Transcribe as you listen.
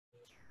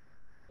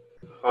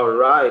All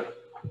right.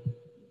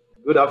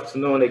 Good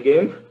afternoon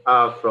again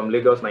from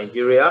Lagos,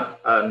 Nigeria,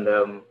 and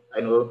I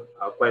know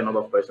quite a number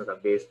of persons are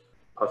based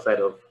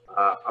outside of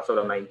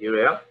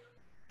Nigeria.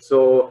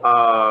 So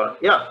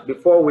yeah,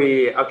 before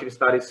we actually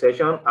start this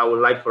session, I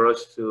would like for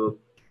us to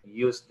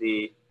use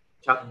the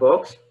chat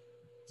box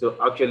to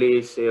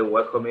actually say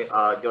welcome,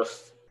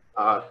 just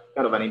kind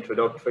of an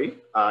introductory,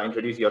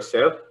 introduce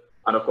yourself,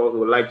 and of course, we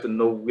would like to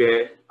know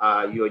where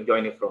you're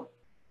joining from.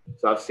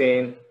 So I've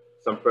seen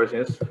some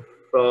persons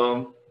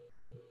from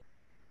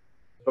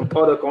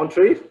other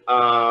countries.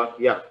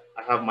 Yeah,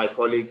 I have my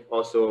colleague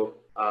also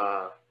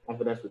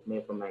confidence with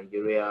me from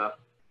Nigeria,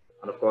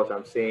 and of course,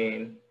 I'm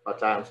saying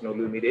Fatai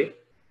Lumide.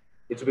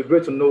 It would be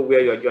great to know where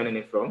you're joining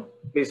in from.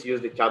 Please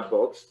use the chat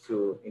box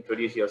to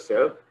introduce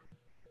yourself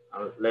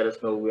and let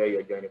us know where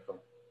you're joining from.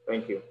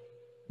 Thank you.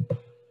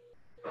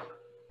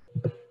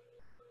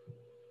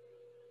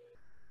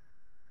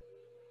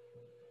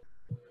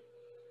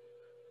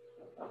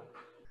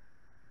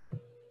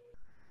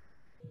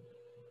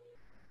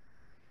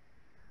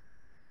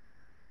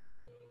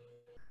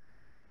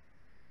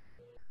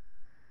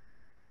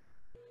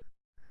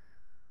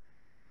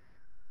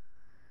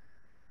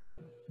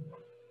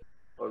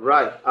 All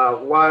right.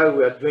 While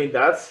we are doing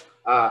that,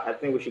 I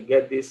think we should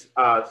get this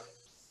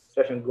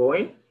session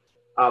going.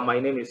 My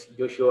name is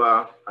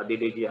Joshua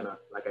Adedeji, and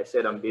like I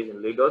said, I'm based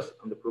in Lagos.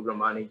 I'm the program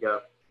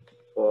manager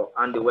for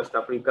Andy West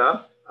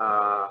Africa,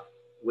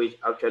 which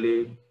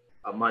actually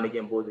are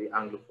managing both the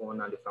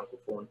Anglophone and the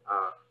Francophone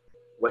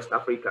West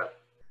Africa.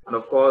 And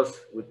of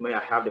course, with me,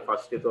 I have the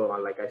facilitator,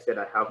 and like I said,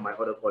 I have my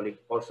other colleague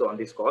also on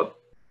this call.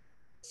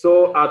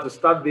 So to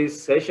start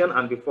this session,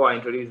 and before I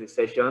introduce the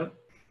session,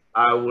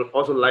 I would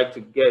also like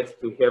to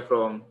get to hear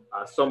from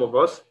some of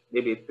us,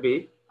 maybe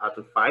 3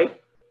 to 5,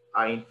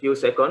 in few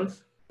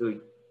seconds,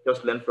 to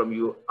just learn from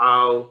you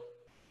how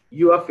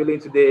you are feeling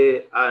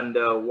today and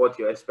what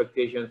your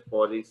expectations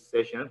for this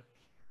session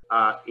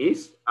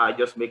is. I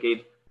just make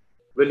it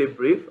really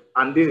brief,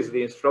 and this is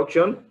the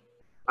instruction.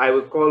 I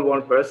will call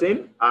one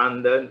person,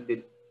 and then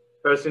the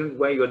person,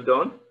 when you're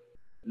done,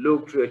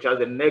 look through a chat,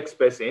 the next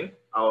person,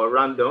 or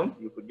random,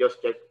 you could just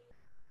check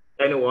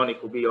anyone, it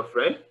could be your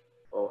friend,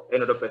 or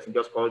another person,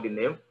 just call the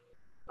name,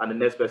 and the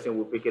next person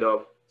will pick it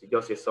up to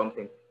just say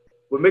something.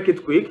 We'll make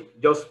it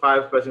quick, just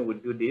 5 persons will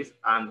do this,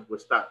 and we'll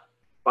start.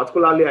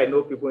 Particularly, I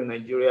know people in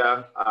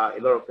Nigeria, a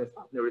lot of things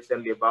happening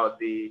recently about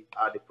the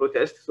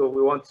protest, so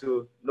we want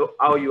to know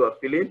how you are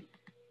feeling.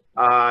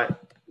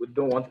 We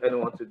don't want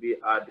anyone to be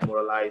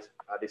demoralized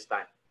at this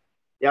time.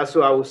 Yeah,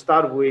 so I will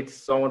start with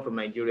someone from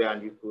Nigeria,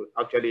 and you could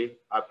actually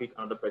pick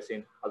another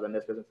person as the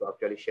next person to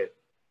actually share.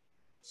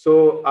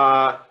 So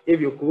if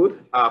you could,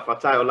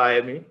 Fatai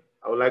Olayemi,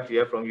 I would like to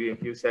hear from you in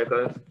a few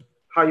seconds.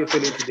 How are you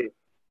feeling today?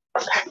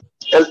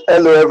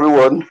 Hello,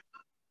 everyone.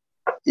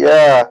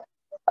 Yeah,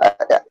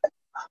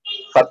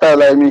 Fatai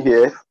Olayemi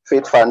here,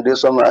 Faith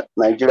Foundation,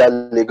 Nigeria,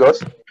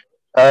 Lagos.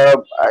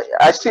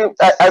 I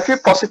feel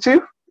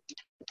positive.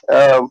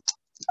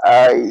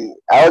 I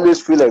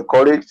always feel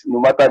encouraged,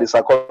 no matter the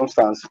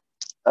circumstance.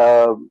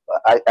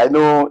 I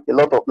know a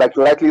lot of, like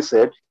you rightly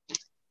said,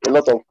 a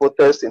lot of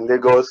protests in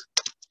Lagos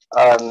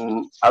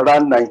and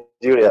around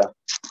Nigeria.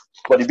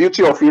 But the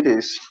beauty of it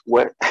is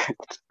we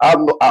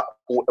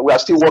are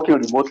still working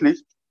remotely.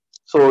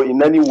 So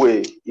in any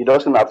way, it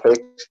doesn't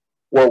affect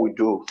what we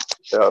do.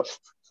 So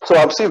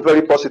I'm still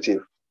very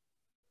positive.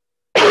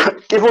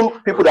 Even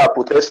people that are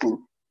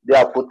protesting, they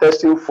are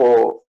protesting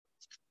for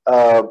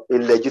a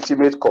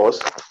legitimate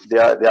cause. They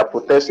are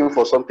protesting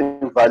for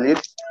something valid,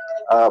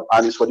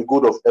 and it's for the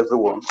good of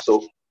everyone.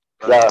 So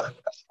yeah,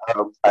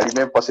 I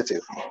remain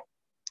positive.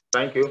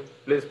 Thank you.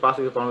 Please pass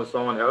it on to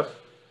someone else.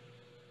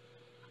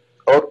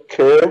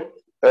 Okay.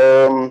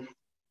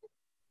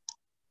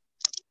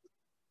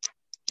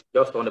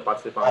 Just on the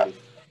participant list.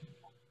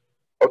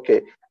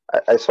 Okay.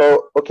 I saw.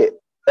 Okay,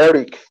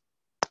 Eric.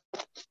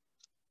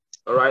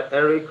 All right,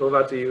 Eric,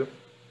 over to you.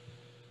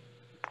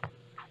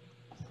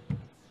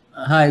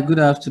 Hi, good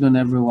afternoon,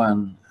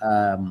 everyone.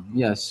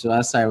 Yes, so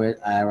as I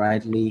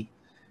rightly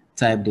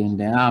typed in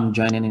there, I'm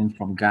joining in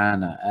from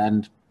Ghana,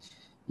 and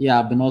yeah,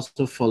 I've been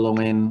also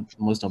following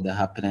most of the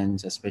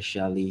happenings,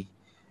 especially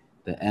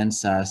the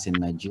NSAS in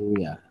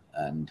Nigeria,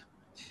 and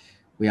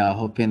we are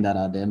hoping that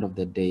at the end of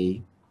the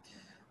day,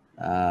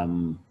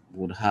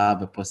 would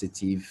have a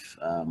positive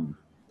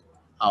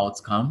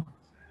outcome,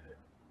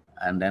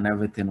 and then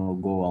everything will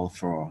go well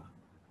for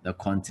the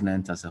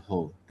continent as a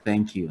whole.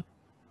 Thank you.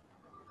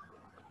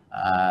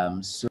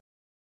 So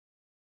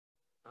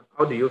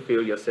how do you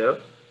feel yourself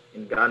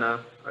in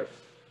Ghana?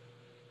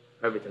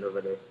 Everything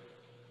over there.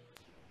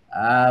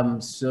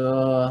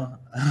 So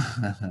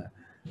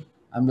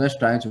I'm just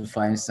trying to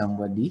find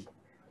somebody.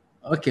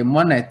 Okay,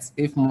 Monet.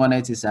 If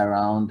Monet is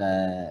around,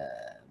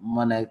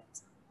 Monet,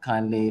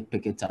 kindly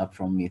pick it up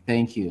from me.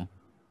 Thank you.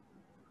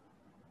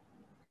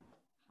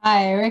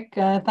 Hi, Eric.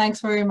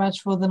 Thanks very much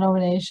for the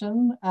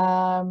nomination.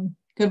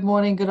 Good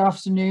morning, good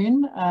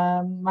afternoon.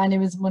 My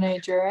name is Monet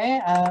Jure.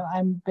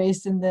 I'm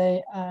based in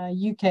the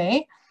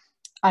UK.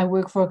 I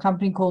work for a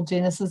company called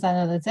Genesis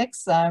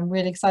Analytics. I'm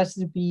really excited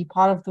to be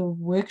part of the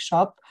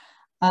workshop.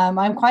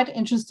 I'm quite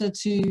interested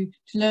to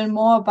learn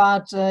more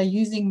about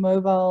using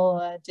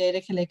mobile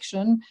data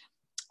collection.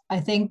 I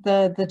think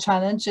the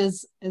challenge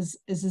is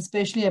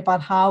especially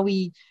about how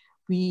we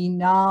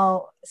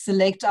now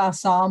select our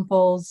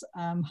samples.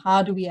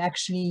 How do we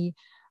actually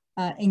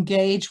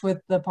engage with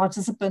the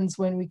participants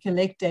when we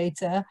collect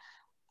data?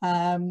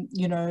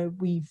 You know,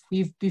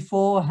 we've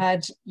before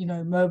had, you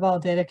know, mobile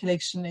data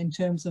collection in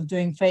terms of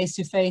doing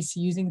face-to-face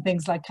using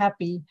things like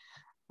CAPI.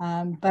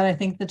 But I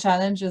think the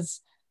challenge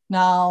is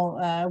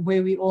now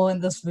where we all in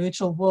this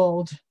virtual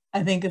world,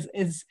 I think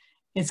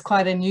is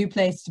quite a new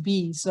place to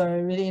be. So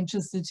really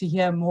interested to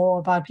hear more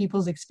about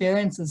people's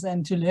experiences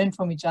and to learn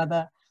from each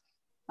other.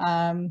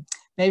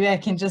 Maybe I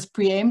can just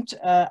preempt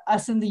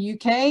us in the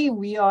UK.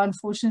 We are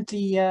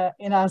unfortunately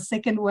in our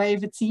second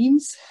wave, it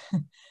seems,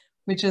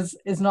 which is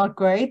not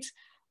great.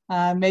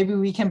 Maybe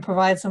we can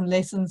provide some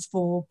lessons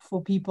for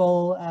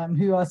people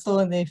who are still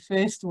in their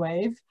first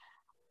wave.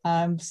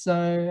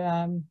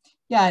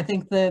 Yeah, I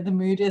think the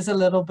mood is a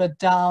little bit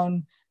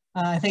down.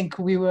 I think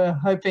we were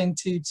hoping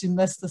to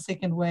miss the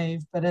second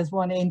wave, but as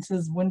one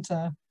enters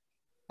winter,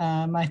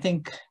 I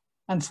think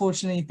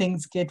unfortunately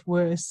things get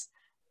worse.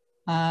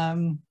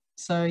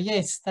 So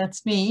yes,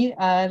 that's me.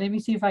 Let me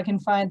see if I can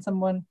find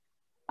someone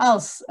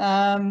else.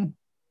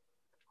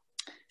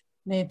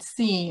 Let's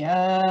see.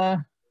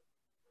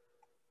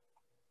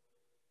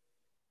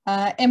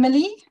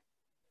 Emily?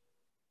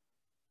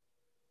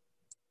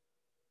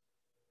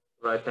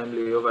 Right,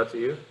 Emily, over to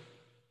you.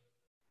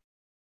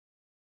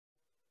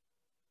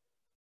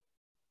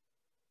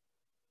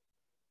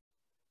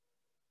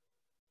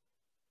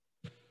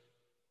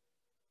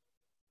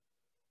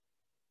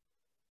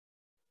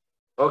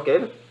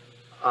 Okay.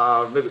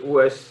 Maybe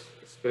who else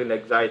is feeling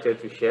excited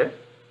to share?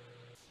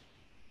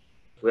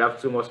 We have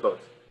 2 more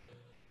slots.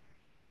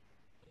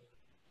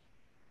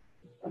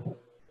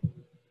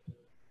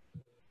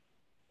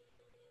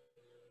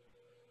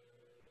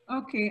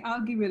 Okay,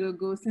 I'll give it a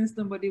go since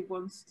nobody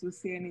wants to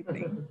say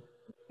anything.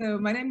 So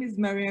my name is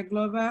Maria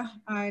Glover.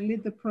 I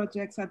lead the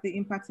projects at the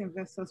Impact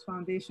Investors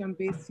Foundation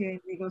based here in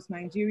Lagos,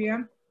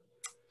 Nigeria.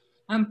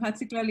 I'm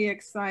particularly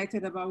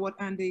excited about what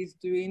Andy is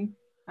doing,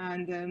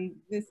 and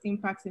this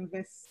impact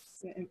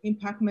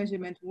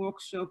measurement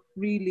workshop.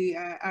 Really,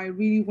 I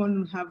really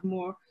want to have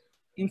more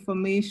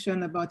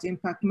information about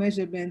impact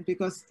measurement,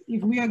 because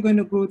if we are going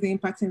to grow the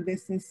impact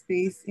investing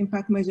space,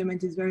 impact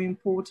measurement is very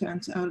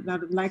important. I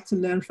would like to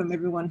learn from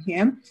everyone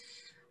here.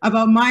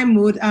 About my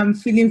mood, I'm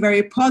feeling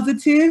very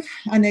positive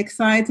and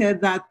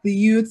excited that the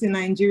youth in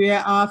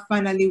Nigeria are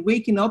finally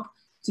waking up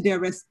to their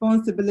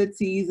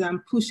responsibilities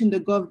and pushing the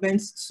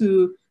governments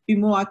to be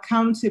more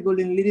accountable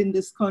in leading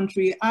this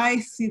country. I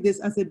see this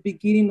as a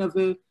beginning of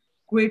a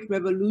great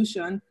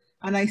revolution,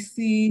 and I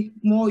see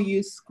more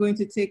youths going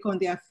to take on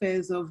the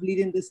affairs of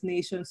leading this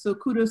nation. So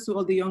kudos to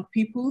all the young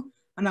people,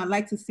 and I'd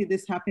like to see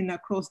this happen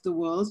across the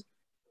world.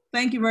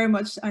 Thank you very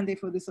much, Andy,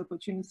 for this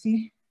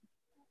opportunity.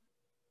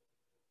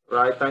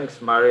 Right,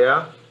 thanks,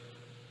 Maria.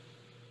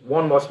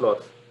 1 more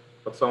slot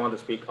for someone to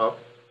speak up.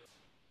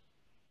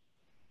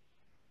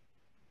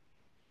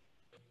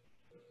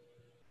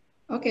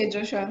 Okay,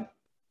 Joshua.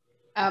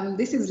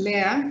 This is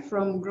Leah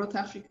from Growth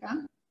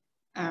Africa.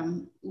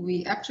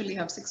 We actually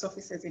have 6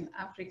 offices in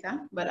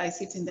Africa, but I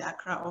sit in the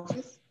Accra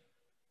office.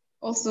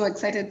 Also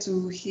excited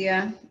to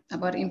hear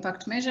about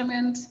impact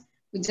measurement.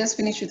 We just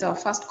finished with our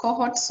first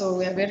cohort, so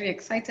we are very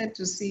excited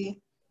to see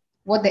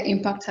what the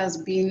impact has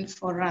been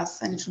for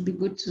us, and it will be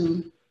good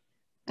to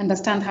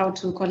understand how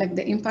to collect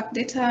the impact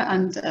data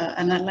and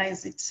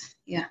analyze it.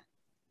 Yeah.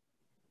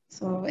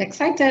 So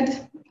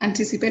excited,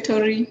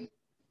 anticipatory,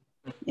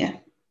 yeah,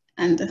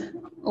 and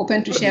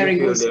open to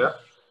sharing also.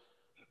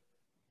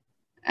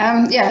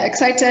 Yeah,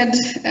 excited,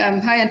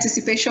 high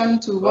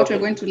anticipation to what we're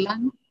going to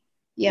learn.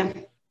 Yeah,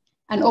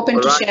 and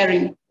open to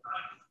sharing.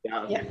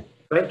 Yeah.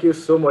 Thank you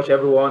so much,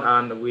 everyone,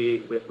 and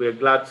we're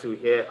glad to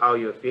hear how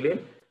you're feeling.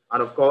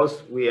 And of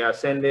course, we are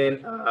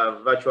sending a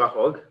virtual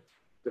hug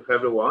to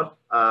everyone.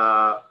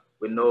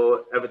 We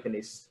know everything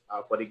is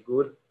for the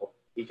good of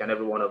each and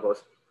every one of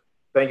us.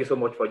 Thank you so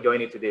much for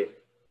joining today.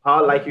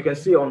 Like you can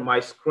see on my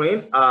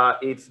screen,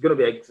 it's going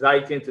to be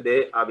exciting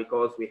today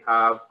because we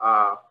have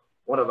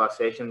one of our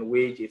sessions,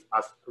 which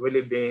has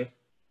really been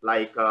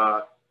like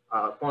a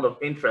point of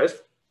interest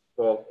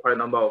for quite a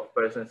number of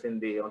persons in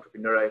the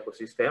entrepreneurial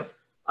ecosystem.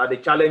 The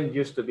challenge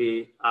used to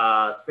be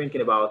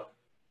thinking about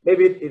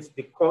maybe it's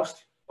the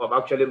cost of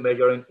actually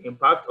measuring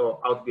impact or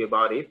how to be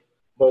about it.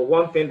 But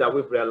one thing that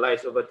we've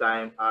realized over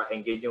time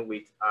engaging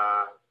with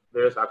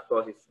various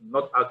actors is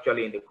not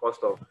actually in the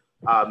cost of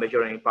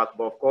measuring impact,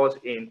 but of course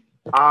in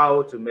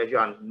how to measure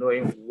and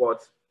knowing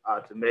what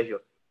to measure.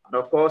 And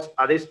of course,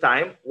 at this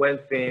time, when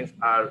things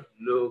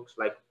looks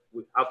like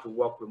we have to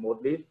work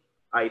remotely,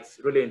 it's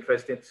really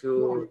interesting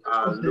to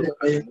look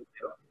at in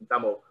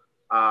terms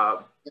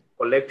of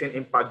collecting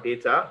impact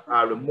data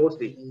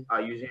remotely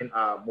using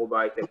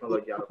mobile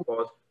technology. And of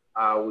course,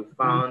 we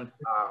found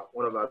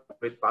one of our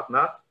great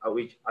partners,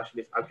 which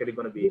Ashley is actually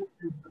going to be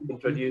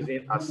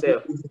introducing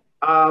herself.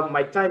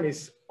 My time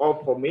is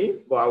up for me,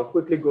 but I'll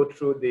quickly go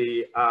through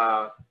the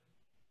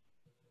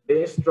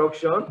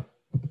instruction.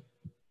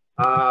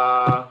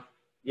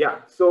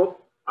 Yeah, so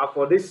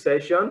for this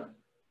session,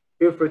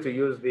 feel free to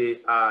use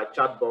the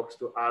chat box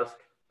to ask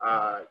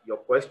your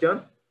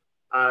question.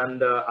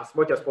 And as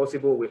much as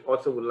possible, we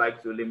also would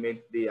like to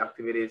limit the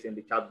activities in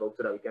the chat box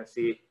so that we can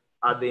see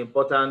the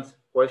important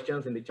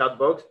questions in the chat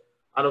box.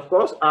 And of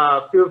course,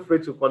 feel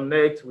free to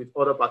connect with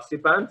other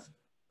participants,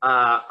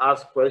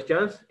 ask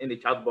questions in the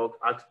chat box,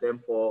 ask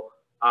them for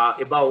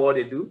about what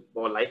they do.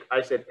 But like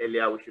I said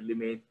earlier, we should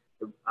limit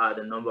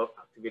the number of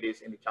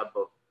activities in the chat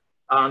box.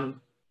 And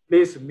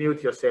please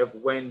mute yourself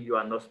when you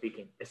are not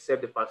speaking,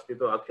 except the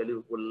facilitator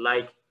actually would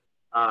like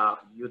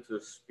you to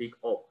speak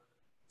up.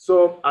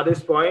 So at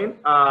this point,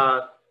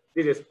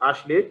 this is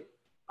Ashley.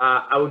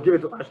 I will give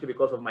it to Ashley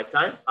because of my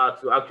time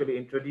to actually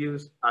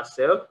introduce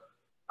herself,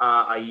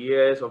 her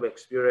years of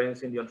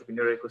experience in the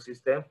entrepreneurial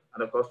ecosystem.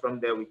 And of course, from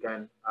there, we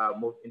can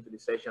move into the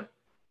session.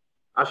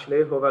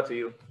 Ashley, over to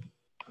you.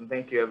 And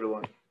thank you,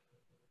 everyone.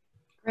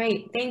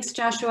 Great. Thanks,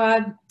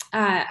 Joshua.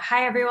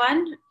 Hi,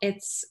 everyone.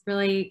 It's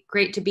really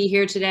great to be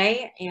here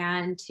today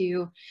and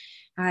to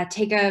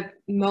take a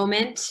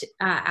moment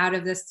out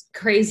of this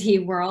crazy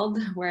world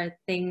where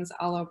things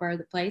all over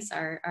the place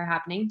are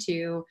happening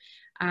to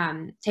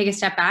take a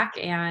step back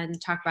and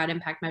talk about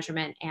impact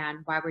measurement and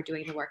why we're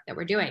doing the work that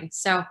we're doing.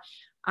 So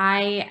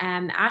I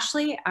am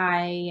Ashley.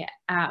 I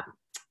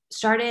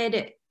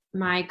started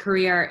my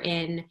career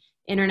in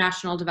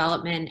international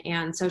development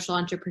and social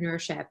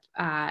entrepreneurship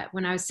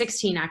when I was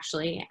 16,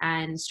 actually,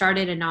 and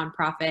started a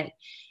nonprofit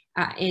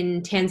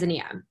in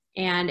Tanzania.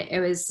 And it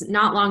was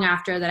not long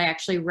after that I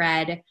actually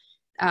read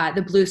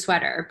The Blue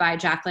Sweater by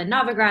Jacqueline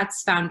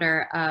Novogratz,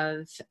 founder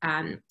of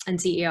and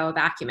CEO of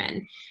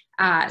Acumen.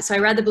 So I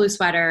read The Blue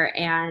Sweater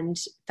and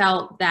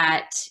felt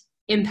that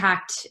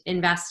impact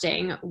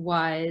investing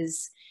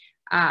was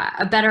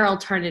a better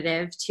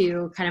alternative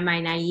to kind of my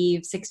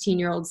naive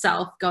 16-year-old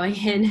self going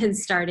in and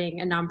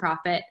starting a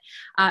nonprofit.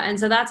 And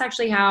so that's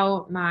actually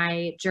how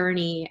my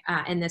journey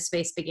in this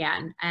space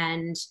began.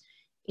 And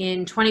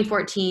in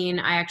 2014,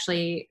 I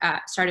actually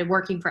started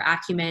working for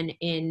Acumen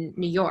in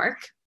New York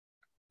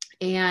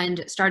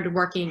and started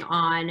working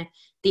on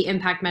the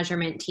impact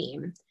measurement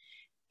team.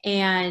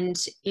 And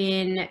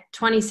in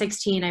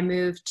 2016, I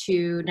moved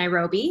to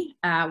Nairobi,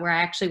 where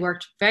I actually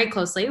worked very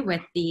closely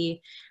with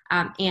the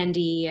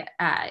Andy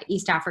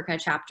East Africa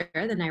chapter,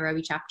 the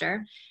Nairobi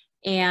chapter.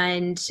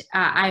 And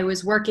I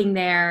was working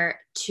there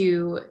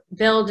to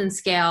build and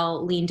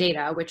scale lean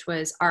data, which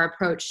was our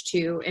approach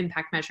to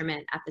impact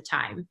measurement at the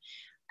time.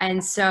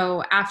 And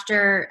so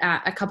after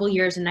a couple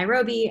years in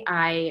Nairobi,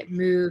 I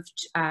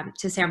moved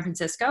to San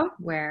Francisco,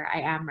 where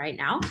I am right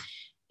now.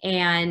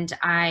 And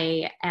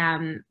I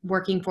am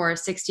working for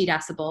 60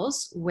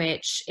 Decibels,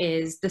 which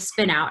is the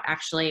spin out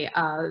actually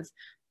of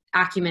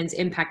Acumen's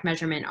impact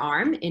measurement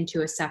arm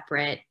into a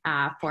separate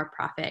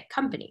for-profit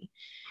company.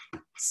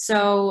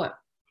 So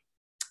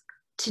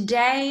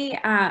today,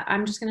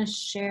 I'm just going to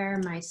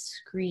share my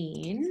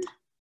screen.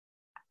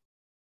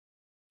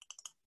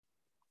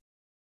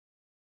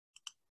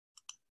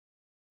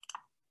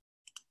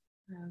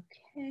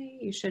 Okay,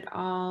 you should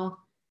all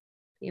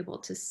be able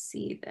to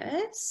see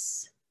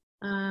this.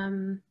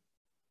 Full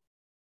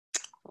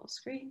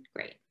screen,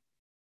 great.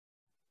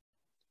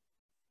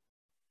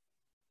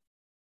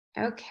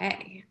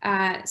 Okay,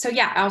 so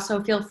yeah,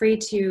 also feel free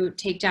to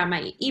take down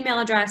my email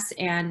address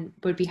and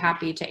would be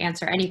happy to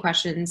answer any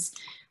questions,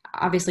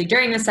 obviously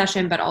during the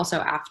session, but also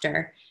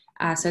after.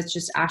 So it's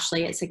just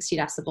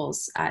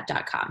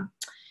ashley@60decibels.com.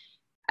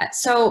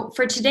 So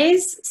for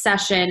today's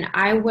session,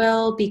 I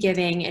will be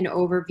giving an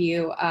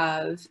overview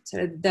of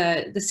sort of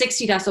the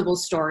 60 Decibels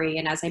story.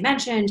 And as I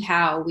mentioned,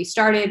 how we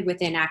started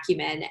within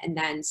Acumen and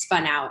then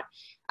spun out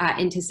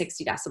into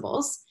 60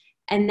 Decibels.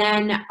 And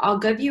then I'll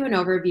give you an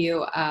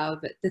overview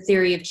of the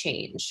theory of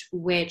change,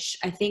 which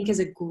I think is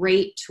a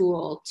great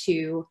tool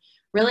to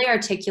really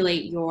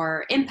articulate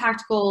your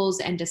impact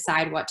goals and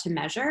decide what to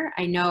measure.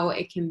 I know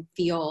it can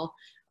feel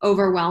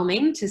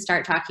overwhelming to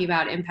start talking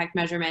about impact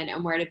measurement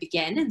and where to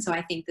begin. And so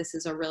I think this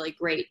is a really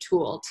great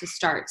tool to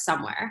start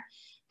somewhere.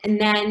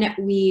 And then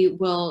we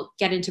will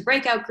get into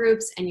breakout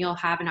groups and you'll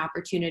have an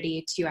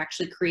opportunity to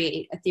actually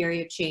create a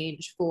theory of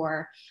change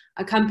for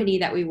a company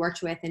that we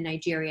worked with in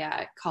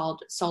Nigeria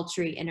called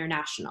Sultry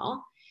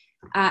International.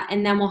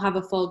 And then we'll have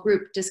a full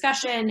group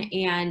discussion,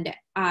 and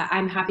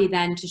I'm happy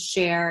then to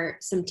share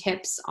some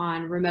tips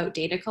on remote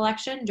data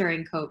collection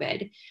during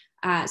COVID.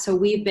 So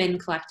we've been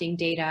collecting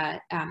data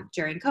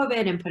during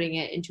COVID and putting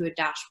it into a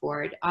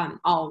dashboard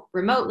all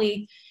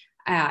remotely.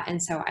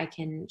 And so I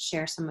can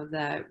share some of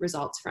the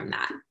results from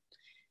that.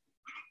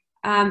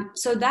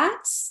 So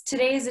that's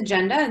today's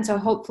agenda. And so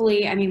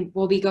hopefully, I mean,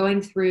 we'll be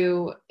going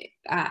through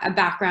a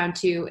background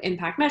to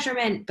impact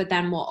measurement, but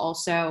then we'll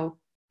also,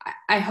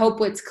 I hope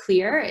what's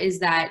clear is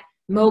that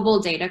mobile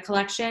data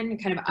collection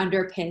kind of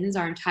underpins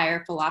our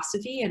entire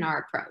philosophy and our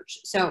approach.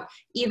 So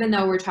even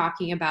though we're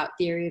talking about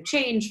theory of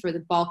change for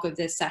the bulk of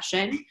this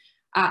session,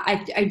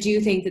 I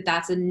do think that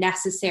that's a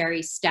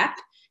necessary step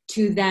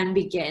to then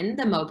begin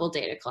the mobile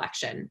data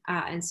collection.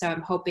 And so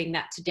I'm hoping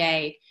that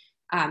today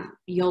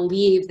you'll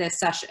leave this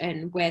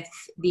session with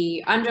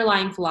the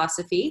underlying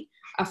philosophy,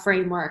 a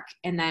framework,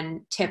 and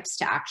then tips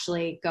to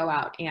actually go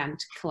out and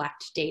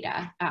collect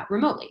data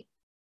remotely.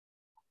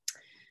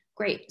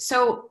 Great.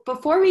 So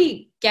before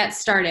we get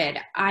started,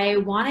 I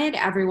wanted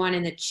everyone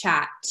in the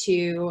chat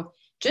to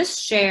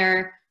just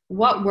share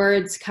what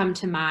words come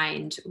to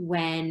mind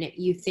when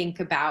you think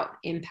about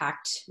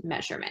impact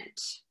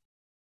measurement.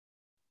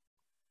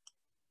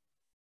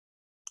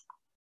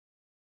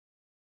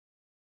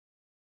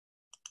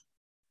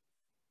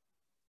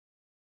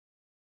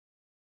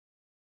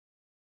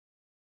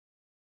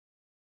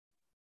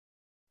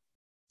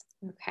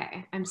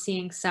 Okay, I'm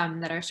seeing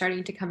some that are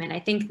starting to come in. I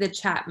think the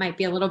chat might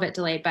be a little bit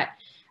delayed, but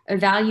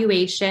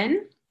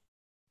evaluation,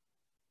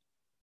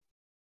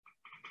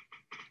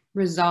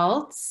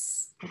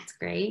 results, that's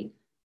great,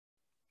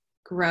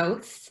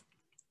 growth,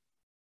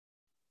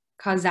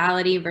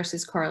 causality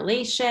versus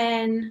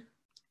correlation,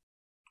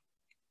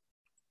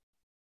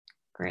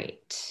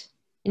 great.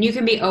 And you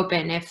can be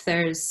open if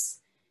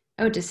there's,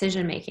 oh,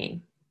 decision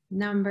making,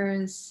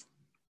 numbers,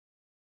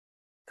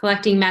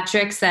 collecting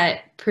metrics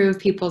that prove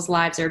people's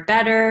lives are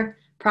better,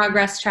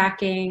 progress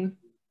tracking.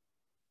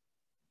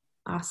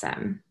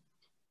 Awesome.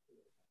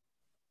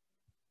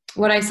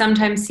 What I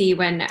sometimes see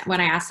when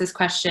I ask this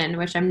question,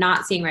 which I'm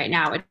not seeing right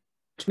now, which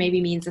maybe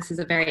means this is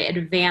a very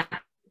advanced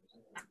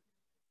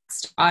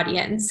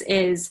audience,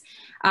 is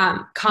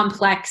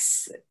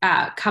complex,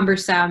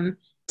 cumbersome,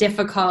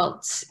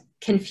 difficult,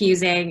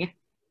 confusing,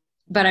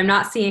 but I'm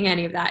not seeing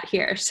any of that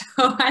here. So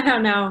I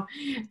don't know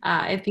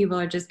if people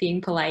are just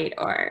being polite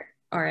or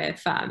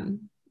if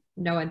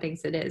no one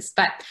thinks it is.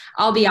 But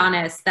I'll be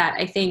honest that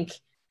I think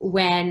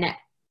when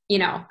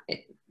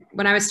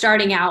I was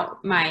starting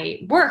out my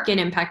work in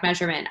impact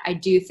measurement, I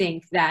do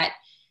think that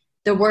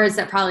the words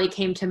that probably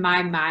came to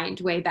my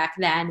mind way back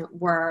then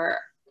were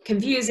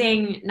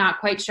confusing, not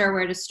quite sure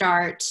where to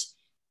start,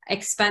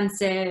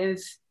 expensive.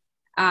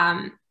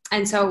 And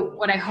so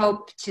what I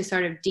hope to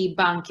sort of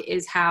debunk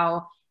is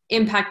how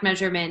impact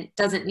measurement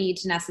doesn't need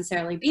to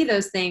necessarily be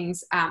those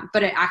things,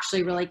 but it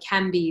actually really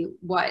can be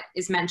what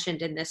is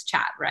mentioned in this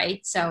chat,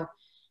 right? So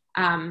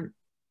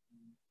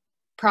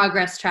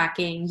progress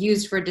tracking,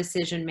 used for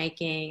decision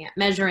making,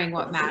 measuring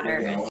what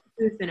matters,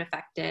 who's been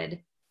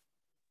affected,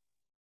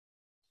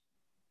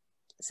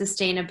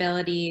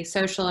 sustainability,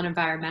 social and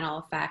environmental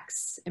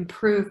effects,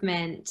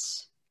 improvement.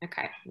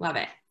 Okay, love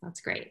it.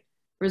 That's great.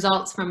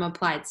 Results from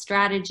applied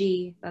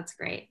strategy. That's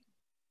great.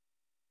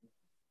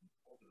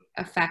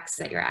 Effects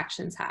that your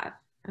actions have.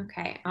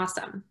 Okay,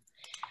 awesome.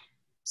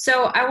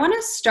 So I want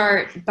to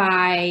start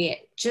by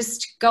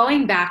just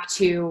going back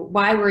to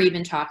why we're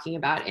even talking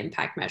about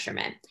impact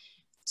measurement.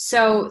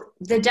 So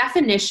the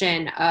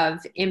definition of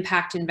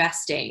impact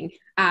investing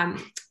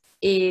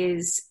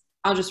is,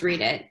 I'll just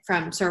read it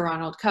from Sir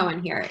Ronald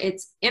Cohen here.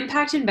 It's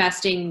impact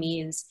investing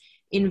means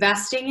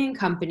investing in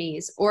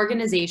companies,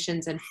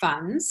 organizations, and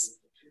funds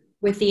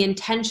with the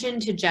intention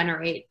to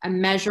generate a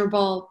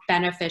measurable,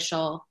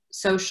 beneficial,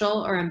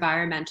 social or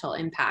environmental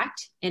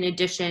impact in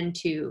addition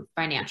to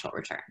financial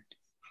return.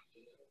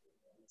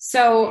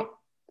 So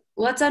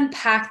let's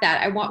unpack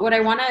that. What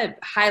I want to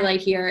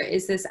highlight here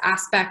is this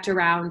aspect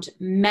around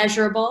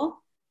measurable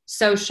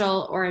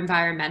social or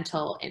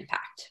environmental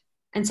impact.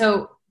 And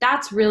so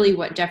that's really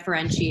what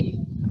differentiates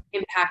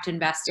impact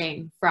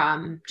investing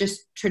from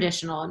just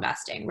traditional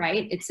investing,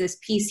 right? It's this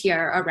piece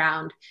here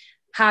around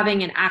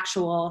having an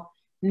actual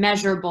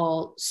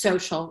measurable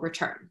social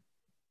return.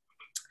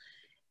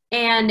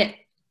 And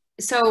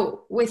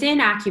so within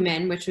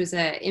Acumen, which was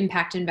an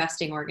impact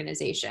investing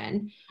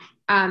organization,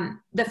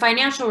 the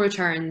financial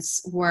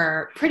returns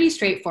were pretty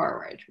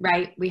straightforward,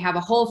 right? We have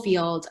a whole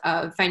field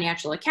of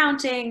financial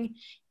accounting,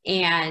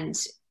 and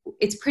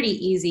it's pretty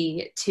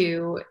easy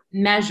to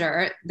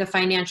measure the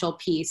financial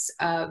piece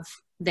of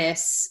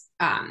this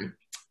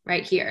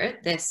right here,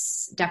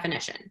 this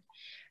definition.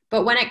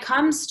 But when it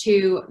comes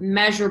to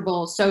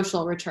measurable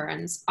social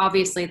returns,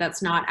 obviously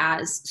that's not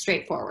as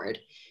straightforward.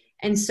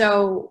 And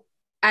so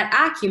at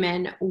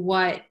Acumen,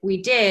 what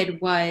we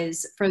did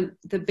was, for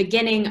the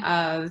beginning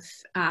of,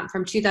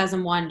 from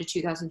 2001 to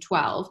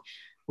 2012,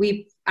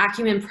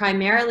 Acumen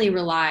primarily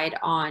relied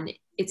on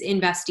its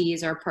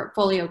investees or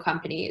portfolio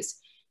companies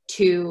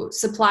to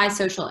supply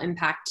social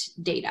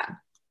impact data.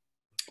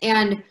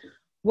 And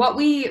what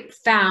we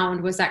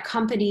found was that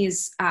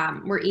companies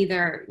were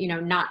either,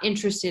 not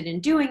interested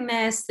in doing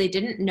this, they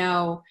didn't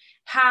know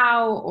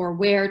how or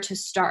where to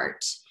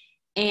start.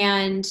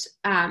 And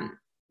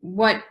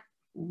what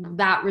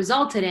that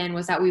resulted in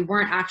was that we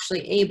weren't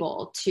actually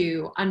able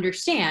to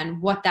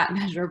understand what that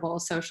measurable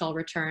social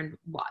return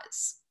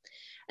was.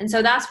 And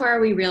so that's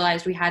where we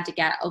realized we had to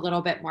get a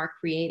little bit more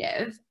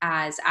creative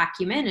as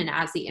Acumen and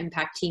as the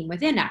impact team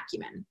within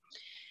Acumen.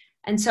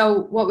 And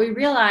so what we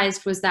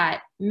realized was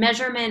that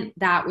measurement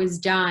that was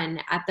done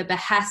at the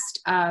behest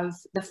of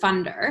the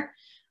funder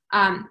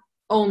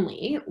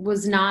only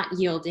was not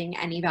yielding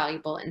any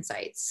valuable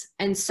insights.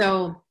 And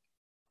so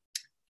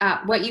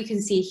what you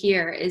can see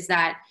here is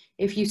that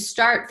if you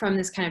start from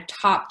this kind of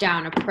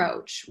top-down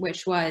approach,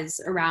 which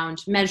was around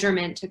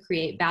measurement to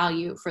create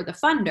value for the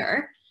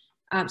funder,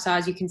 so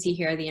as you can see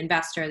here, the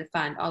investor, the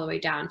fund, all the way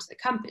down to the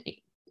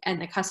company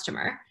and the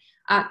customer,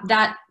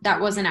 that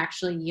wasn't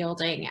actually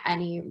yielding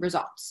any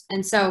results.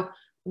 And so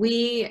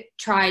we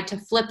tried to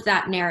flip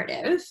that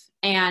narrative,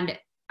 and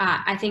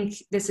I think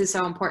this is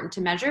so important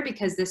to measure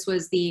because this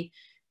was the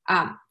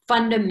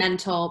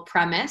fundamental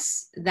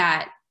premise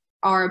that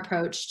our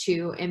approach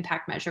to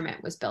impact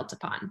measurement was built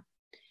upon.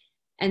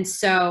 And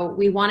so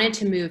we wanted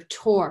to move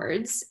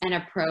towards an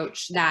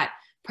approach that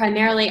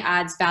primarily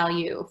adds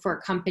value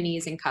for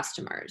companies and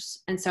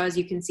customers. And so as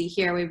you can see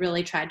here, we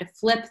really tried to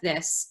flip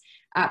this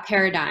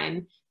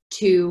paradigm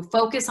to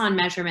focus on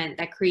measurement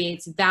that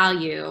creates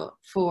value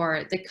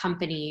for the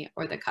company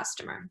or the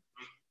customer.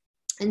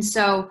 And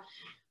so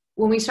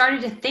when we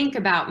started to think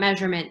about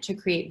measurement to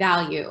create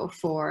value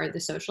for the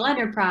social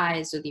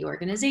enterprise or the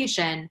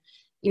organization,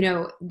 you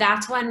know,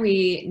 that's when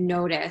we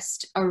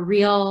noticed a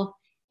real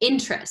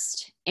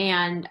interest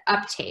and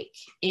uptake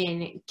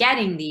in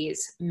getting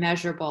these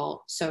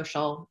measurable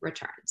social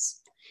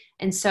returns.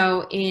 And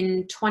so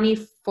in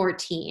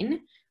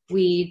 2014,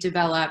 we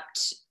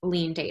developed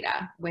Lean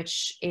Data,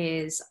 which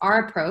is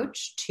our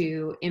approach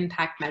to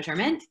impact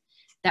measurement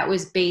that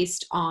was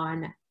based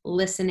on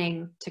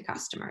listening to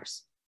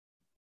customers.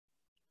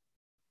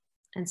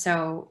 And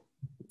so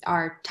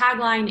our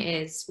tagline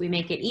is, we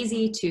make it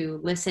easy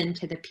to listen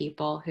to the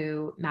people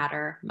who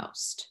matter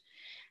most.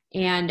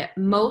 And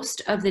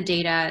most of the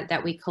data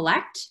that we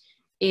collect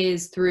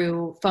is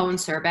through phone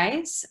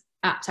surveys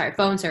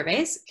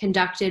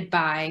conducted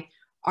by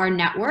our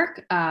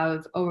network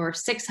of over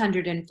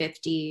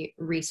 650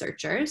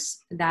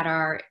 researchers that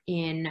are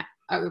in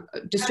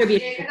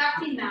distributed.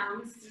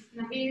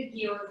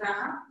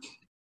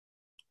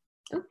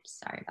 Oops,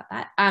 sorry about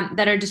that.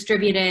 That are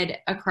distributed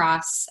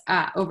across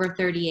over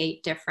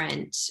 38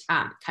 different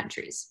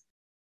countries.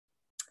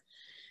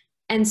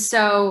 And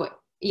so,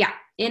 yeah,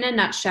 in a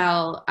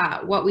nutshell,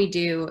 what we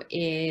do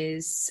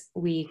is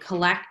we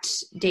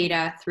collect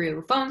data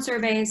through phone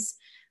surveys,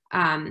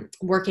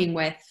 working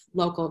with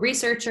local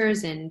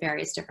researchers in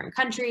various different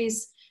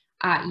countries,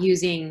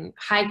 using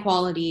high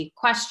quality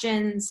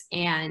questions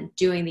and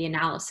doing the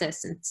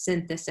analysis and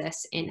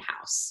synthesis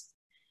in-house.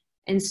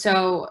 And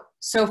so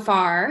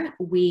far,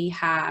 we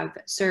have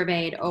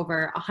surveyed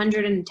over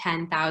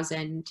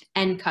 110,000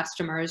 end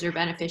customers or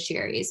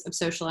beneficiaries of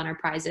social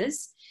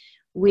enterprises.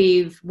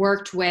 We've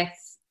worked with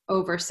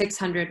over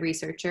 600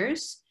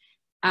 researchers.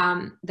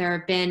 There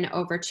have been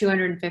over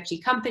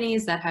 250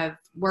 companies that have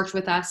worked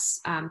with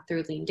us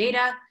through Lean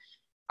Data.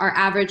 Our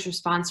average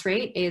response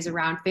rate is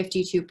around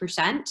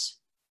 52%.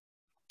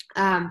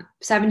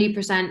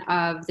 70%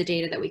 of the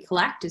data that we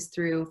collect is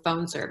through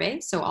phone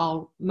surveys, so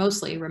all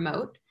mostly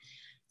remote.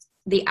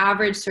 The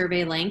average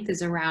survey length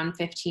is around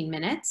 15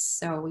 minutes,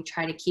 so we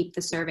try to keep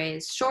the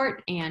surveys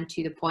short and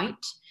to the point.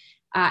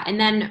 And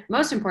then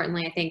most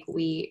importantly, I think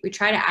we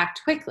try to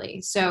act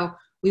quickly. So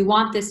we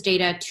want this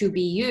data to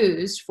be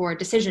used for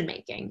decision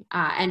making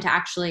and to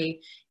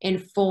actually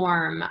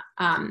inform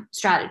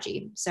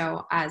strategy.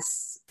 So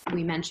as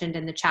we mentioned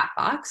in the chat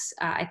box,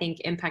 I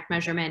think impact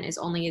measurement is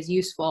only as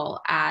useful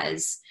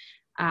as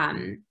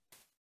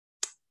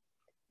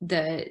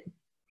the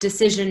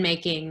decision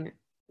making,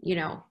 you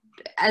know,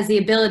 as the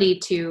ability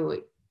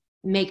to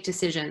make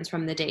decisions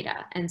from the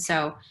data. And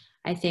so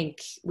I think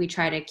we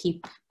try to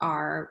keep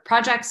our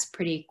projects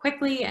pretty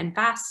quickly and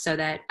fast so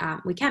that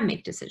we can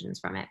make decisions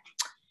from it.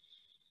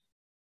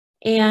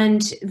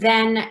 And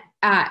then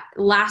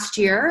last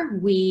year,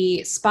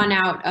 we spun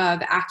out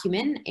of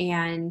Acumen,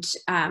 and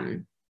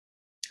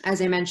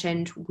as I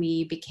mentioned,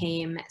 we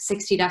became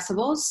 60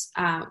 decibels.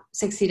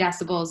 60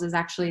 decibels is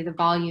actually the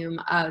volume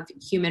of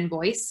human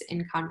voice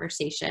in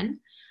conversation.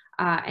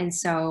 And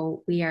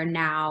so we are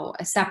now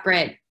a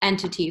separate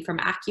entity from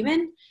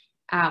Acumen.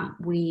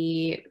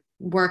 We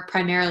work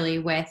primarily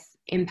with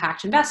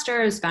impact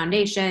investors,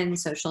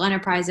 foundations, social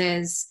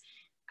enterprises,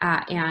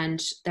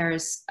 and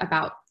there's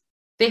about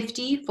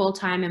 50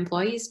 full-time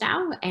employees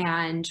now,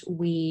 and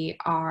we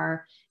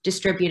are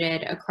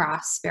distributed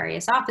across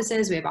various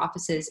offices. We have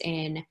offices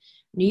in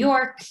New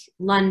York,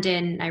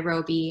 London,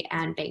 Nairobi,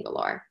 and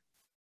Bangalore.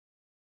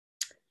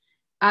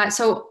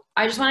 So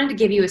I just wanted to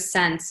give you a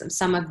sense of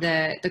some of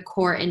the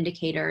core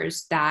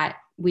indicators that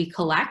we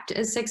collect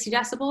as 60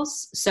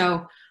 decibels.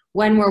 So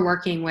when we're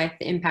working with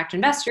impact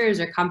investors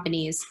or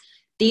companies,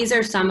 these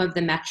are some of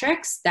the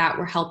metrics that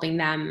we're helping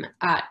them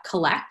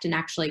collect and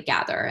actually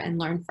gather and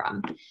learn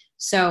from.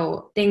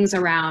 So things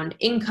around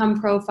income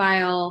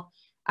profile,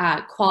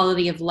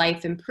 quality of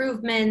life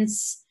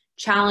improvements,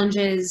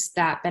 challenges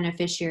that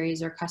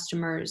beneficiaries or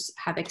customers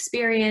have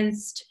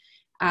experienced,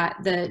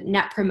 the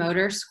Net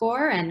Promoter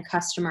Score and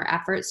Customer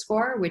Effort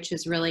Score, which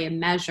is really a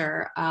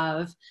measure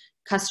of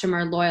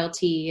customer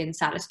loyalty and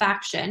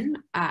satisfaction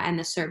and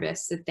the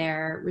service that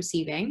they're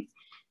receiving,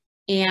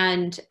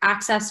 and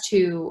access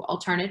to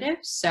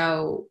alternatives.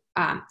 So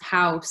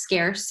how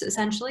scarce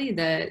essentially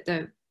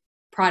the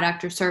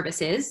product or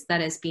service is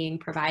that is being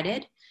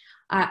provided,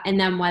 and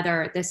then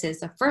whether this is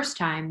the first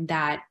time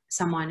that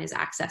someone is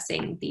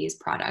accessing these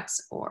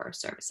products or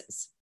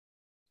services.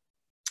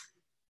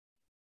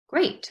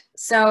 Great.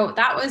 So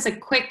that was a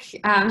quick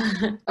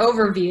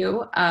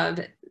overview of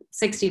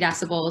 60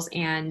 decibels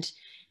and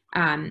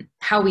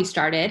how we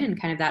started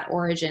and kind of that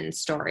origin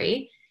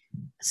story.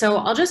 So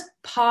I'll just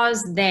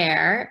pause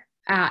there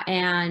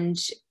and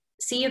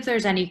see if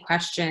there's any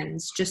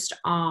questions just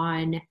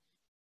on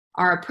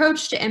our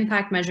approach to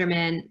impact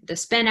measurement, the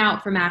spin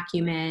out from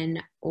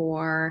Acumen,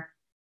 or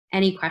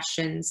any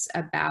questions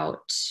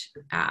about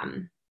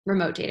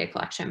remote data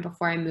collection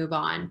before I move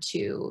on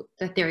to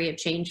the theory of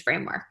change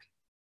framework.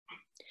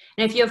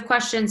 And if you have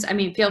questions, I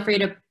mean, feel free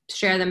to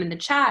share them in the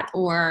chat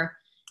or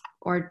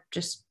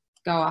just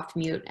go off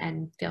mute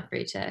and feel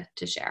free to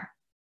share.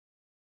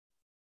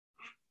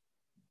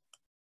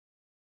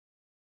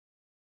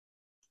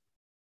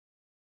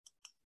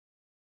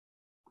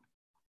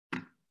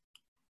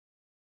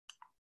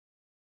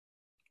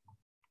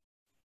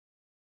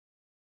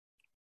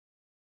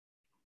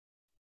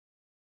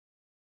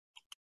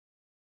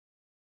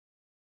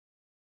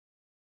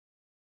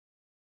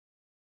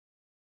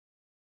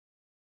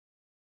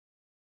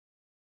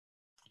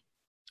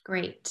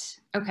 Great.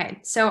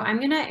 Okay, so I'm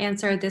going to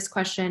answer this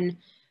question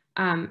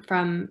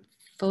from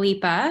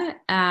Philippa.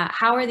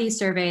 How are these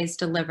surveys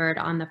delivered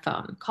on the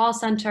phone? Call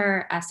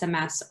center,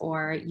 SMS,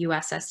 or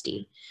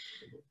USSD?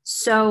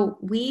 So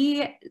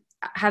we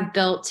have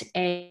built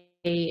a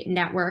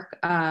network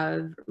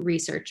of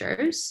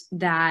researchers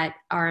that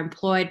are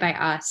employed by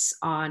us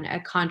on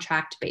a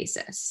contract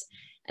basis.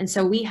 And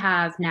so we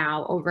have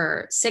now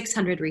over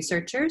 600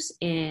 researchers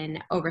in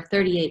over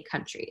 38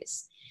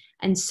 countries.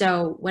 And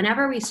so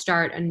whenever we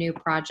start a new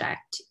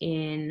project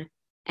in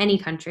any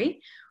country,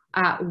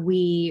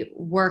 we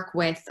work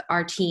with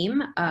our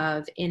team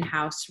of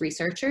in-house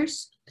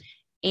researchers,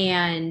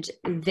 and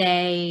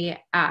they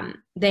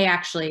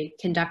actually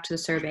conduct the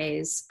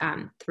surveys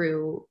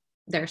through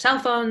their cell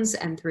phones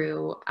and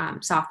through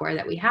software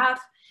that we have,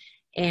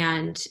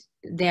 and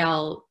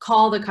they'll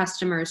call the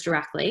customers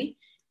directly,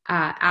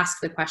 ask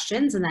the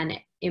questions, and then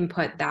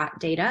input that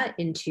data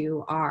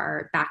into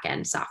our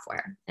back-end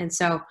software. And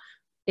so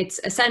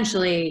it's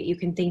essentially, you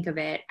can think of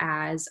it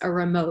as a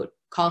remote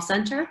call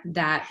center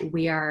that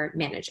we are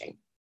managing.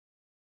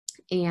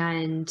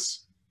 And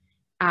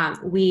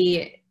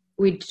we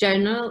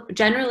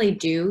generally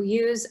do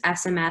use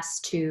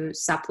SMS to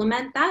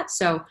supplement that.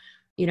 So,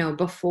 you know,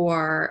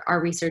 before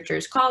our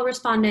researchers call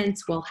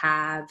respondents, we'll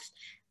have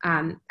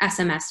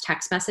SMS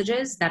text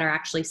messages that are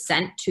actually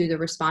sent to the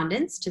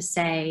respondents to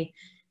say,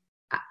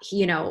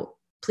 you know,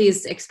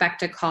 please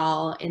expect a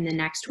call in the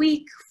next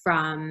week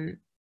from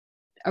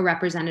a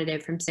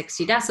representative from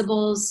 60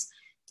 decibels.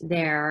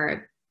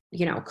 They're,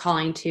 you know,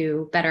 calling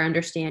to better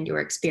understand your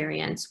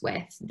experience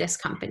with this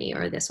company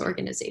or this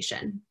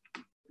organization.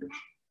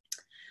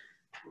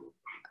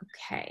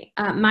 Okay,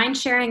 mind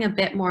sharing a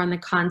bit more on the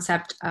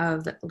concept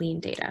of lean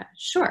data?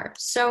 Sure.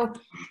 So,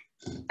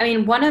 I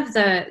mean, one of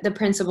the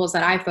principles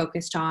that I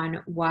focused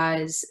on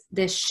was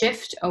this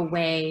shift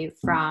away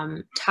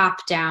from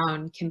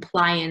top-down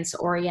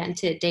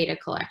compliance-oriented data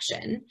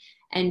collection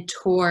and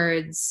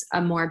towards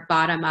a more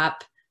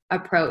bottom-up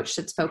approach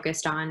that's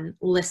focused on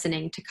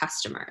listening to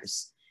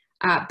customers.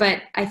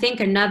 But I think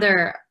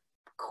another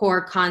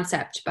core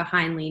concept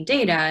behind lean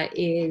data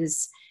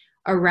is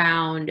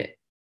around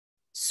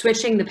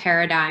switching the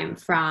paradigm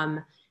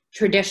from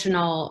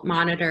traditional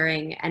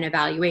monitoring and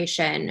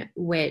evaluation,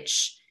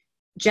 which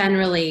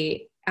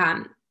generally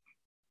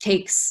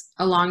takes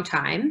a long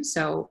time,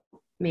 so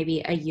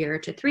maybe a year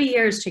to 3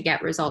 years to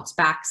get results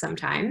back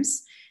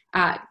sometimes,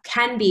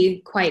 can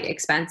be quite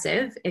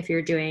expensive if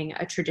you're doing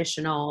a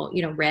traditional,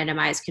 you know,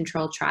 randomized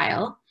controlled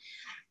trial.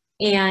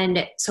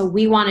 And so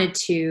we wanted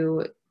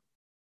to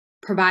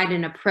provide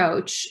an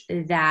approach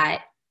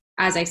that,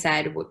 as I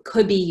said,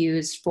 could be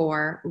used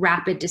for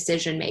rapid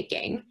decision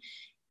making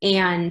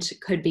and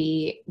could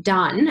be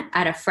done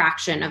at a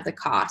fraction of the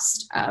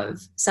cost of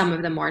some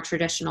of the more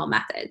traditional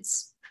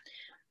methods.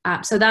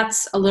 So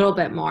that's a little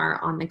bit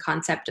more on the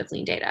concept of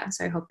lean data.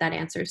 So I hope that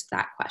answers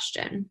that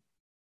question.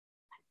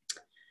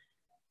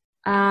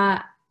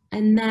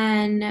 And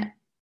then,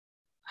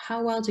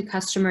 how well do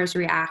customers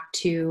react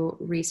to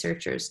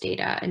researchers'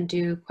 data, and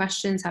do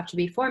questions have to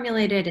be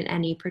formulated in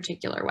any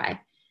particular way?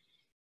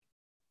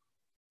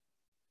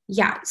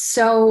 Yeah,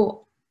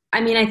 so,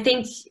 I mean, I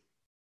think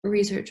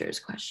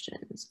researchers'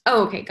 questions.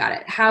 Oh, okay, got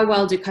it. How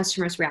well do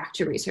customers react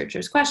to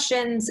researchers'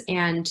 questions,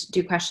 and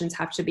do questions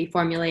have to be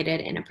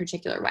formulated in a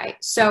particular way?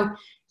 So,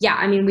 yeah,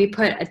 I mean, we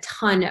put a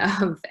ton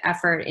of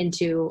effort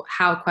into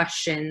how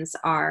questions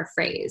are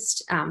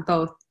phrased,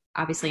 both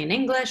obviously in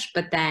English,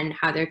 but then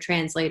how they're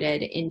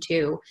translated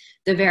into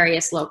the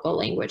various local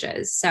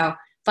languages. So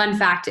fun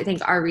fact, I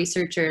think our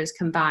researchers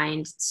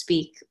combined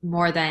speak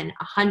more than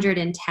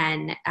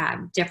 110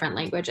 different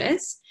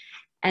languages.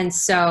 And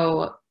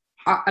so,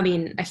 I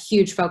mean, a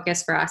huge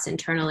focus for us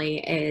internally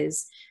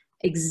is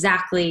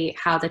exactly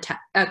how the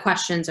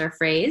questions are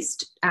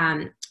phrased,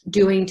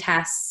 doing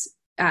tests,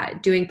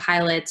 doing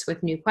pilots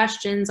with new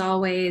questions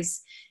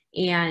always,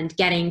 and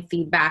getting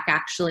feedback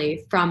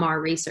actually from our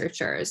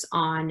researchers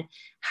on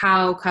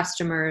how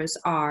customers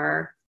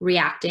are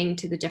reacting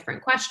to the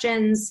different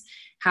questions,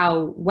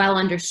 how well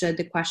understood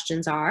the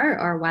questions are,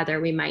 or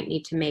whether we might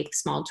need to make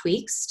small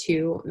tweaks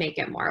to make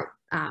it more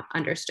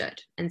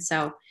understood. And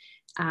so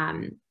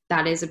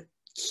that is a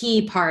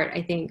key part,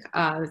 I think,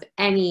 of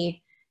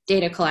any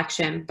data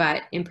collection,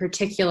 but in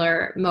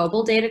particular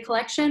mobile data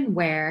collection,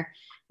 where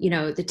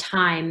the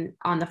time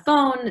on the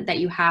phone that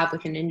you have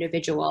with an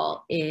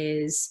individual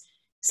is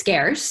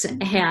scarce,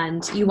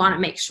 and you want to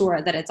make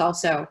sure that it's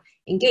also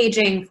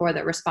engaging for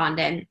the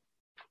respondent,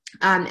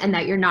 and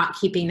that you're not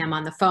keeping them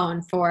on the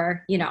phone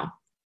for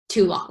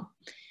too long.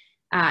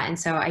 And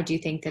so I do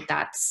think that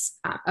that's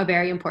a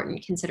very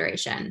important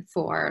consideration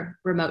for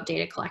remote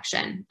data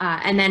collection.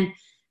 And then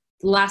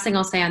the last thing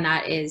I'll say on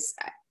that is,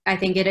 I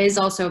think it is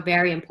also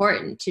very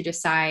important to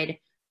decide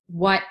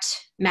what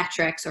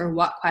metrics or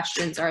what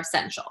questions are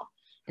essential.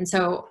 And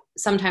so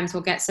sometimes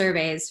we'll get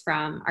surveys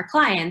from our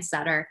clients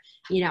that are,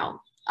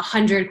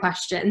 100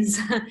 questions.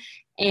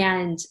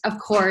 And of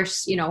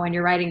course, when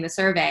you're writing the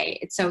survey,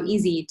 it's so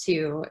easy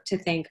to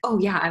think, oh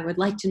yeah, I would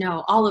like to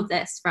know all of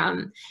this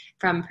from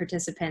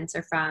participants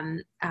or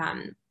from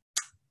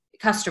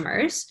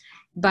customers.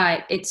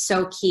 But it's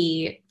so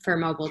key for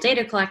mobile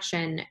data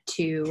collection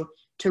to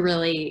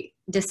really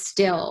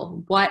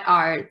distill what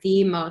are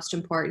the most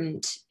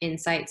important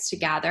insights to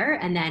gather,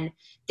 and then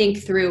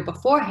think through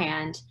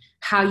beforehand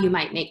how you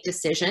might make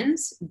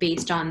decisions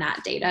based on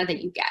that data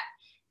that you get.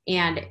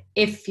 And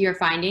if you're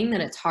finding that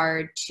it's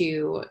hard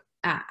to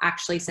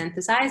actually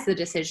synthesize the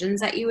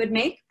decisions that you would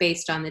make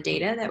based on the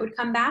data that would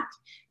come back,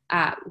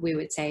 we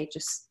would say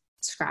just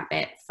scrap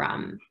it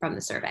from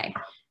the survey.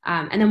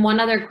 And then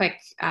one other quick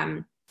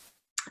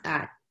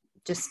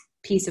just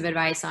piece of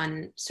advice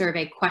on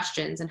survey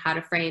questions and how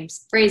to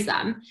phrase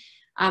them.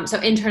 So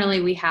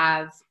internally we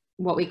have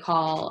what we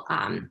call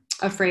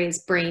a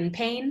phrase, brain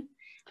pain.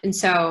 And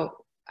so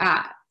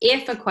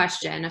if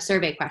a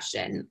survey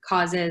question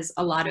causes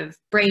a lot of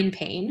brain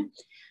pain,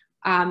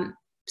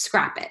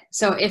 scrap it.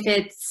 So if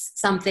it's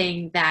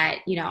something that,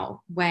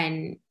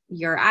 when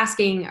you're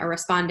asking a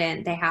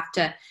respondent, they have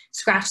to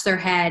scratch their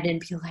head and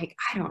be like,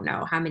 I don't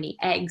know how many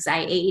eggs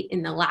I ate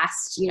in the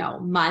last,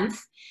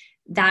 month,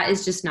 that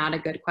is just not a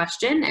good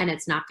question, and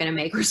it's not going to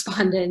make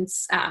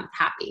respondents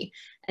happy.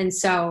 And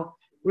so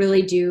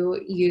really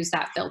do use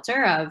that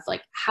filter of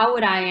like, how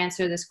would I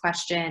answer this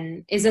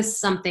question? Is this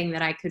something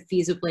that I could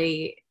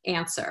feasibly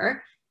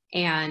answer?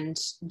 And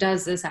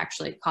does this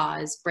actually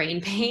cause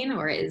brain pain,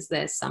 or is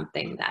this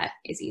something that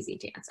is easy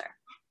to answer?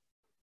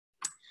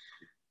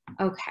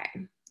 Okay,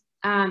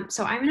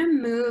 so I'm going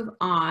to move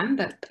on,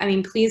 but I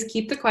mean, please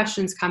keep the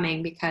questions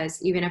coming,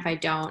 because even if I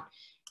don't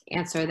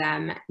answer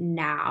them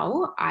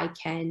now, I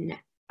can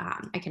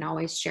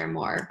always share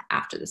more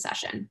after the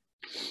session.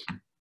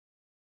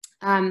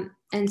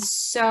 And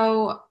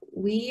so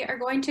we are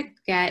going to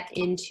get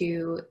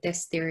into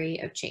this theory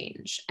of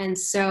change. And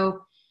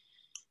so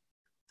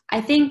I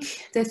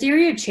think the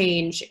theory of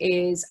change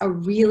is a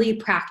really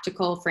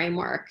practical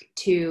framework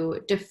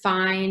to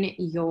define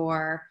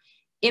your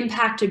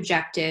impact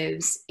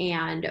objectives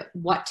and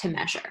what to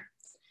measure.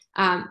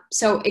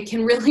 So it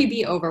can really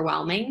be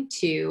overwhelming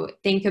to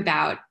think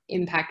about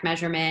impact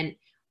measurement,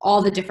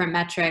 all the different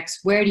metrics.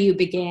 Where do you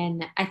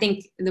begin? I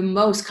think the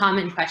most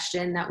common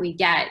question that we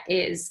get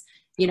is,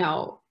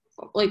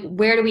 like,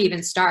 where do we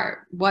even start?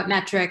 What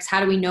metrics? How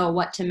do we know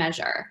what to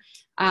measure?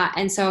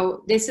 And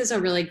so this is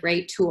a really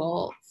great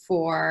tool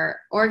for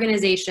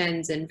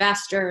organizations,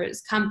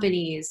 investors,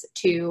 companies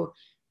to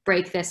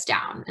break this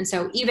down. And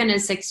so even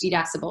as 60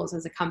 decibels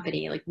as a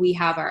company, like, we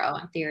have our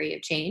own theory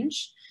of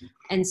change.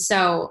 And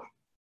so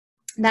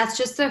that's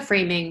just the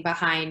framing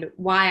behind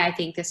why I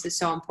think this is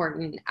so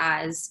important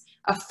as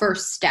a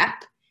first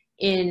step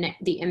in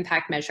the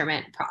impact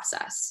measurement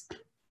process.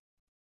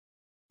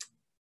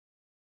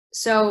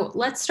 So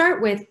let's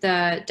start with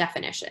the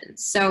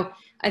definitions. So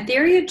a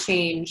theory of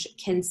change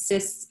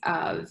consists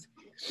of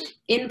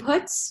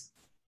inputs,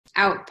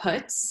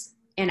 outputs,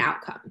 and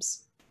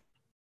outcomes.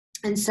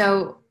 And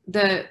so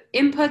the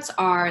inputs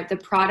are the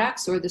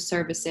products or the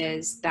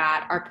services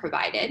that are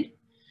provided.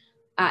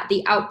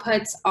 The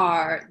outputs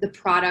are the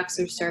products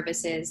or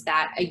services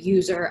that a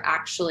user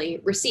actually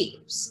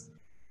receives.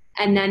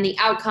 And then the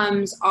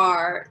outcomes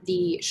are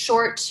the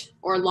short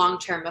or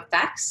long-term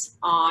effects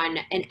on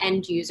an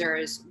end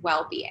user's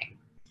well-being.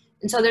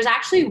 And so there's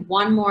actually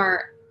one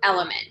more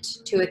element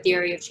to a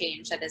theory of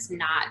change that is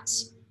not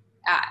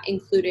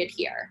included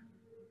here.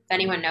 If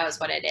anyone knows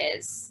what it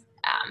is,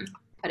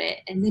 put it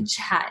in the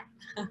chat.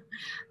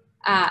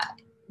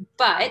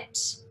 But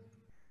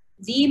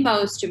the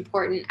most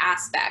important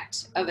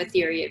aspect of a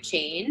theory of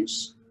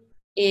change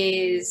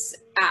is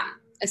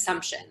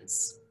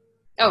assumptions.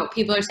 Oh,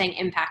 people are saying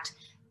impact.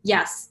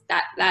 Yes,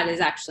 that is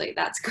actually,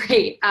 that's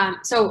great.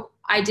 So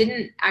I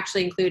didn't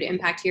actually include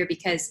impact here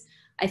because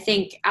I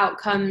think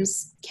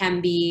outcomes can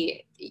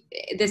be,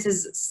 this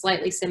is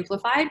slightly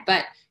simplified,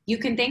 but you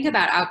can think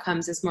about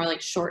outcomes as more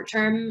like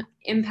short-term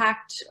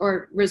impact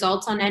or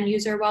results on end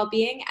user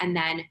well-being, and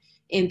then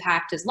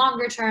impact as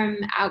longer-term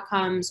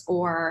outcomes,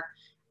 or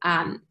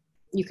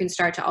you can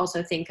start to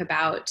also think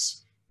about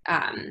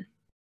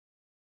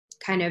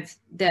kind of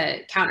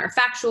the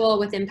counterfactual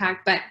with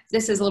impact, but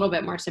this is a little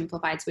bit more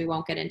simplified, so we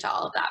won't get into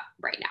all of that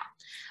right now.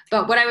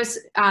 But what I was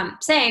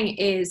saying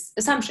is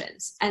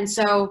assumptions. And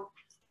so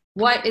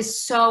what is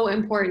so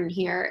important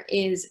here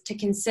is to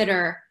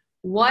consider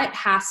what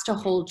has to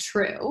hold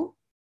true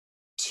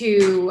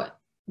to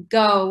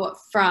go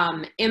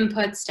from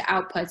inputs to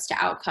outputs to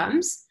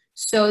outcomes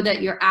so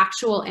that your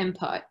actual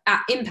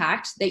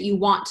impact that you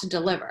want to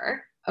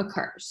deliver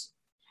occurs.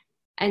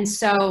 And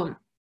so,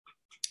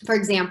 for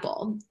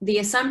example, the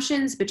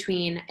assumptions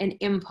between an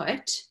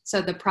input,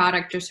 so the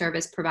product or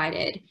service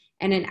provided,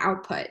 and an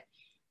output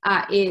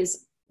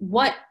is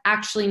what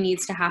actually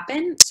needs to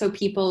happen so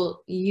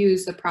people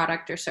use the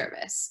product or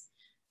service.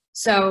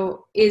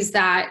 So is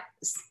that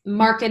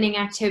marketing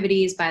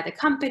activities by the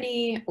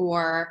company,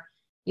 or,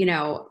 you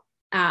know,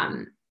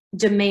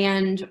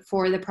 demand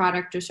for the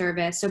product or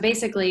service? So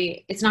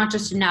basically, it's not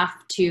just enough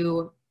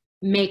to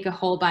make a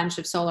whole bunch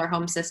of solar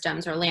home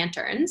systems or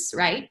lanterns,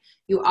 right?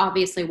 You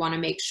obviously want to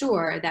make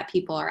sure that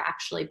people are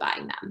actually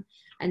buying them.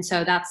 And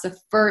so that's the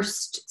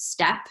first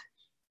step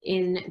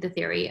in the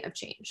theory of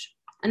change.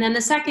 And then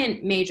the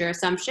second major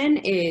assumption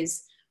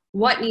is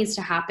what needs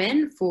to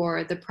happen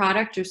for the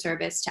product or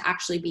service to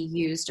actually be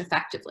used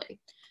effectively.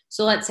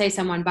 So let's say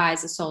someone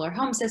buys a solar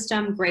home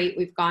system, great,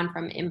 we've gone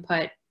from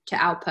input to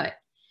output.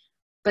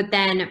 But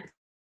then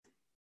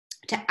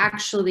to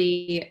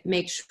actually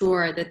make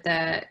sure that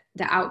the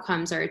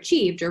outcomes are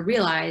achieved or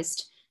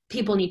realized,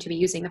 people need to be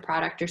using the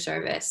product or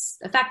service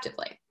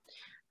effectively.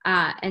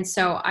 And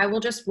so I will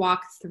just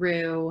walk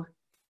through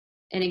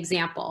an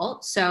example.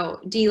 So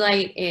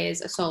D-Light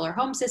is a solar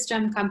home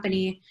system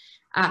company.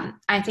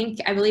 I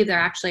believe they're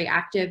actually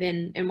active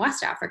in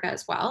West Africa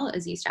as well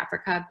as East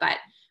Africa, but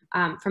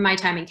from my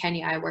time in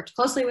Kenya, I worked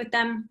closely with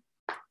them,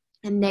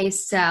 and they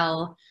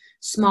sell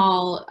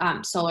small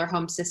solar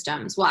home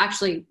systems. Well,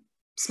 actually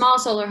small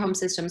solar home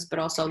systems, but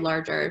also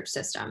larger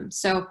systems.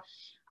 So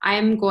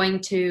I'm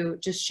going to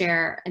just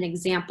share an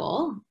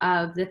example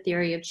of the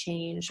theory of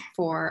change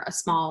for a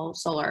small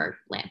solar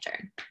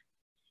lantern.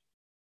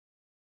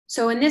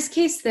 So in this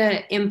case,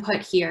 the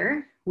input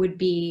here would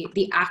be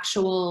the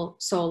actual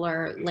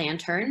solar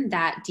lantern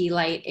that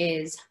D-Light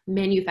is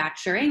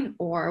manufacturing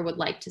or would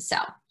like to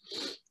sell.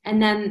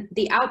 And then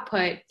the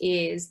output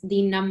is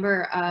the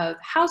number of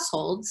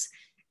households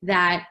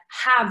that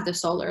have the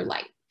solar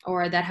light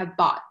or that have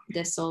bought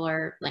this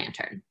solar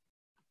lantern.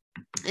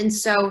 And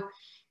so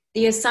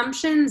the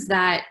assumptions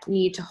that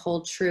need to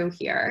hold true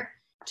here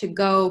to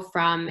go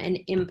from an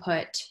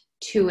input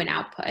to an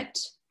output,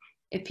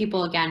 if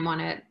people again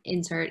want to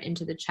insert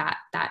into the chat,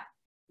 that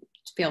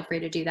feel free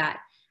to do that.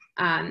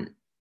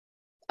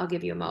 I'll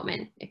give you a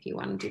moment if you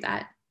want to do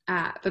that.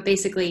 But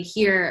basically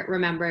here,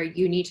 remember,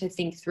 you need to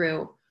think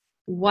through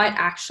what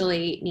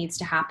actually needs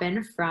to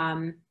happen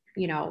from,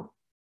 you know,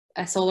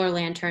 a solar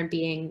lantern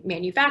being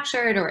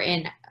manufactured or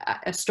in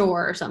a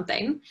store or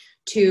something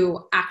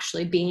to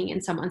actually being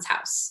in someone's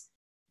house.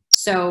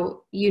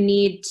 So you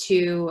need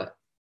to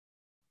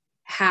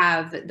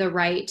have the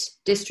right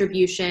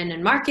distribution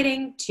and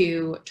marketing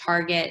to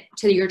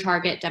your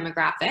target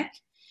demographic.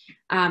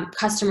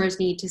 Customers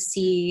need to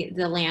see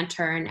the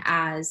lantern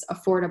as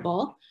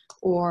affordable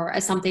or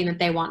as something that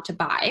they want to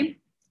buy.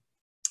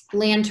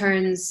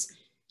 Lanterns,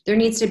 there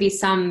needs to be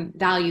some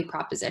value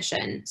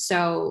proposition.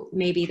 So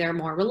maybe they're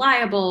more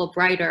reliable,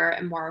 brighter,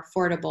 and more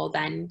affordable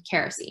than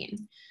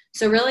kerosene.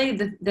 So really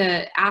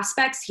the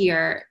aspects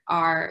here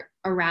are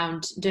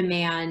around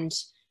demand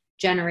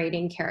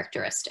generating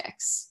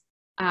characteristics.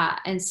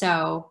 And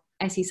so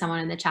I see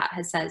someone in the chat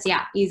says,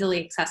 yeah,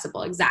 easily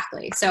accessible,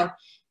 exactly. So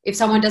if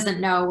someone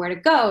doesn't know where to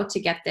go to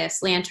get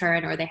this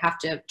lantern, or they have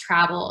to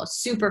travel a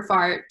super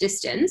far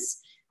distance,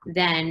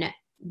 then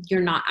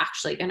you're not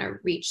actually going to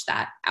reach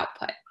that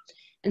output.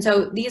 And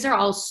so these are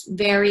all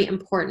very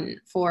important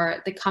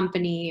for the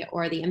company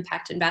or the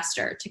impact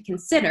investor to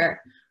consider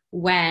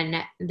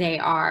when they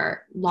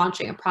are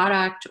launching a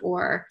product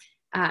or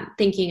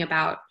thinking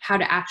about how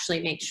to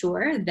actually make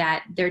sure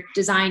that they're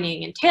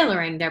designing and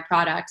tailoring their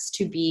products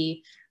to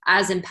be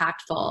as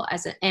impactful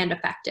and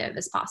effective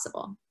as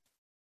possible.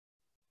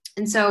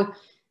 And so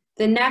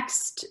the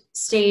next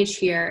stage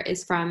here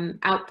is from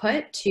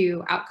output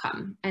to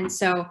outcome. And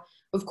so,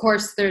 of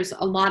course, there's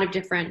a lot of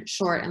different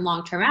short and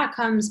long-term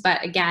outcomes,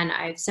 but again,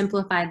 I've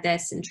simplified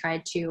this and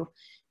tried to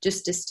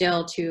just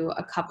distill to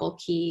a couple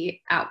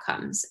key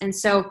outcomes. And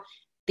so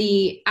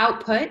the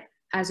output,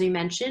 as we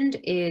mentioned,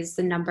 is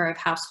the number of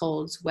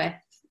households with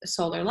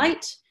solar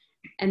light.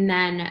 And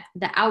then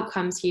the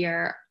outcomes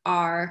here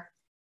are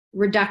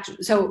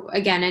reduction. So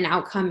again, an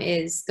outcome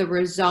is the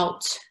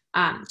result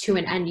to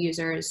an end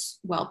user's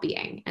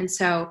well-being. And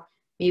so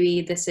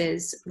maybe this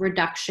is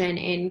reduction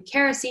in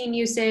kerosene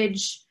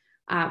usage,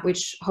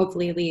 which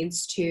hopefully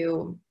leads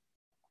to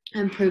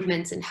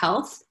improvements in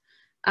health,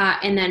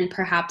 and then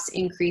perhaps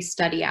increased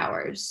study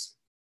hours.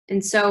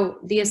 And so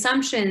the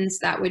assumptions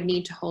that would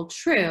need to hold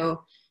true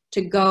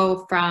to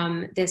go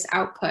from this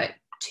output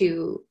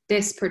to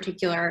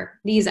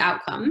these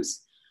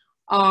outcomes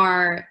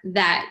are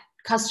that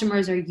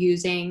customers are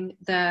using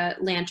the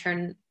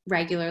lantern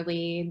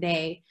regularly,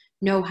 they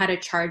know how to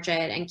charge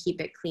it and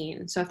keep it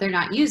clean. So if they're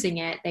not using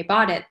it, they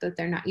bought it, but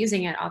they're not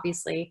using it,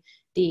 obviously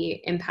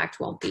the impact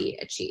won't be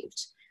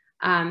achieved.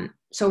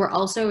 So we're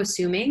also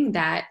assuming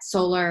that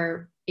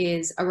solar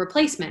is a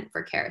replacement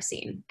for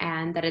kerosene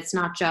and that it's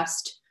not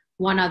just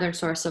one other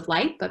source of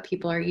light, but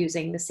people are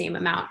using the same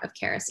amount of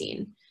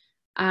kerosene.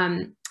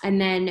 And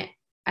then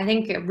I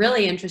think a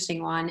really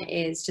interesting one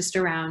is just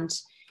around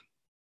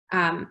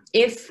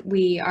if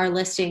we are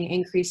listing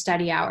increased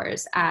study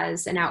hours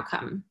as an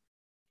outcome,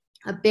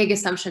 a big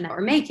assumption that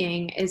we're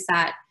making is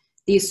that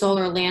these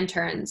solar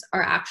lanterns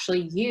are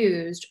actually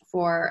used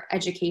for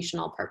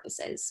educational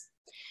purposes.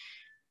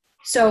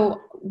 So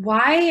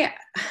what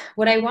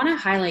I want to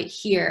highlight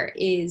here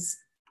is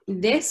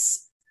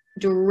this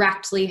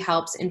directly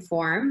helps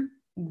inform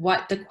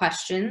what the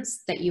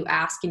questions that you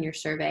ask in your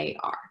survey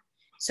are.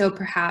 So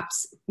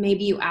perhaps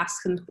maybe you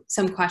ask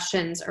some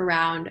questions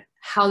around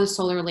how the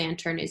solar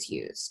lantern is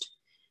used.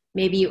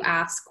 Maybe you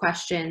ask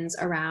questions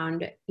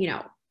around,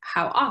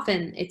 how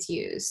often it's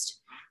used,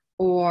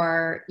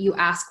 or you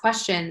ask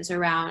questions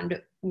around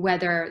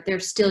whether they're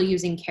still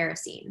using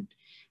kerosene.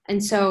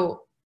 And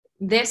so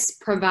this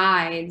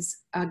provides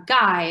a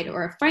guide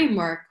or a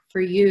framework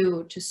for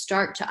you to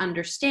start to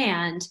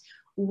understand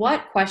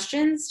what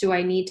questions do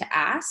I need to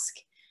ask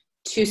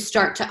to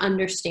start to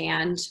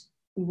understand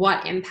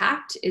what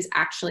impact is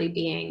actually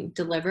being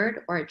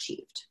delivered or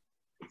achieved.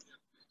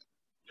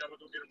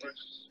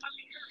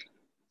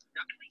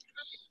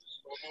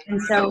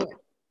 And so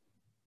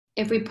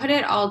if we put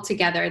it all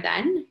together,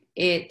 then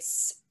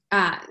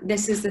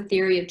this is the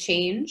theory of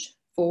change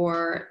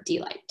for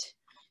D-Light.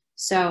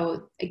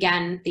 So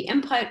again, the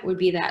input would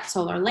be that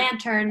solar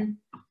lantern.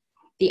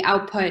 The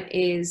output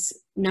is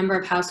number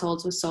of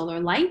households with solar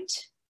light.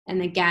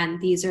 And again,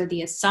 these are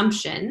the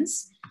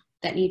assumptions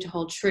that need to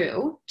hold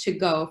true to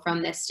go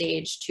from this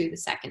stage to the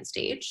second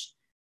stage.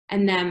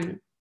 And then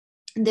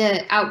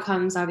the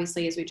outcomes,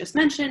 obviously, as we just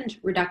mentioned,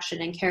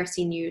 reduction in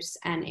kerosene use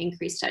and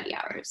increased study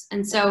hours.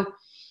 And so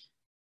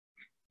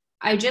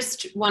I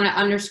just want to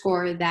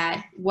underscore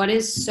that what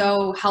is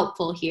so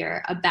helpful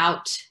here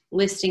about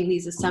listing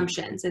these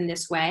assumptions in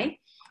this way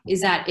is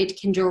that it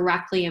can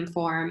directly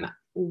inform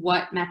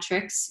what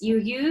metrics you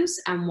use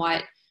and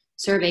what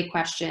survey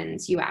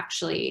questions you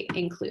actually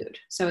include.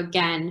 So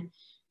again,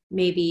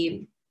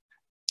 maybe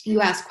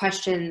you ask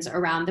questions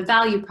around the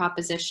value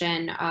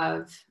proposition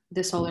of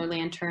the solar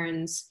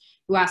lanterns.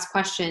 You ask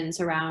questions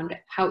around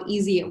how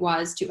easy it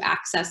was to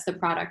access the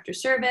product or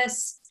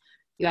service.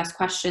 You ask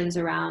questions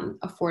around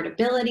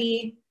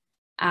affordability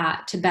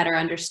to better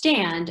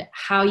understand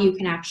how you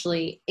can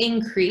actually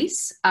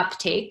increase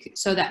uptake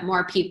so that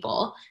more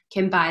people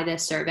can buy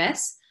this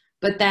service.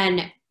 But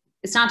then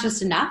it's not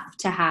just enough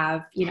to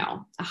have,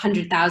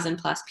 100,000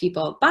 plus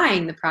people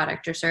buying the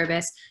product or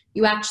service.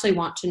 You actually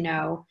want to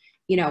know,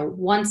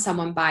 once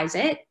someone buys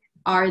it,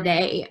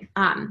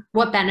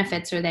 what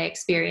benefits are they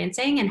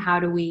experiencing, and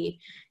how do we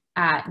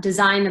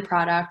design the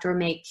product or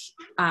make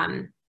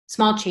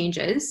small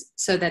changes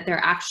so that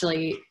they're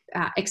actually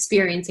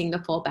experiencing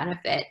the full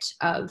benefit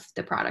of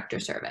the product or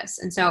service.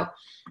 And so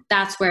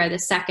that's where the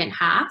second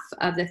half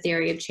of the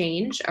theory of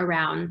change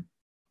around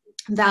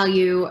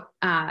value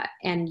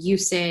and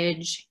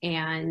usage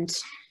and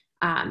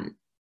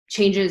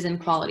changes in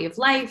quality of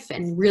life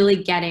and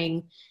really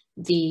getting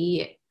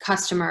the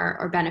customer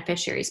or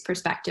beneficiary's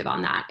perspective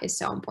on that is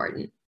so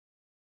important.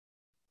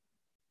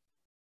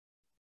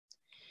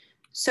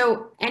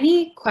 So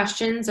any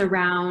questions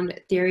around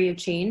theory of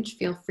change,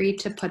 feel free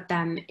to put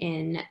them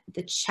in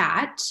the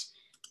chat.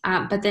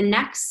 But the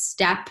next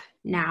step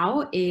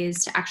now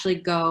is to actually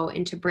go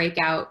into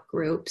breakout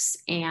groups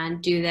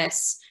and do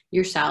this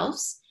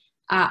yourselves.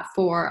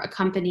 For a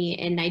company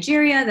in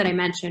Nigeria that I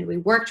mentioned we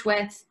worked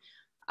with.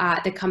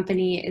 The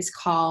company is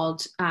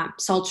called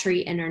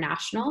Sultry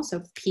International,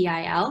 so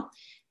PIL.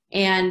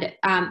 And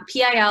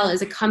PIL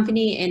is a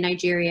company in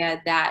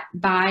Nigeria that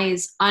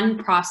buys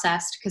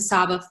unprocessed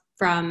cassava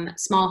from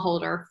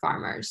smallholder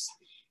farmers.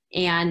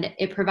 And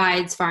it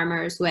provides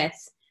farmers with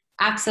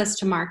access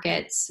to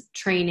markets,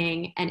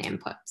 training, and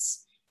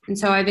inputs. And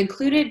so I've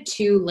included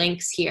two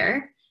links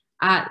here.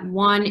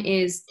 One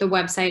is the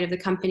website of the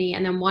company,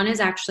 and then one is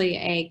actually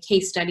a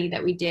case study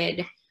that we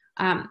did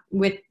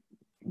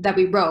that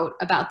we wrote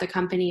about the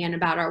company and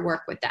about our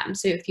work with them.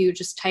 So if you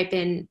just type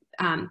in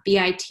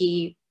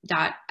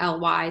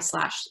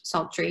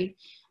bit.ly/sultry,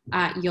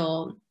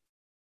 you'll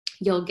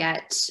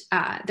get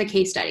the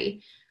case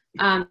study.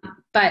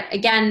 But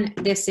again,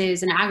 this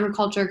is an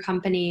agriculture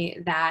company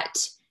that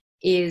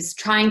is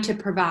trying to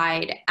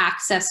provide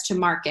access to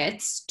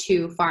markets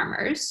to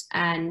farmers.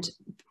 And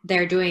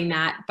they're doing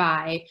that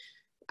by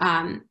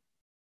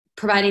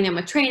providing them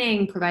with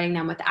training, providing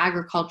them with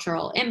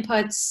agricultural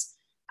inputs,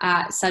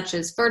 such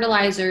as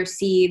fertilizer,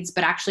 seeds,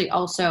 but actually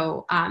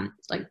also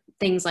like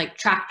things like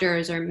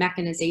tractors or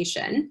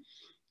mechanization.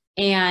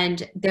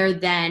 And they're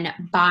then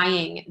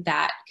buying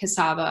that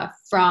cassava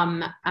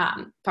from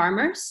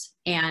farmers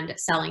and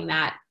selling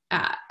that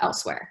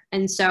elsewhere.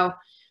 And so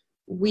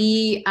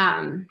we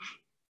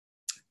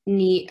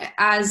need,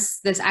 as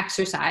this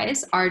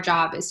exercise, our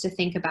job is to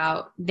think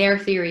about their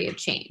theory of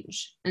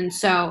change. And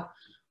so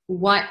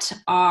what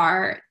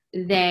are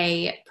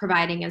they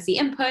providing as the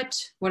input?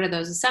 What are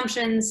those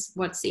assumptions?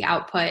 What's the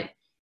output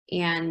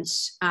and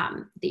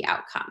the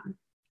outcome?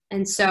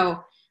 And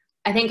so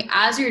I think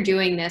as you're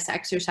doing this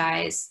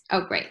exercise,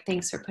 oh, great.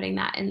 Thanks for putting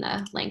that in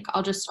the link.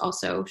 I'll just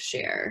also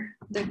share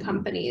the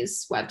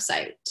company's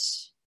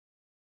website,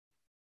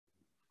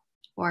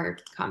 or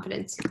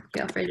Confidence,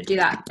 feel free to do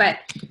that. But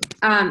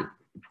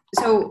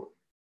so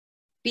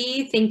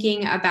be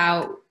thinking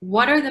about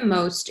what are the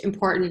most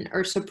important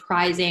or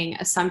surprising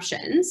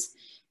assumptions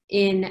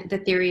in the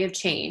theory of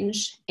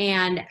change,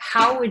 and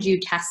how would you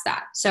test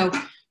that? So,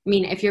 I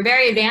mean, if you're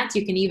very advanced,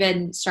 you can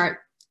even start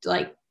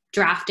like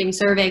drafting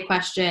survey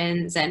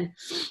questions and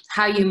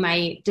how you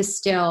might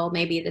distill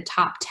maybe the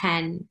top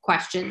 10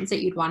 questions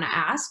that you'd want to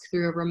ask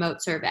through a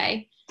remote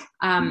survey.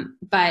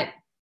 But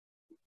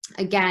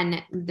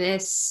again,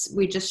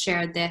 we just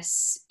shared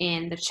this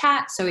in the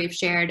chat. So we've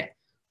shared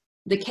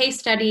the case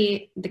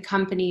study, the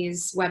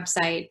company's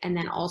website, and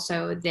then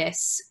also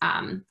this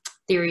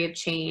theory of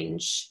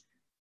change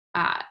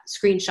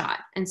screenshot.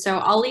 And so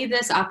I'll leave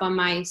this up on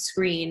my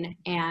screen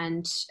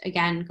and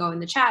again, go in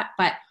the chat,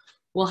 but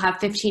we'll have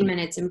 15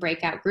 minutes in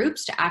breakout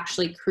groups to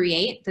actually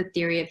create the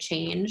theory of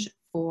change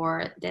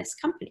for this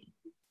company.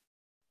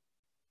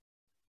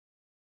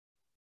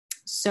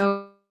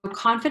 So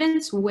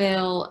Confidence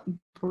will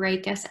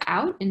break us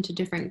out into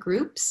different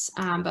groups,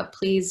 but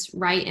please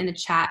write in the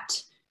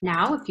chat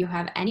now if you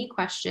have any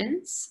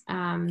questions.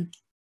 And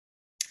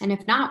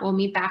if not, we'll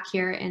meet back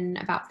here in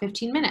about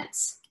 15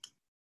 minutes.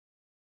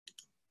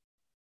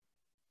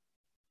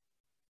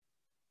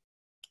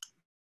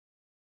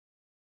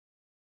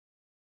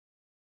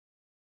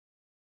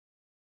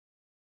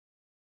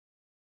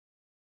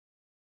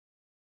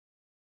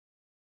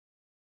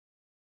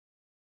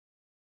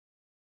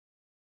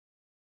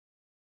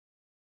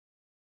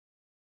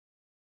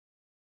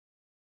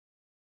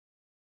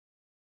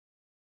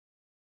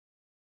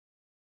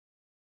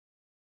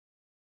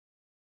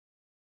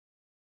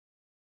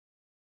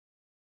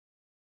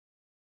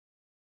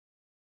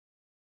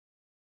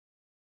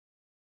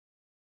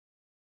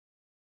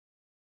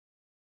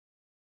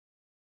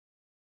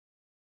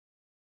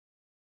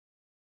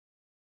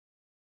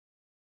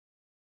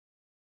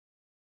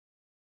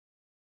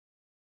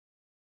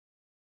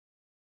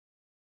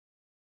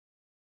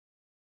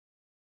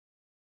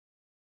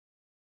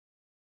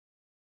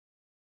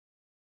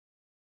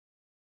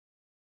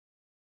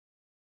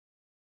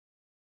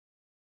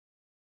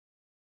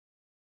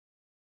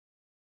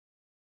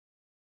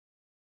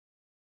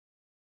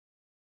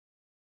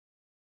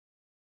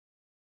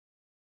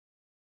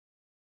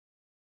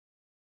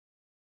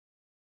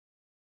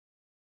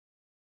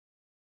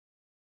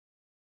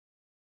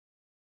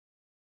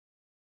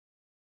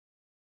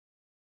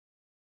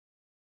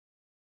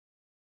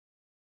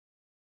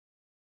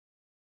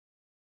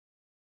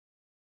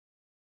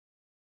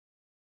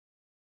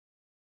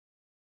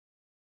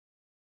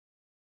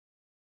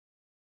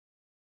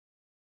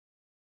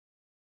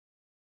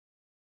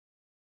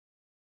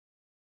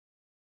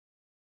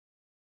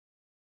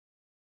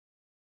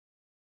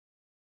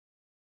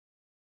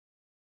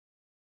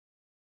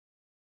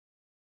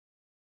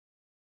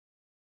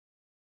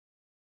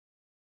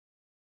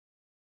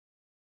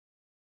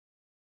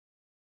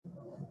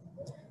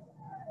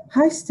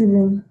 Hi,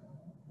 Stephen.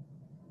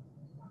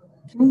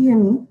 Can you hear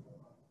me?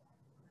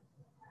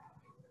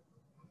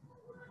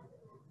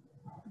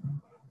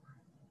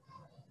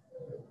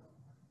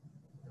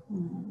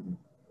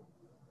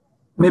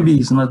 Maybe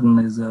it's not in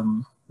his,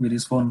 with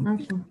his phone.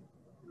 Okay.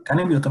 Can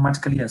it be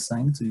automatically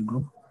assigned to a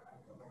group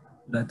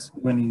that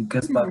when he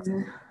gets back?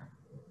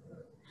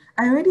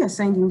 I already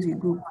assigned him to a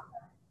group.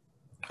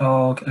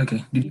 Oh, okay,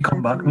 okay. Did he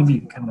come back? Maybe he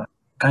came back.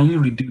 Can you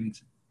redo it?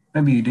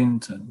 Maybe you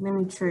didn't. Let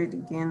me try it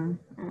again.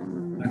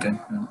 Okay.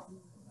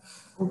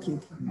 Okay.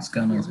 It's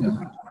kind of,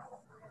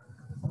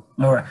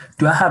 yeah. All right.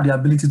 Do I have the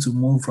ability to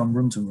move from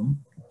room to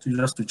room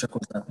just to check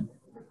what's happening?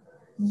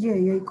 Yeah,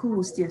 you're a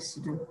co-host. Yes,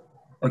 you do.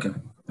 Okay.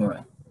 All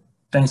right.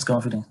 Thanks,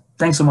 Confidence.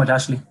 Thanks so much,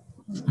 Ashley.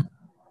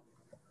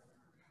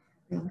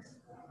 Thanks.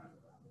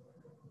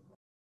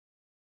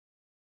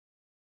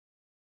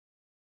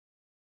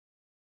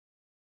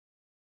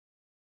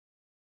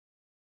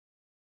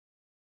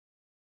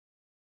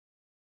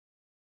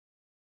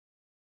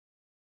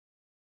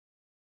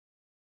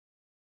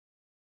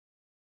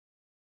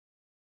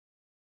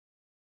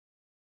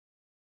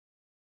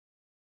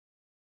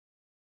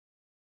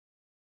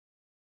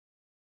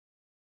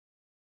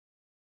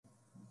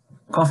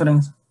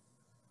 Confidence?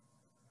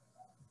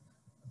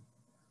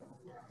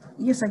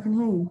 Yes, I can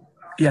hear you.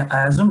 Yeah,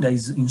 I assume there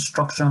is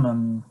instruction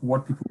on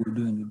what people will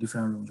do in the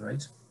different rooms,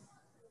 right?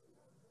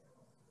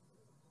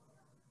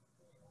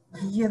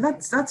 Yeah,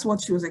 that's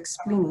what she was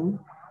explaining.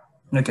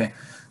 Okay.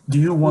 Do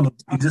you want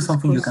to, is this This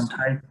something you can course.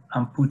 type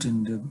and put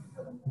in the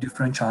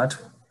different chat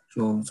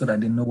so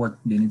that they know what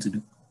they need to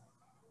do?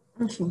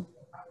 Okay.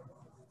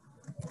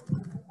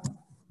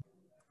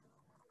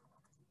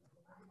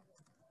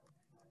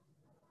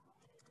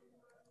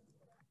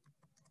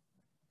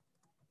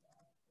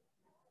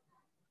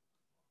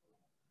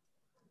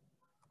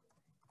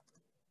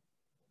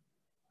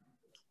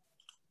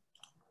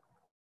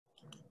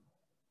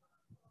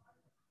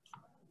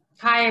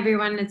 Hi,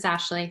 everyone. It's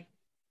Ashley.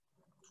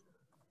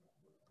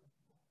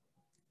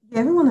 Yeah,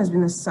 everyone has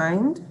been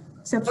assigned,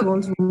 except you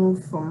want to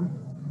move from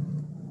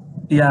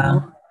Yeah.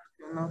 one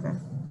to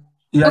another.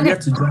 You are Okay.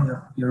 yet to join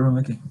your room.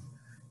 Okay.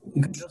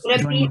 You can just Would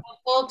it join. be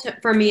helpful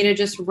for me to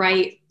just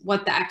write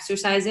what the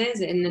exercise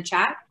is in the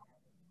chat?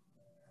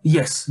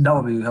 Yes, that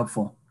would be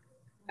helpful.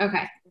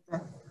 Okay.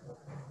 Okay.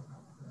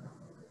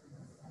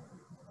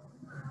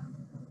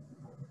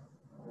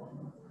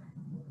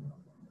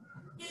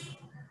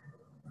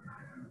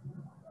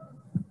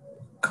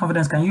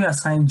 Confidence, can you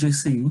assign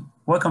JC?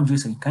 Welcome,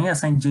 JC. Can you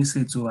assign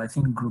JC to, I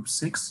think, group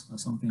 6 or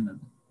something like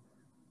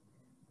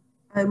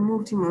that? I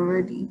moved him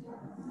already.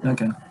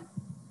 Okay.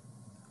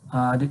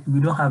 We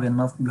don't have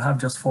enough. We have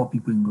just 4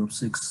 people in group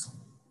 6.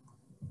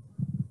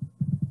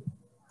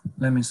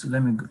 Let me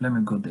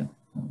go there.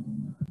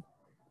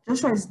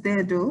 Joshua is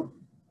there though.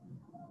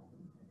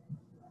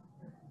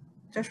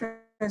 Joshua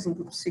is in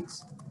group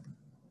 6.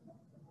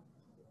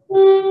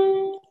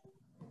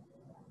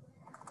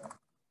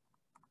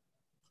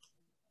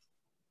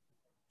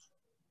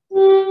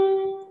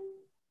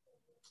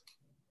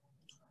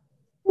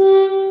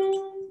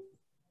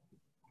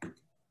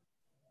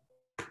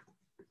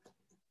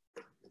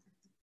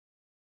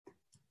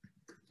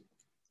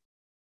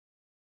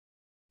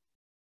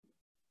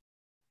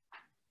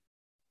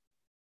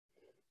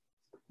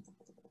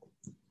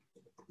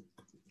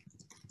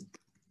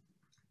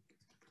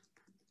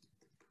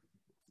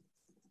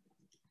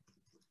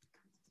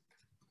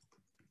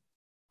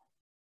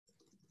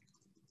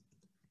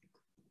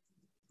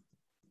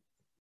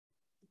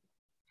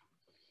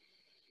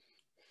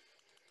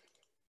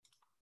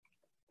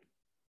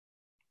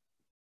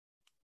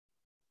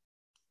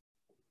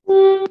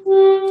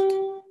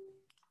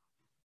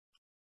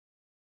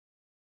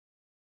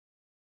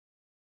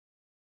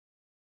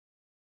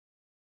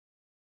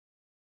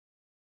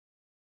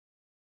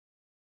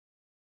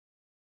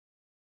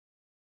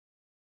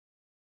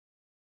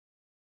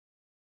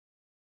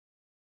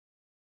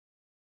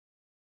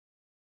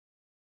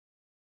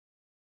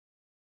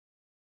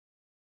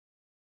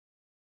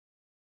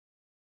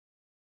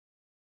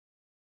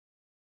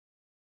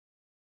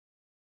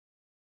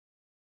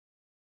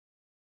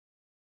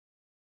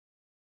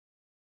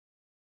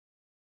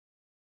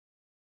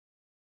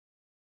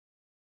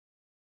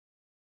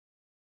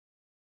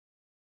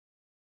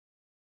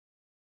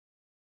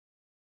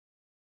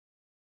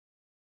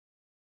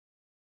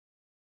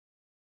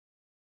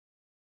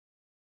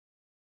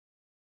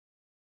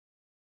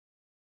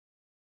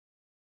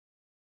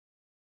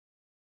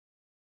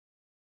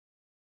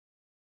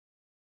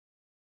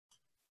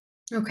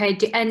 Okay.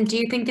 And do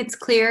you think it's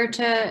clear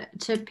to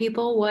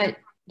people what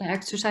the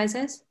exercise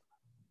is?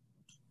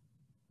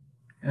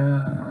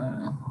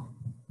 I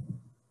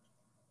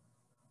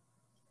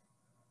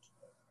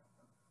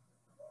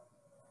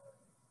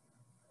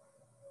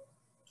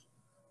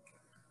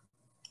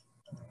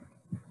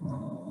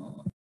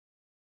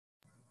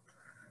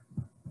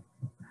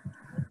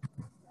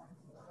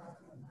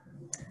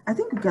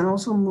think we can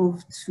also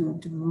move to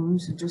the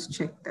rooms to just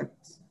check that.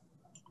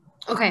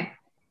 Okay.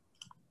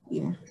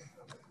 Yeah.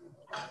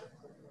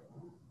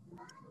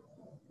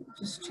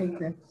 Just check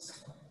that.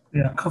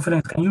 Yeah,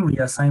 Confidence, can you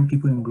reassign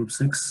people in group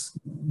 6?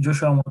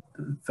 Joshua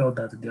felt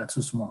that they are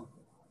too small.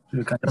 So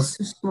you can It's just,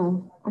 too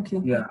small. Okay.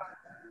 yeah,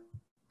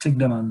 take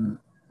them and...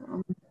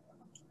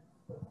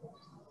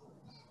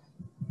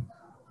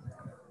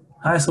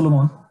 Hi,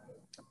 Solomon.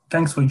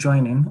 Thanks for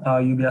joining.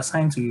 You'll be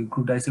assigned to a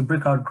group. There's a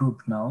breakout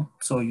group now.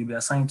 So you'll be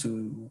assigned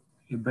to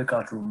a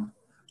breakout room.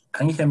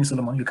 Can you hear me,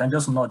 Solomon? You can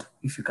just nod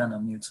if you can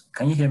unmute.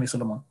 Can you hear me,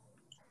 Solomon?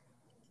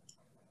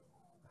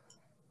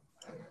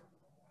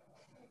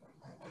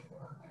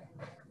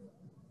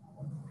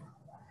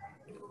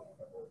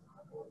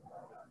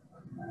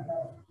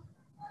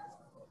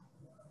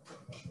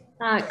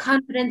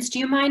 Confidence, do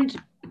you mind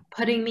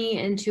putting me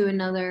into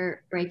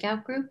another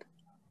breakout group?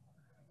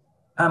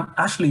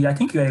 Ashley, I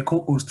think you're a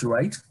co-host,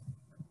 right?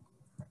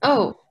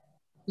 Oh,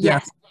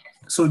 yes. Yeah.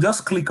 So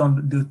just click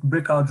on the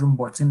breakout room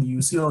button.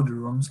 You see all the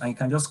rooms and you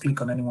can just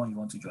click on anyone you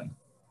want to join.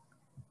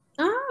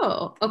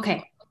 Oh,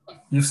 okay.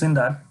 You've seen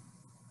that?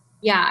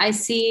 Yeah, I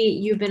see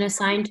you've been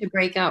assigned to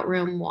breakout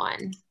room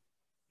 1.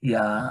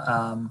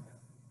 Yeah.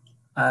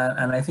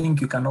 And I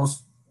think you can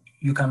also,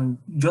 you can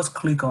just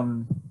click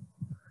on,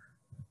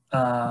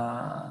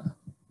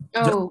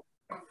 Oh,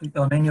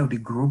 on any of the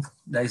group,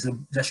 there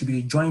should be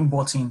a join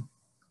button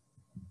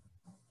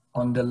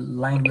on the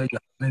line where you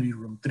have maybe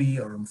room 3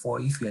 or room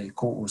 4. If you're a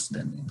co-host,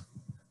 then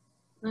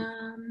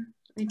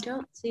I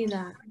don't see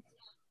that.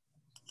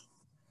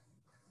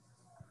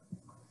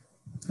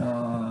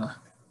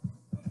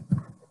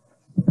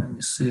 Let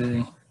me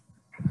see.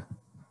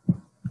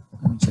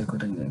 Let me check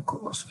whether you're a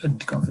co-host. Where did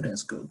the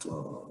confidence go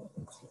to?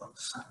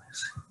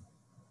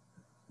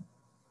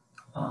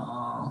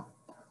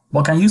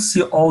 But can you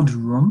see all the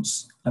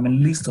rooms? I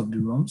mean, list of the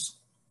rooms.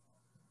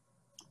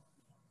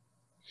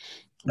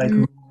 Like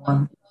room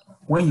 1,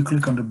 when you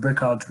click on the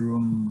breakout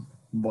room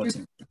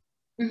button.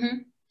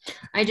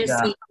 I just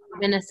see you've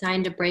been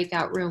assigned to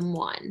breakout room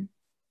 1.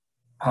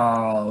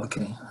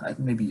 Okay.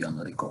 Maybe you're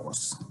not a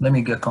co-host. Let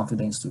me get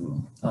confidence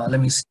to. Let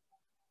me see.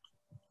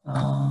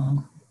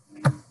 I'm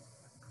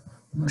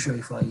not sure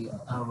if I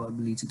have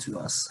ability to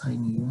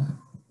assign you.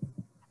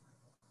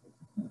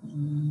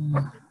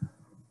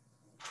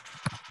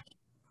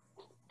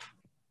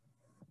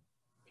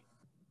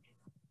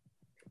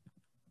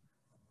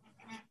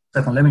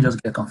 Second, let me just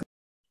get confidence.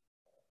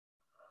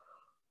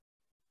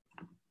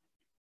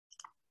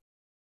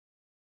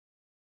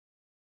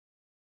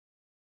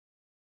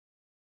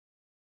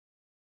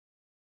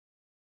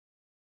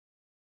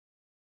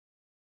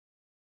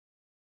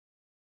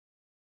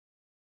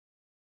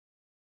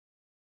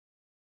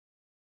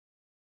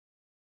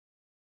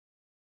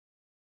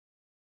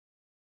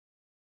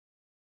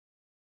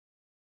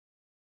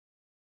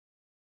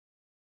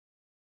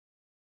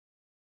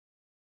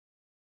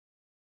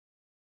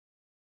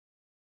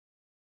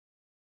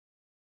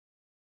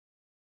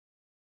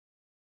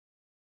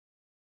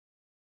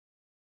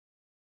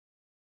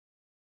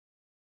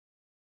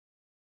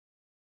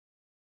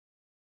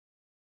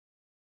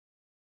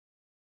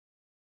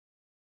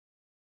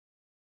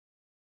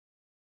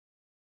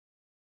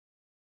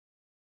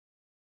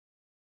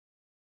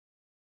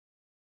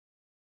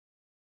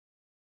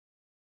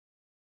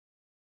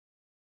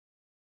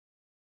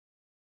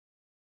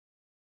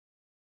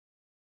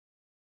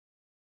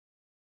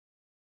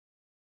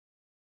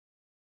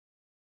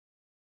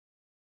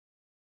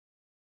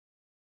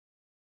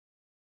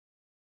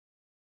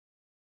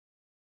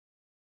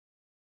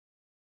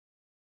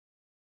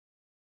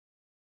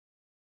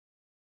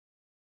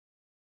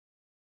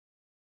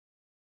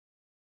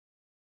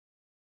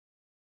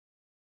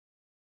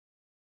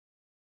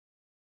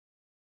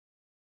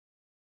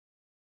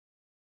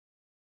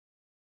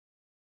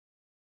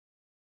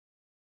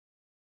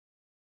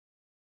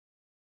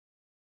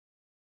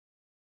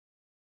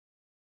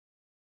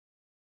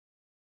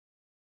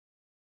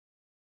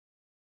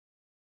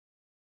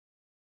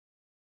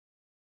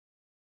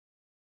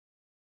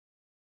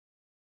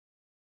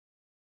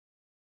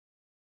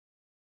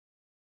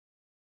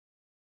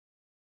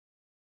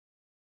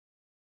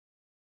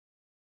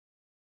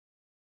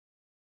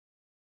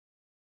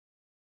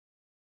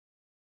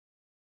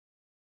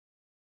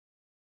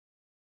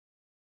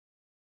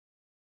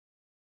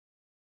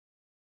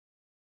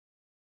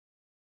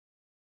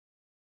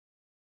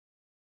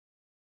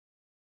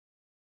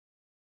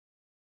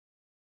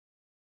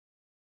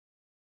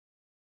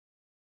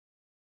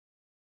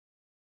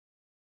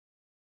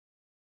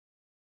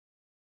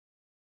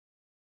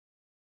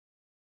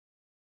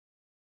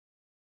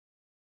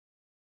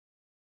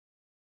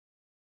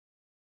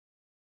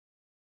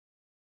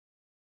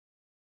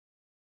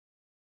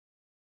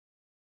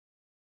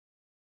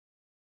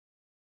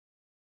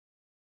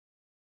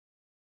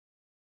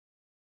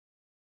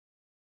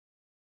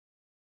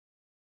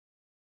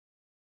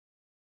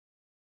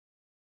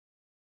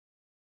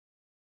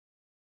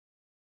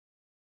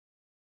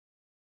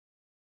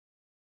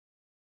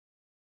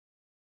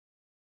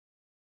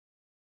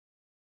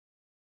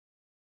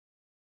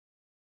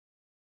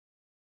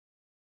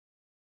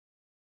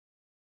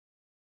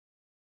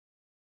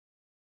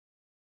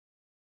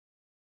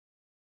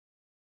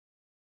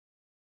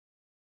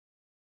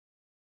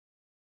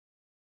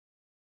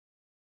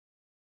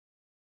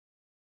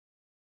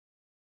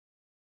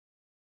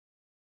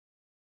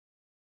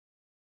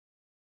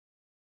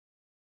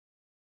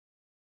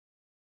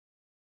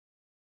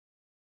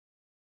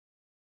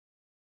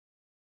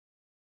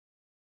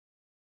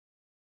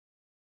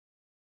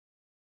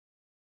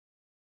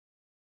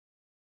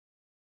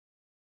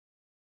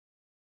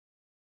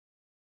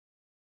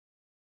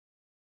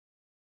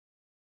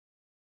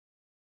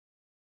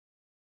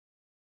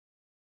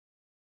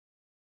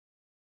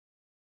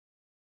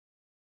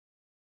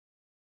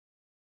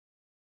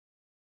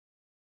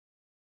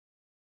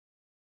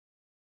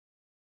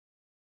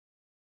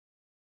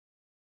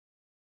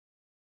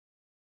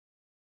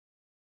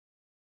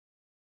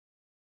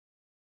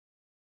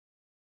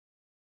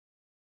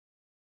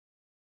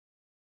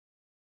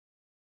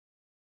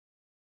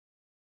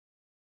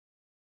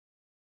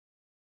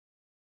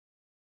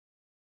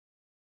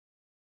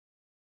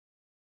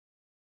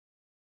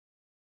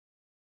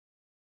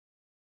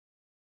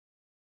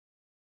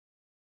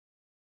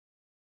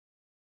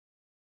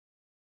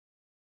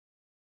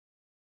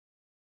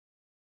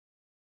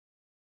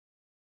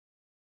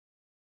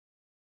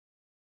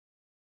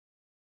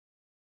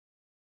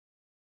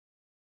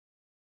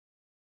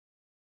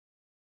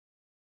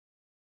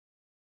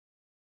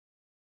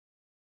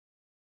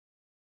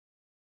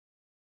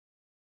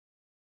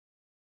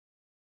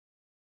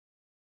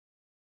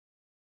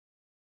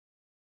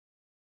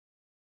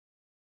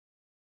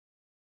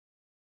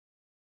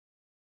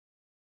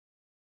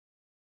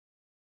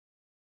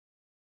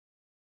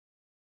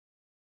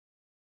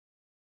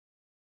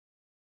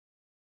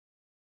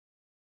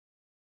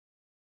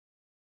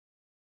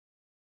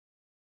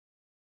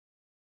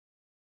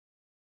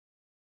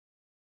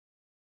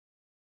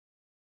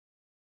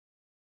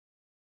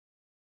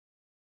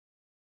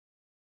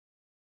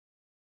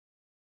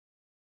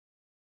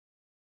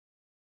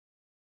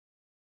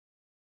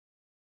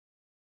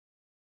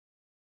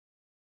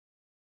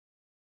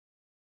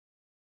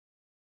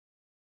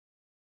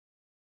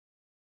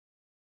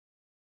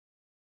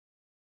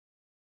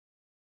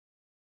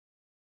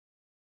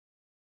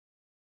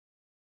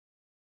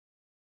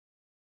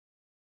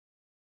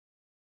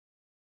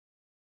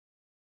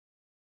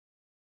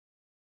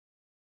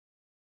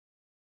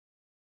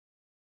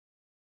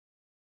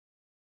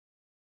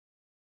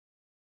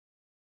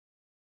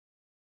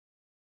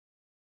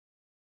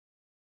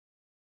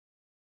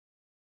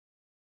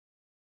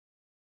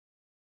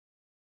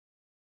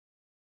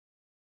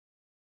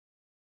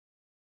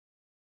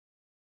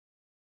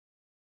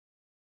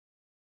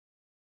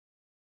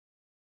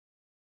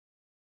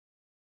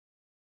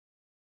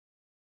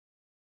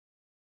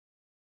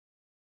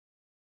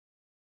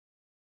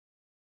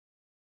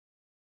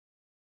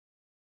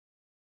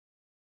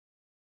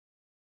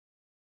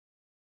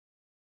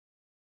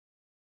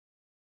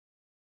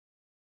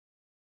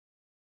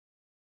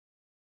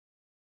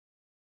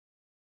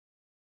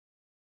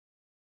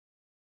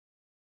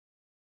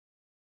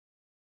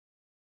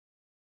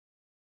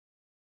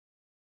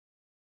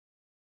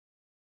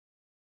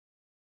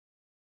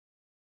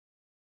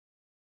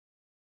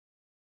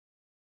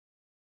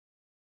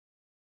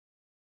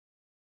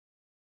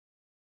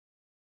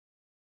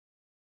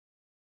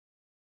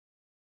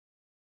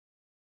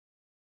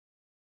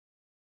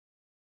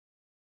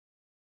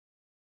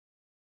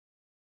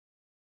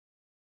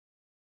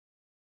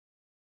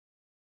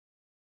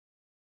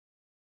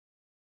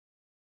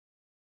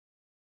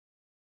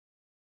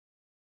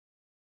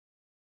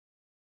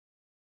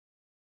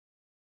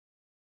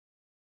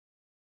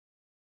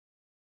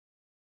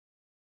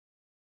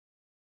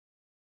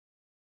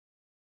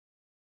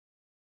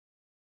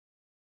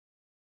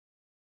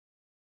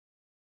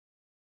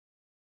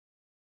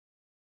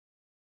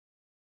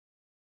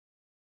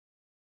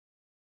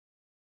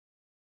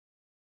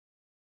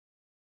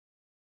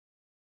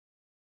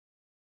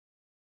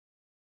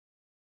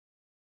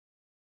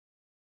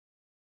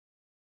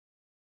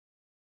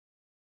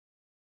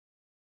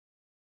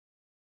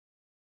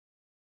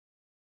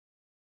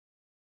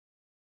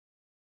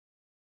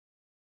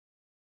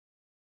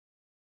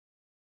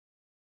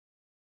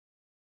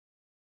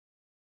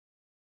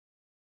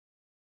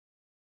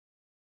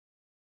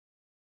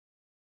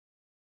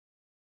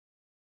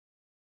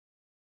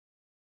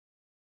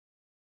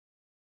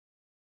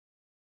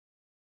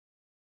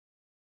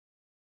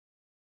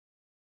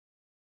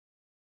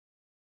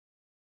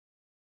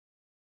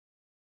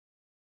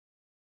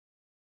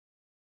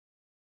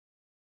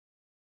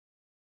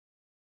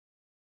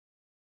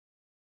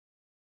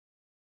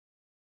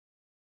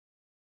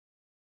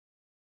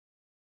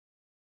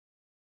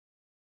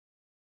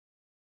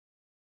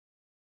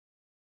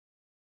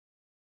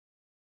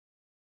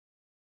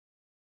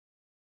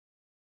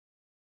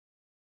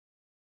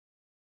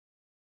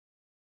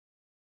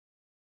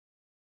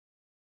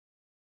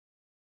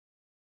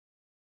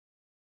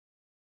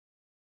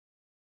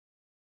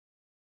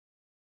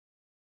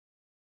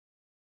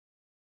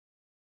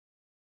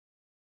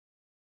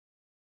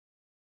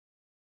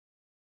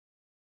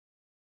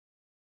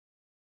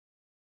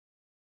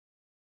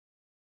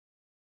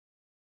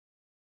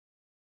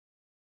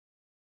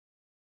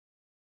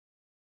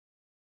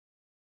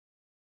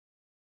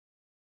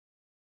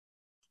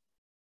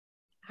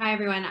 Hi,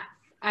 everyone.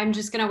 I'm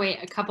just going to wait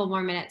a couple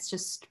more minutes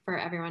just for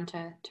everyone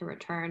to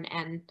return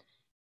and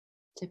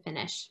to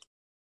finish.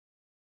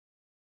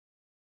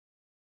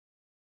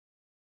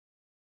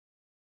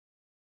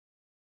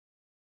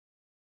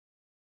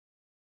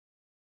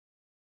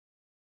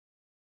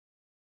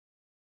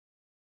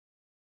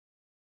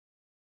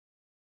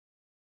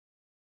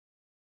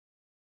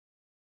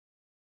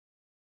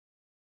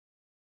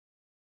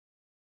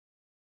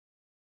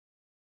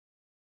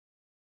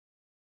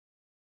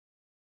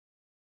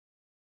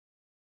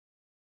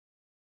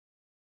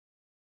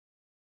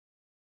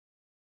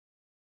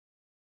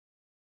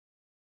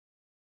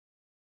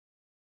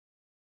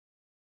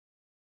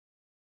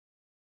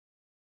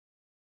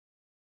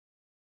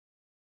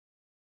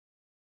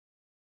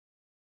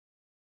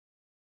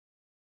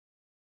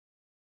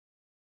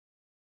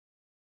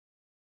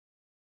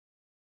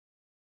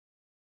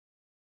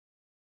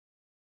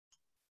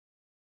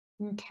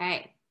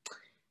 Okay,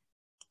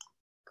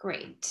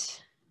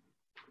 great.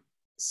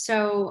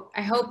 So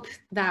I hope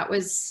that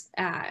was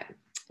an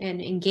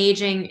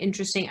engaging,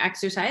 interesting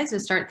exercise to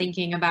start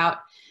thinking about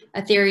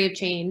a theory of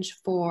change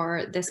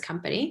for this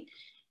company.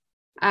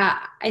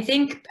 I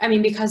think, I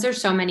mean, because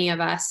there's so many of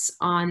us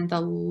on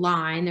the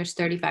line, there's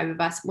 35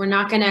 of us, we're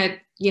not going to,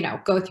 you know,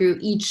 go through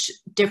each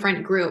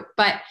different group,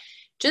 but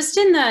just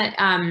in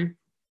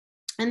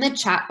the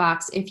chat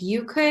box, if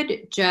you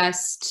could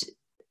just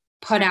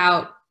put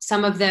out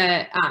some of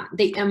the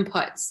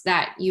inputs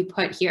that you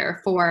put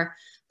here for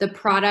the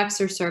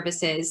products or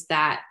services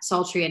that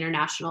Sultry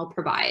International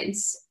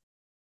provides.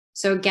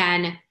 So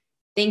again,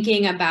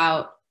 thinking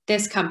about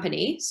this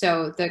company,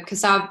 so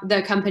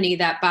the company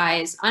that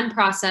buys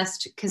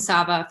unprocessed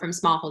cassava from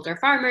smallholder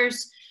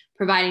farmers,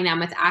 providing them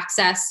with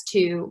access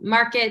to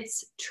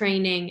markets,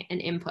 training,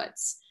 and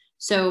inputs.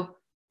 So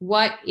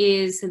what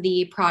is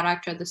the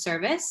product or the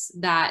service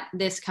that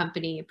this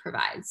company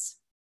provides?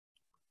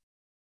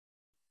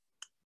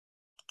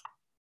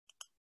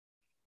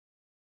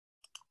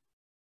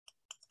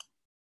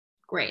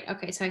 Great.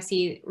 Okay, so I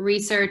see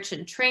research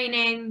and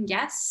training.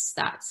 Yes,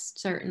 that's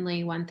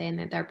certainly one thing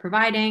that they're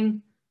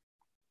providing.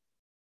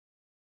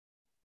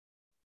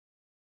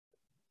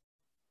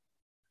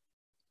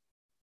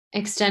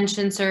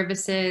 Extension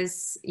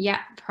services.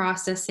 Yeah,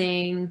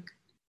 processing.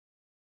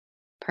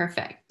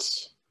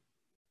 Perfect.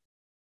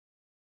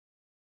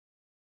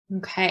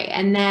 Okay,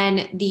 and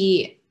then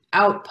the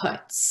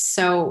outputs.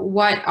 So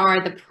what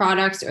are the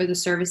products or the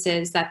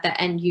services that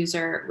the end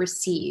user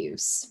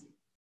receives?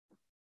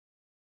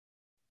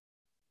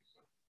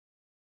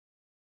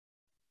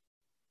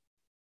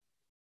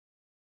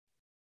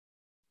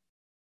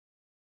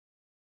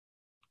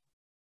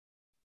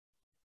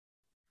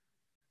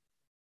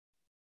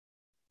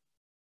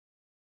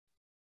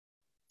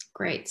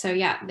 Great. So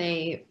yeah,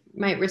 they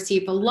might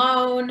receive a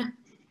loan.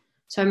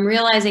 So I'm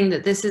realizing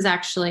that this is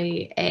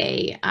actually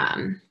a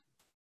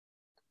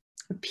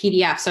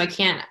PDF, so I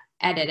can't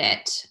edit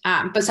it.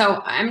 But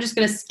so I'm just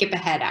going to skip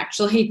ahead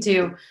actually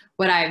to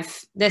what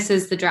this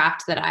is the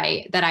draft that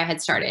I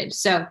had started.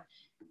 So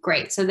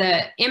great. So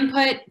the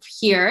input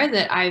here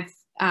that I've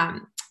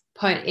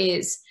put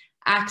is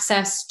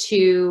access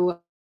to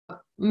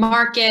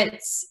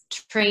markets,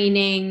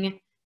 training,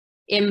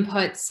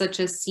 inputs such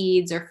as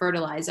seeds or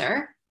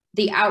fertilizer.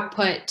 The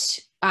output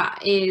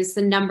is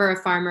the number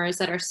of farmers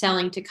that are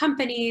selling to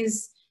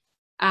companies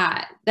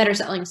that are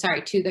selling,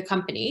 to the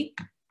company,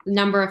 the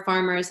number of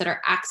farmers that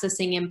are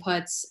accessing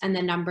inputs, and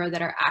the number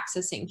that are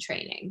accessing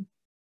training.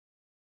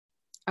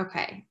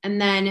 Okay, and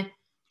then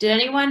did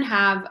anyone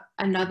have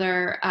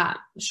another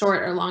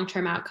short or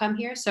long-term outcome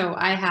here? So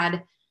I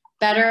had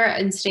better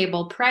and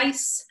stable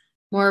price,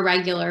 more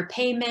regular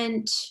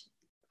payment,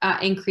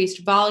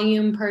 increased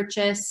volume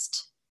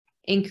purchased,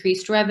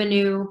 increased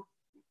revenue,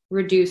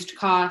 reduced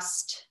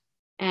cost,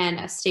 and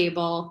a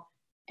stable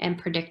and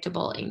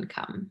predictable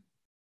income.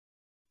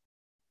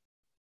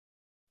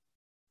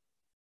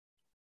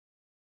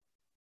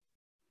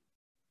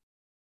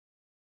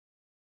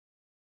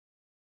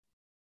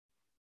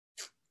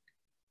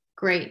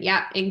 Great,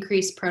 yeah,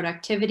 increased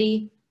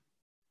productivity.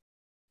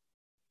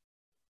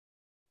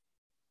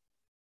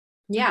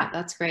 Yeah,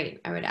 that's great.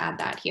 I would add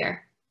that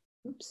here.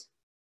 Oops.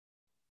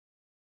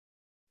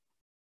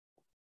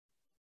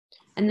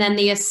 And then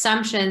the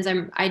assumptions,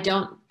 I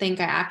don't think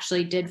I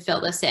actually did fill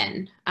this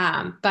in,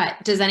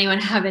 but does anyone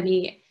have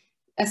any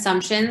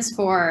assumptions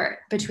for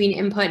between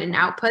input and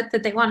output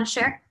that they want to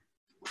share?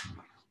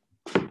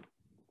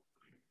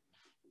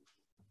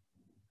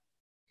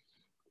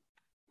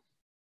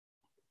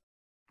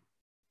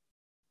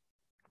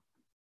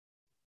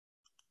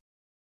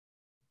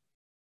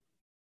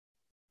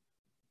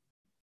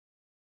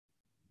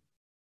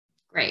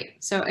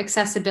 Great, so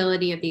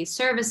accessibility of these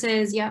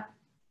services, yep.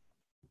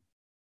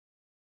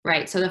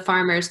 Right, so the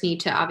farmers need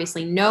to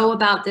obviously know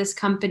about this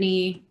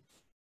company.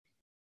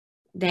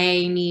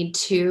 They need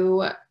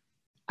to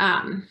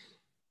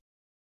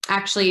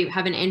actually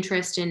have an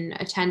interest in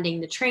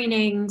attending the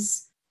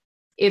trainings.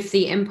 If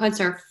the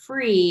inputs are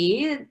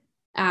free,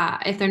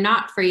 if they're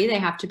not free, they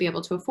have to be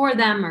able to afford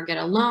them or get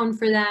a loan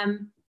for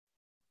them.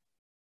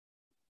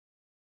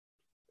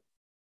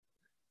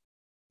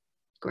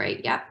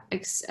 Great, yep.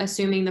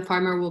 Assuming the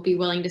farmer will be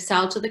willing to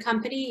sell to the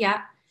company,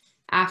 yep.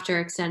 After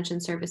extension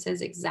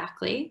services,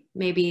 exactly.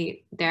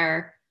 Maybe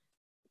they're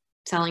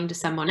selling to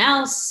someone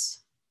else.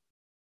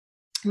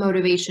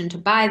 Motivation to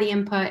buy the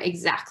input,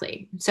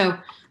 exactly. So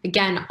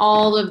again,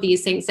 all of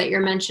these things that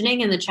you're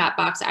mentioning in the chat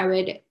box, I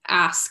would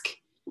ask,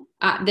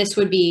 this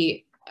would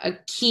be a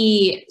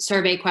key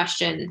survey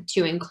question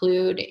to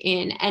include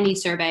in any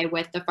survey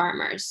with the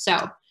farmers.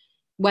 So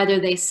whether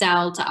they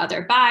sell to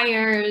other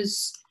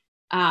buyers,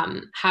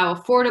 how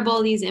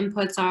affordable these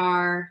inputs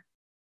are,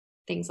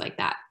 things like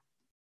that.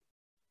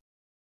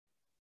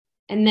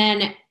 And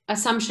then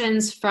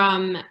assumptions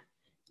from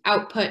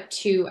output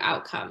to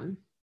outcome.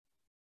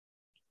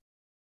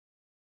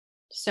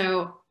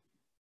 So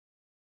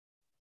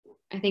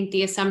I think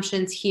the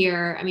assumptions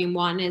here, I mean,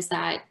 one is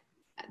that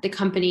the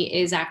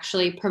company is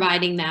actually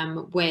providing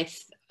them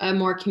with a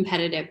more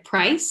competitive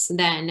price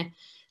than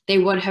they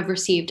would have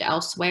received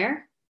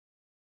elsewhere.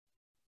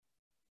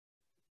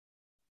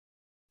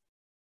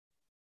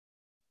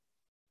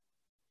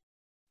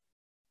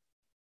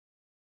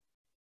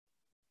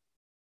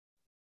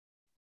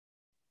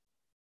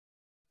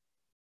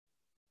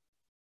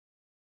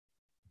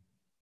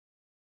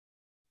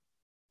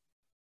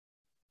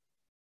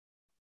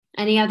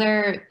 Any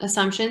other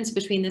assumptions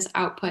between this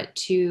output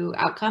to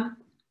outcome?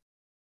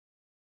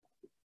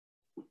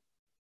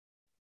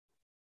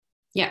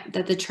 Yeah,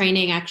 that the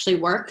training actually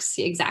works,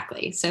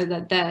 exactly. So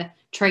that the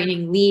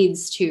training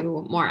leads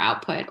to more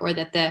output, or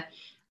that the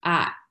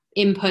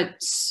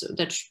inputs,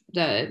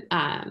 the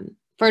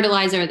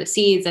fertilizer, the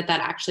seeds, that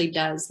actually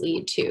does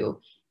lead to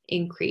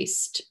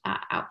increased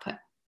output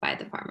by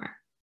the farmer.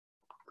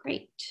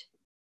 Great.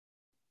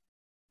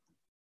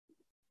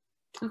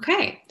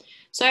 Okay,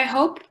 so I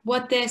hope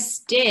what this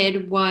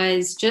did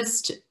was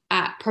just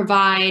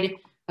provide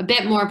a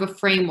bit more of a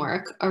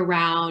framework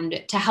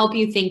around to help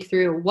you think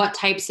through what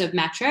types of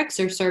metrics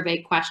or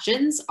survey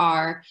questions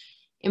are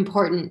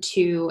important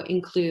to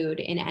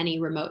include in any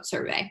remote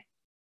survey.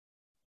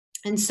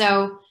 And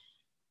so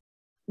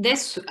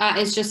this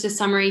is just a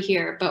summary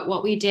here, but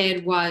what we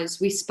did was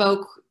we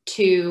spoke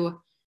to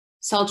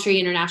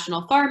sultry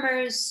international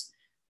farmers.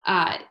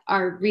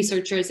 Our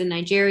researchers in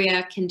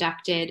Nigeria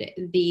conducted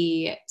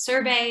the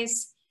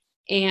surveys,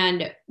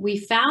 and we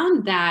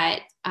found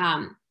that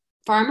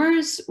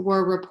farmers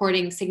were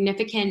reporting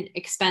significant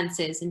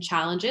expenses and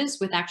challenges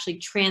with actually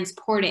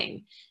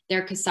transporting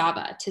their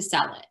cassava to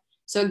sell it.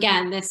 So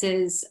again, this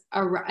is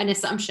an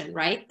assumption,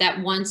 right?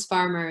 That once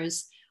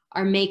farmers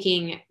are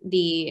making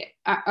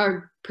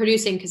are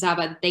producing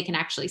cassava, they can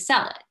actually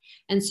sell it.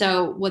 And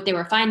so what they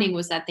were finding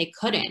was that they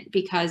couldn't,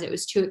 because it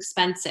was too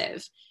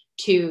expensive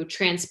to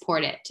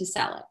transport it to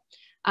sell it.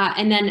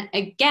 And then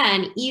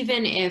again,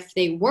 even if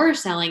they were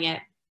selling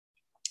it,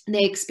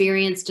 they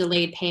experienced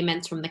delayed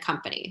payments from the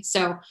company.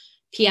 So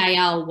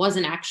PIL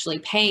wasn't actually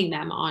paying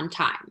them on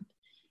time.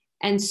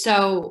 And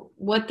so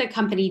what the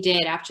company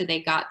did after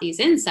they got these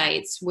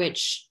insights,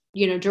 which,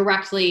 you know,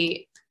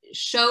 directly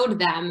showed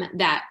them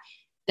that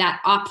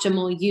that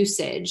optimal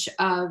usage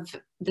of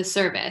the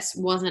service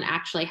wasn't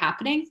actually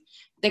happening,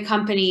 the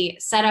company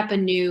set up a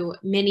new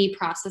mini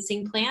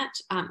processing plant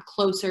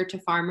closer to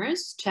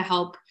farmers to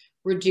help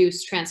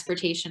reduce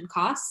transportation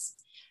costs.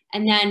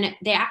 And then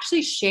they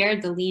actually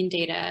shared the lean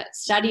data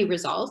study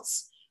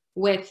results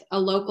with a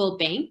local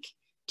bank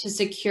to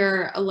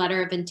secure a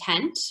letter of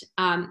intent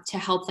to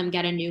help them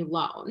get a new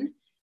loan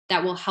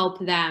that will help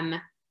them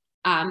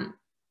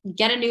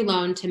get a new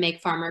loan to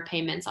make farmer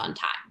payments on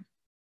time.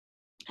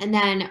 And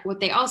then what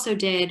they also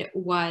did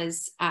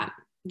was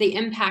the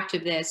impact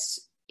of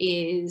this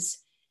is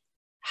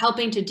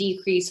helping to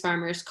decrease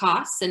farmers'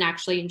 costs and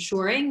actually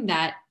ensuring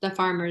that the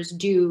farmers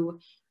do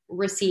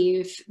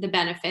receive the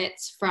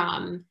benefits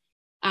from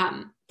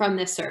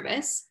this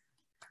service.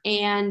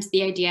 And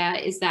the idea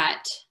is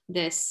that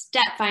this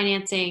debt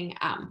financing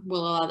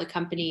will allow the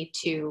company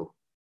to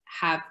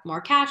have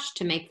more cash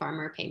to make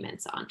farmer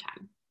payments on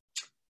time.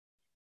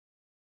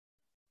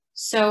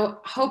 So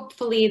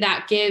hopefully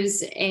that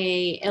gives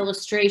an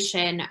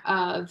illustration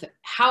of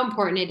how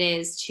important it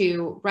is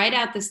to write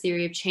out this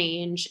theory of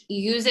change,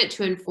 use it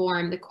to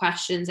inform the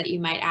questions that you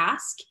might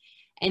ask,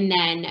 and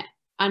then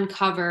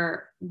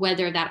uncover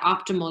whether that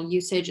optimal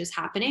usage is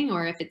happening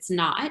or if it's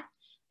not.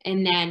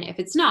 And then if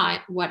it's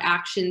not, what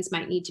actions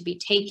might need to be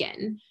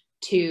taken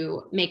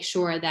to make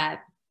sure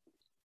that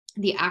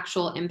the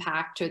actual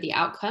impact or the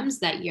outcomes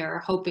that you're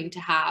hoping to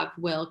have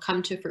will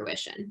come to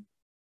fruition.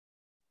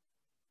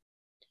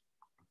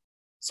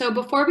 So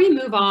before we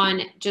move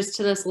on just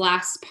to this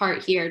last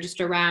part here, just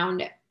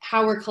around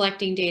how we're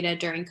collecting data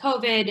during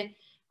COVID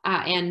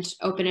and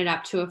open it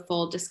up to a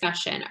full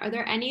discussion, are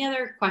there any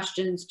other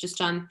questions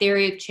just on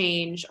theory of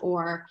change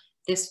or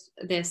this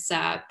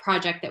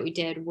project that we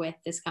did with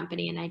this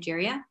company in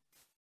Nigeria?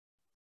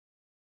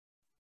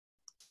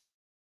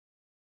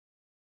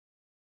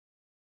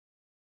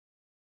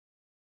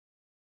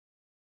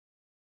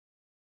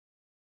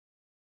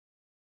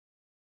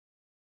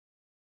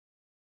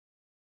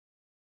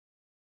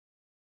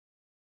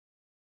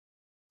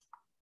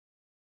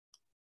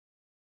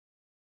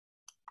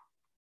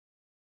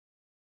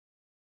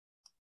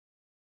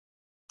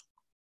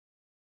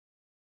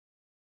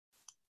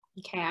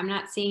 Okay, I'm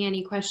not seeing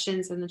any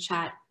questions in the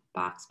chat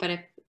box, but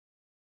if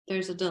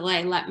there's a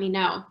delay, let me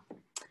know.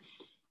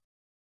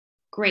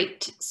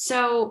 Great.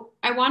 So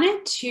I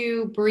wanted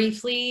to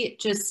briefly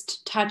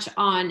just touch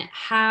on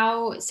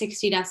how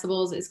 60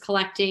 decibels is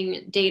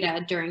collecting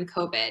data during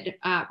COVID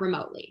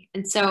remotely.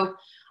 And so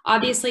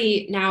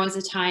obviously now is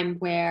a time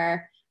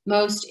where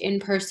most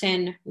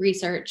in-person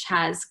research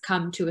has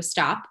come to a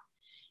stop.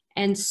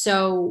 And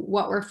so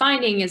what we're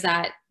finding is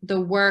that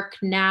the work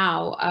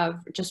now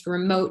of just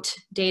remote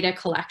data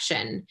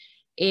collection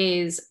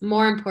is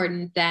more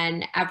important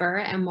than ever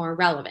and more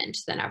relevant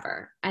than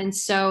ever. And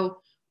so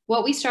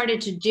what we started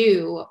to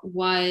do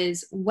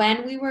was,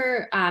 when we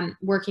were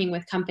working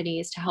with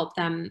companies to help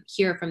them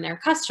hear from their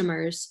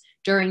customers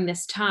during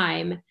this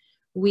time,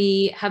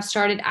 we have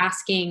started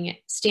asking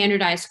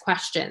standardized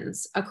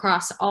questions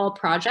across all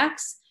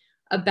projects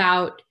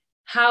about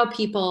how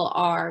people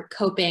are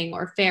coping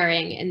or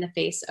faring in the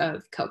face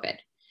of COVID.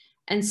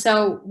 And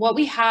so what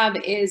we have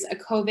is a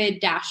COVID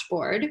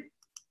dashboard.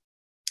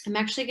 I'm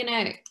actually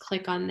gonna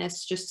click on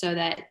this just so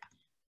that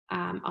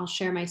I'll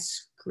share my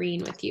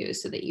screen with you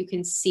so that you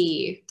can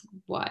see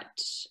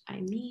what I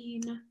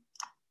mean.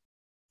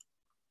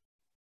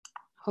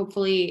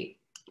 Hopefully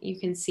you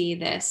can see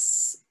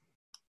this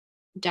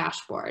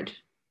dashboard.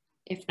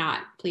 If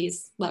not,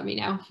 please let me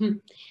know.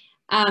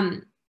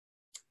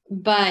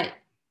 But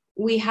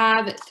we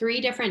have 3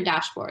 different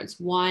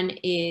dashboards. One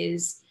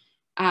is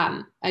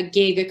a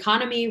gig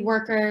economy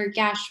worker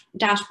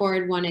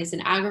dashboard, one is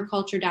an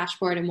agriculture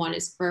dashboard, and one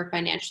is for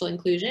financial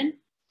inclusion.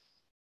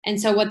 And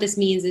so what this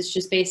means is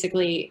just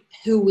basically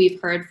who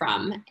we've heard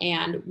from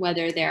and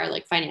whether they're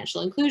like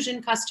financial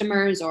inclusion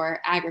customers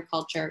or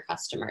agriculture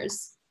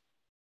customers.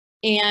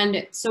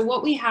 And so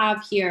what we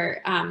have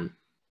here,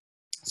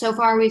 so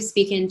far we've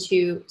spoken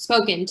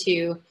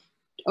to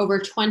over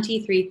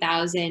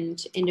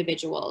 23,000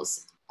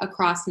 individuals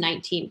across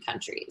 19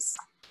 countries.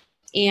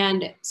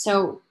 And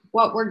so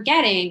what we're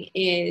getting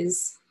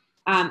is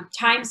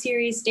time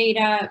series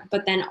data,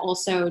 but then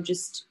also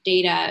just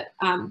data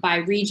by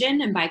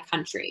region and by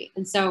country.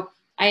 And so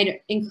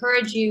I'd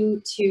encourage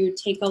you to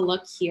take a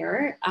look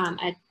here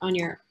on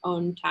your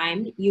own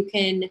time. You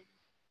can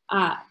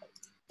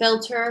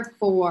filter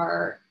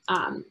for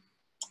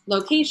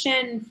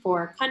location,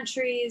 for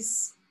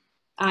countries,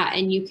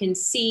 and you can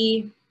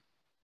see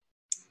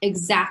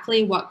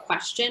exactly what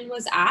question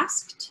was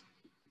asked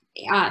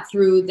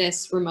through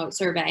this remote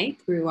survey,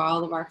 through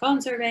all of our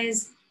phone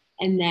surveys,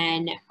 and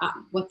then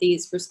what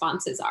these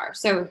responses are.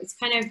 So it's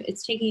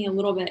taking a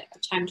little bit of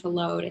time to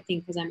load, I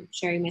think, because I'm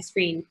sharing my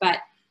screen, but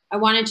I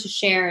wanted to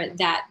share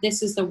that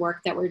this is the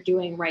work that we're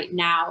doing right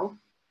now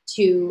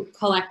to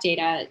collect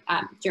data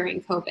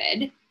during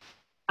COVID.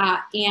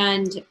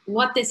 And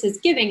what this is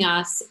giving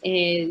us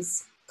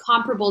is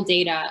comparable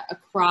data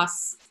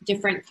across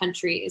different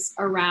countries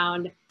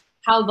around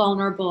how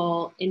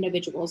vulnerable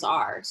individuals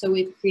are. So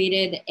we've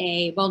created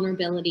a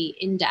vulnerability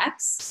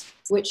index,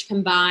 which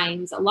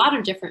combines a lot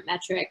of different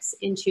metrics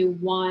into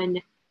one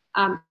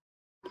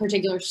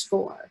particular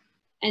score.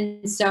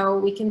 And so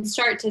we can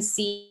start to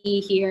see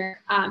here,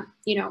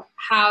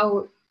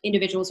 how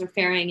individuals are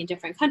faring in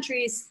different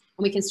countries,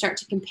 and we can start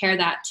to compare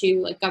that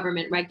to like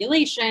government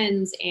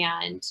regulations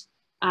and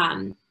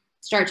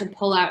start to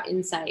pull out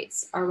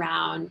insights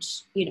around,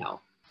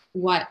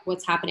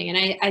 what's happening.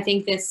 And I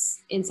think this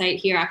insight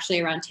here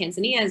actually around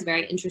Tanzania is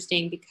very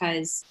interesting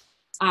because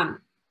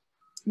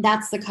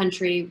that's the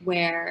country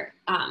where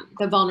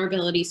the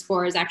vulnerability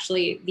score is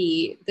actually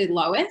the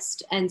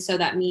lowest. And so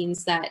that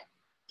means that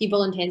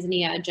people in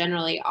Tanzania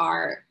generally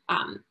are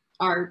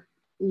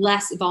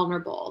less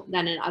vulnerable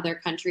than in other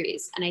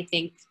countries. And I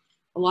think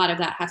a lot of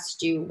that has to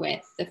do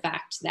with the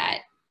fact that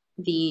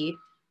the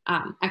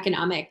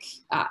economic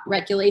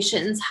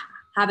regulations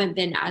haven't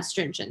been as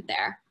stringent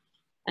there.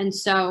 And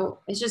so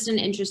it's just an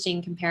interesting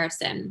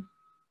comparison.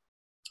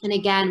 And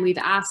again, we've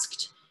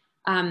asked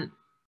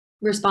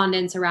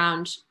respondents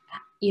around,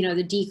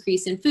 the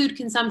decrease in food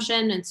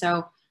consumption. And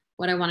so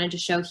what I wanted to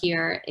show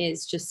here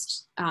is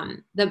just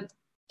the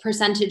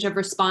percentage of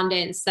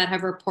respondents that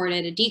have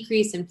reported a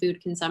decrease in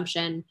food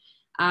consumption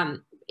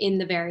in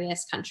the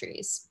various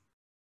countries.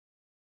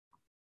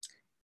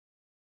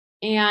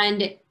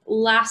 And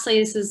lastly,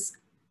 this is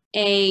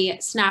a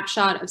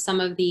snapshot of some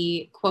of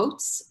the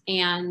quotes.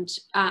 And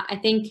I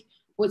think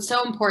what's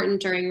so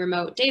important during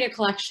remote data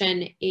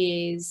collection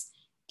is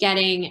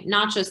getting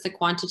not just the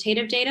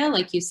quantitative data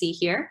like you see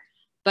here,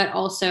 but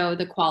also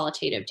the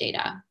qualitative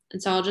data.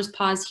 And so I'll just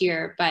pause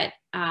here, but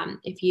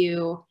if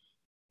you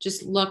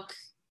just look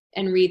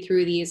and read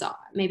through these,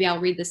 maybe I'll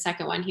read the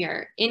second one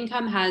here.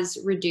 Income has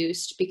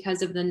reduced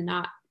because of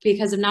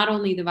not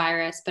only the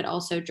virus, but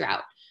also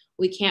drought.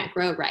 We can't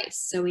grow rice,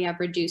 so we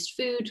have reduced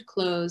food,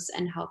 clothes,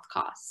 and health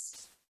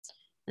costs.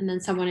 And then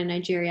someone in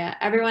Nigeria,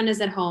 everyone is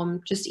at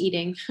home just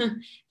eating.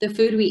 The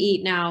food we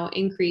eat now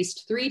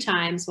increased 3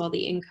 times while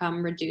the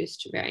income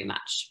reduced very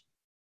much.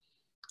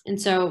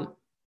 And so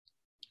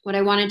what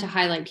I wanted to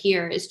highlight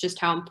here is just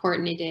how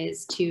important it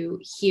is to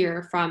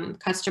hear from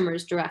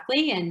customers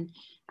directly and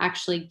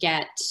actually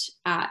get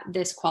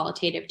this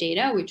qualitative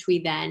data, which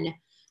we then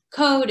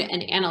code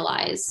and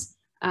analyze.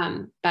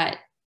 But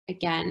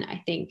again,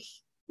 I think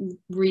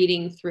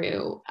reading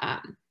through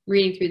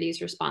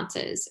these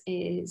responses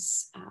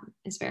is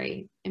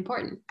very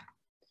important.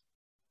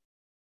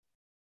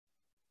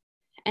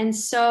 And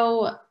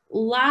so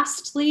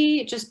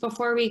lastly, just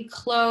before we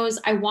close,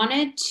 I'm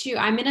going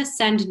to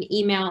send an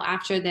email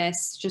after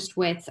this just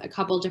with a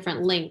couple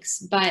different links,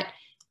 but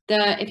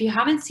if you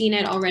haven't seen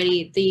it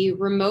already, the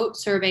remote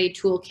survey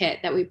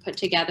toolkit that we put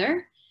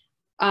together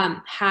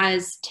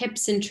has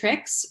tips and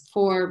tricks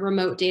for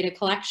remote data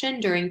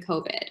collection during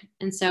COVID.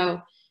 And so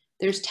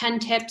there's 10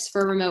 tips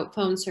for remote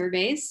phone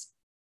surveys.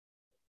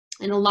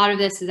 And a lot of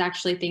this is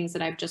actually things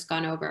that I've just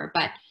gone over,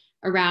 but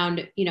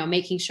around,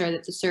 making sure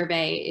that the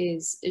survey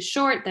is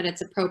short, that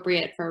it's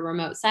appropriate for a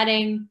remote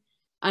setting,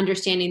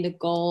 understanding the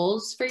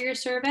goals for your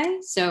survey.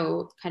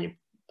 So kind of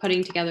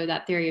putting together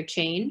that theory of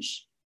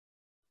change.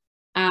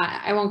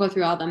 I won't go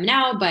through all of them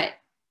now, but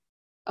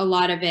a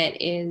lot of it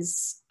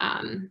is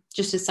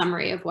just a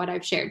summary of what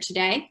I've shared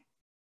today.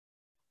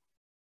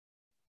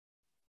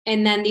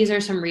 And then these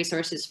are some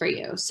resources for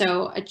you.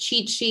 So a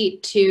cheat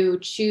sheet to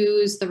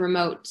choose the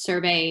remote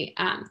survey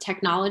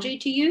technology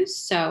to use.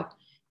 So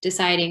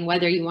deciding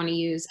whether you want to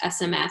use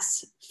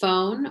SMS,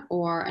 phone,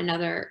 or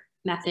another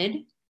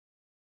method.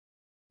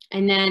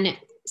 And then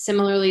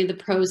similarly, the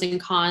pros and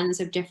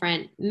cons of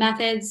different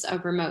methods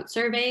of remote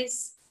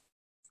surveys.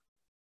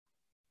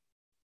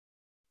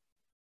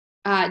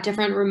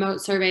 Different remote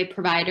survey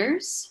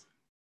providers.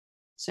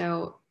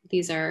 So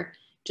these are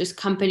just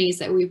companies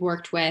that we've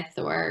worked with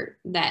or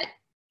that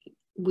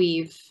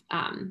we've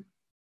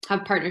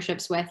have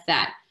partnerships with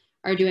that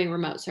are doing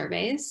remote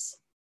surveys.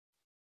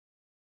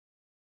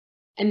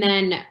 And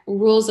then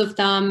rules of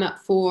thumb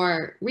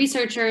for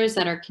researchers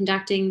that are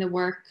conducting the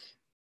work.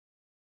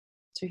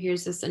 So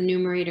here's this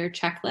enumerator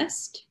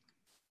checklist.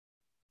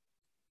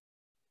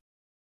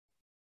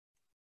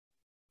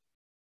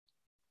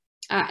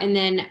 And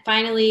then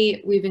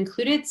finally, we've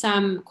included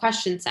some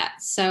question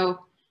sets. So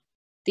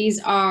these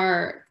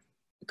are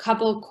a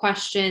couple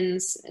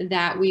questions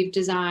that we've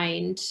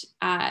designed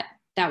that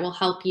will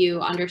help you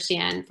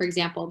understand, for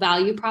example,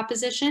 value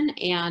proposition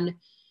and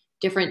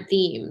different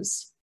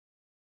themes.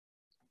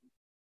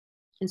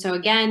 And so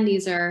again,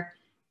 these are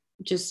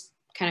just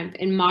kind of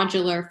in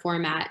modular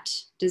format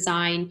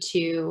designed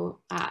to,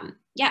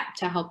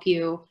 to help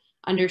you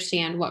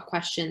understand what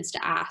questions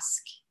to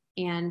ask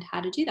and how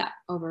to do that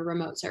over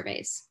remote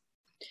surveys.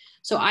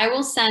 So I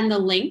will send the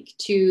link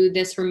to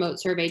this remote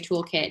survey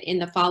toolkit in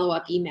the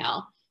follow-up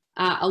email,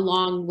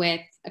 along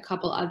with a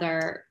couple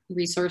other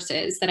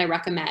resources that I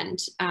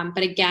recommend.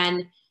 But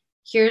again,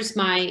 here's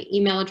my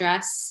email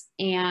address,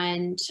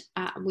 and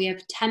we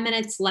have 10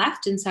 minutes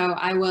left. And so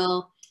I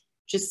will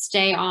just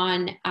stay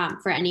on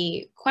for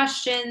any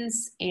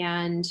questions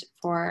and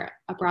for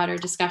a broader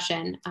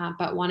discussion,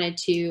 but wanted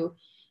to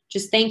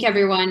just thank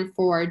everyone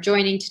for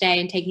joining today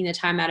and taking the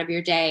time out of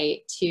your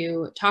day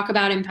to talk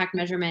about impact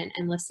measurement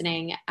and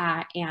listening,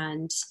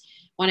 and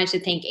wanted to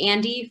thank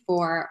Andy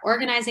for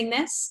organizing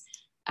this.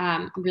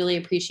 Really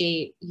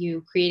appreciate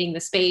you creating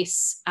the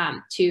space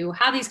to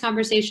have these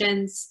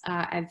conversations.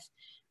 I've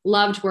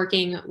loved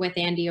working with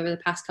Andy over the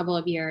past couple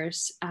of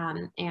years,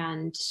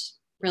 and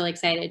really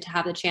excited to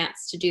have the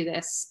chance to do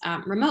this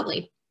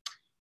remotely.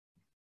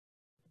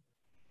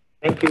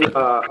 Thank you,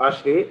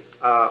 Ashley.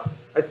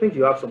 I think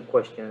you have some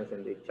questions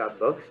in the chat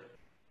box.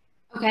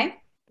 Okay.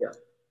 Yeah.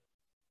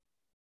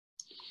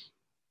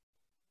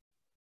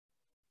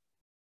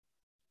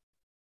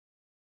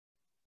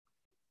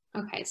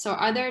 Okay, so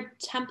are there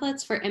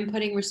templates for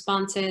inputting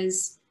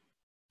responses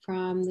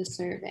from the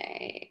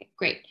survey?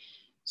 Great.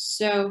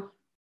 So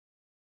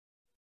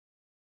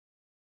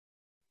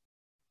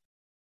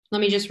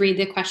let me just read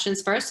the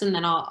questions first and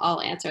then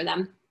I'll answer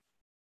them.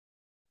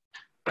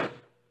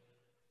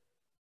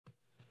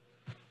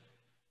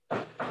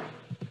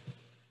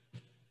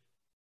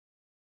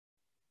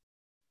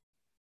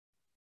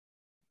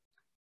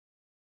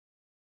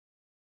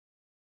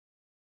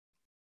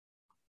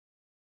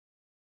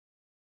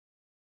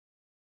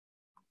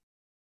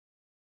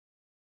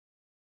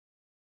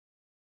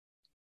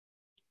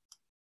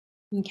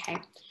 Okay,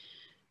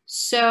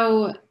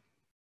 so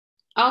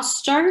I'll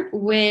start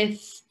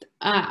with,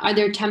 are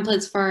there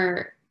templates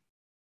for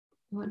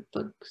what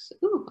books?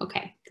 Ooh,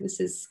 okay, this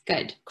is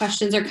good.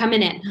 Questions are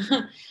coming in.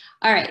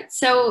 All right,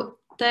 so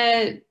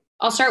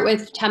I'll start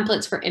with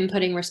templates for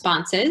inputting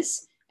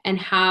responses and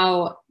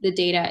how the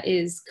data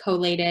is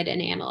collated and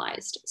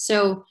analyzed.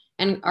 So,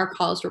 and our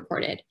calls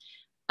reported.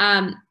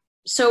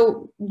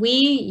 So we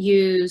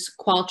use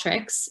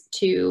Qualtrics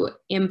to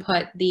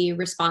input the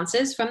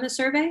responses from the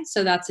survey.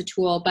 So that's a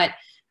tool, but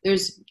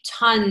there's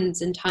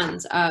tons and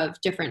tons of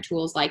different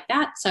tools like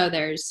that. So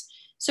there's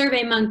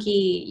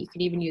SurveyMonkey, you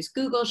can even use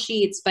Google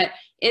Sheets, but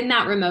in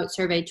that remote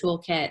survey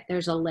toolkit,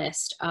 there's a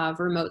list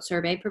of remote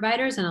survey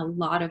providers, and a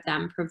lot of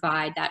them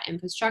provide that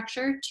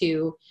infrastructure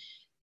to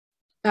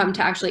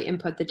actually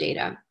input the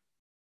data.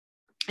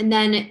 And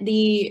then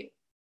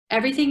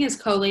everything is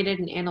collated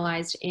and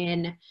analyzed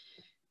in,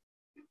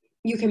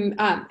 you can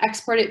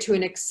export it to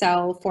an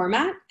Excel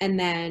format, and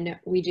then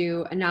we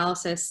do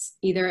analysis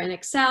either in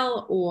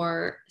Excel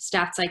or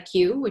Stats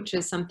IQ, which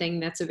is something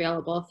that's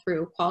available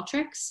through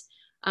Qualtrics.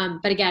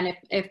 But again,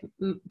 if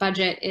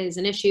budget is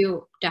an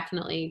issue,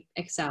 definitely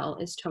Excel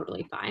is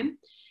totally fine.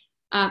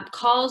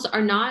 Calls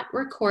are not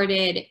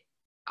recorded.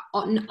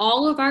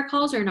 All of our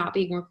calls are not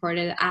being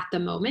recorded at the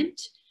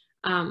moment.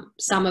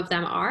 Some of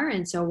them are,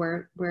 and so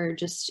we're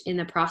just in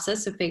the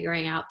process of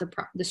figuring out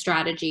the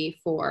strategy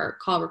for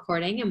call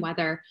recording and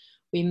whether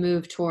we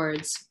move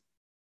towards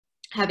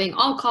having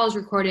all calls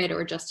recorded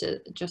or just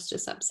a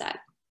subset.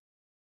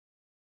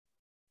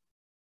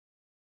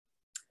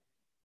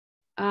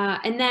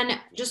 And then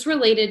just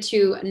related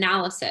to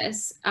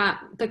analysis,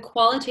 the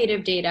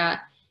qualitative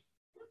data,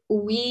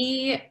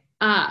 we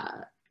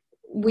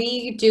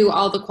do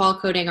all the qual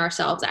coding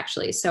ourselves,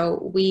 actually.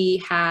 So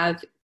we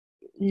have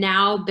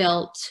now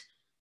built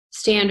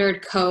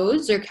standard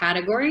codes or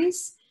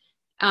categories,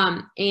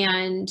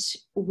 and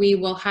we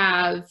will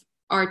have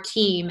our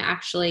team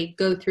actually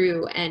go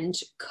through and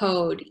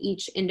code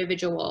each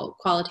individual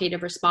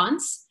qualitative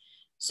response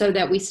so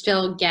that we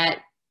still get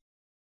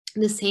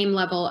the same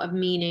level of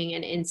meaning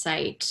and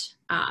insight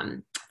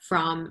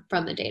from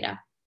the data.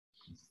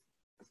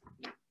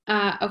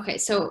 Okay,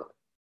 so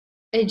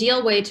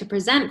ideal way to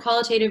present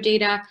qualitative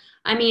data.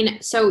 I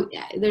mean, so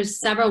there's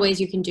several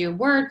ways you can do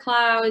word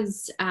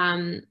clouds.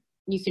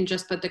 You can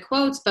just put the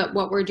quotes, but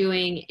what we're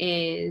doing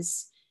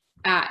is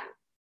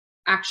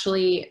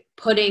actually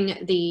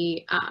putting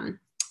the,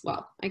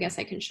 well, I guess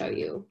I can show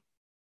you.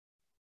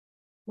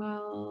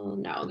 Well,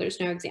 no, there's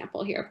no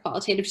example here of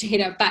qualitative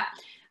data, but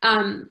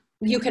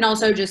you can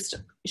also just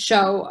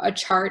show a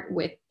chart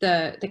with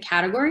the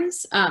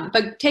categories.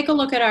 But take a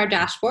look at our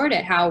dashboard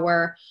at how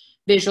we're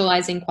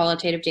visualizing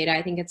qualitative data.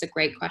 I think it's a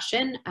great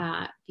question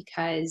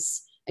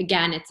because,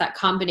 again, it's that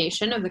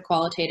combination of the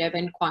qualitative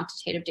and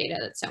quantitative data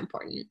that's so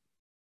important.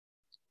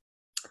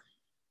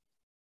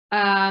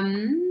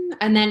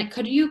 And then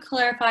could you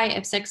clarify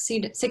if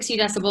 60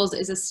 decibels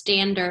is a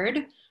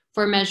standard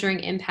for measuring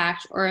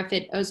impact or if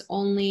it is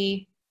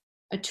only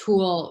a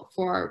tool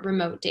for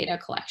remote data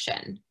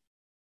collection?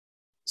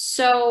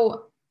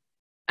 So,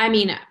 I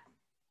mean,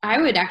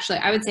 I would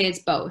say it's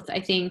both.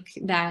 I think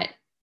that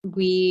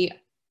we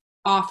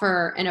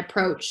offer an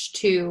approach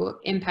to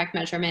impact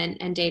measurement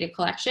and data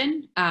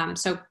collection.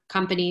 So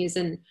companies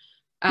and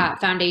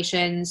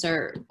foundations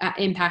or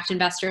impact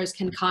investors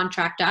can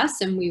contract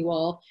us, and we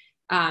will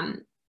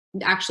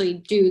actually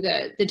do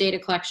the data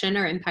collection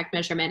or impact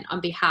measurement on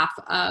behalf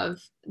of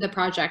the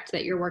project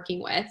that you're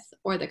working with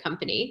or the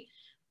company.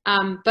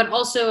 But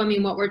also, I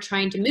mean, what we're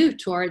trying to move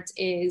towards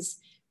is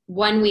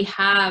when we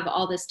have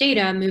all this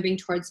data, moving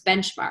towards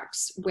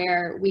benchmarks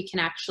where we can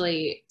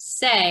actually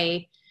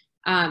say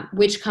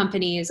which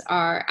companies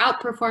are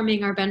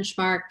outperforming our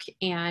benchmark,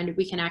 and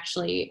we can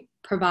actually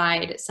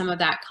provide some of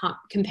that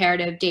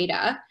comparative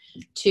data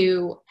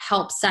to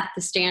help set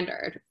the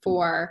standard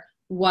for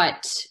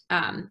what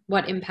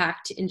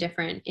impact in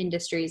different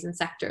industries and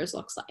sectors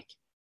looks like.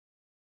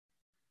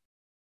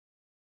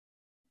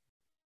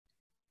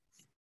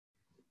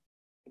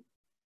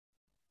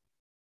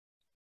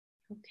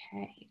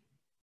 Okay.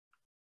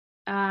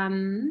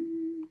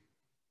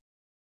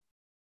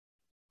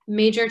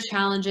 Major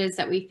challenges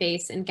that we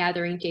face in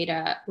gathering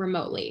data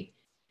remotely.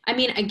 I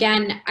mean,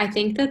 again, I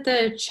think that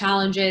the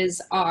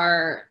challenges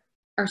are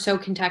so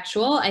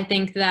contextual. I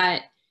think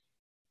that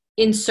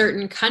in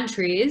certain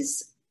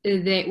countries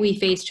that we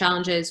face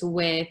challenges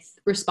with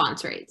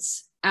response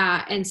rates.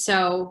 And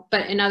so,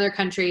 but in other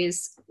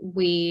countries,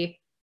 we,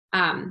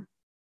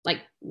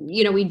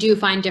 we do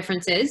find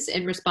differences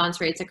in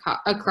response rates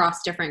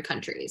across different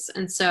countries.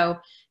 And so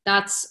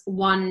that's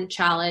one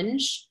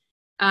challenge.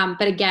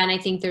 But again, I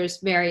think there's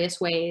various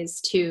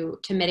ways to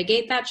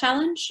mitigate that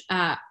challenge.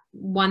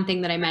 One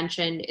thing that I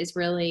mentioned is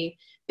really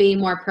being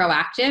more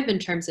proactive in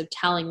terms of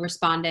telling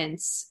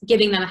respondents,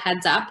 giving them a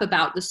heads up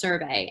about the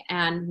survey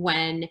and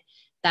when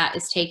that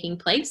is taking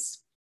place.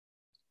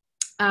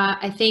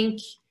 I think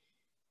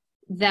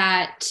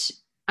that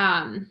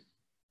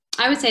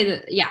I would say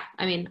that, yeah,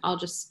 I mean, I'll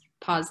just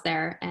pause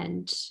there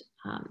and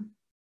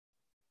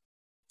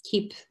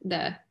keep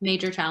the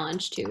major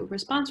challenge to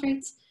response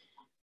rates.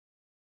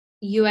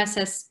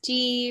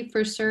 USSD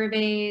for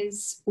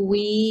surveys,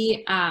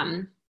 we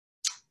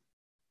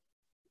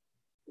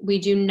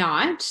do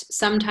not.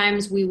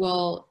 Sometimes we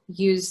will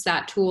use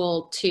that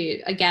tool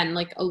to, again,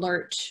 like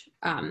alert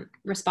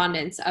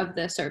respondents of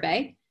the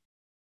survey,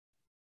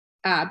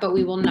 but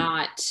we will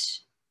not,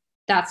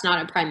 that's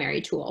not a primary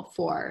tool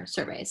for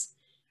surveys.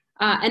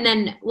 And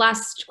then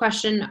last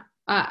question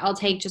I'll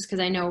take, just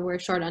because I know we're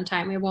short on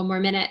time, we have one more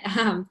minute.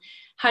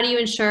 How do you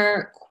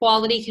ensure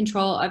quality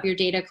control of your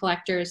data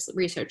collectors,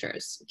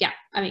 researchers? Yeah,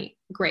 I mean,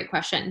 great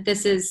question.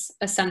 This is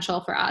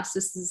essential for us.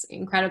 This is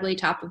incredibly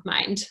top of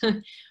mind.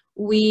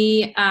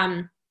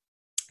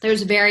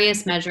 There's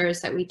various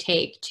measures that we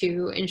take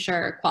to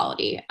ensure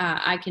quality.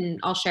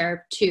 I'll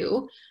share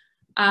two.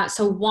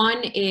 So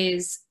one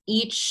is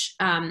each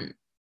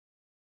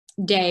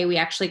day we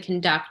actually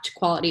conduct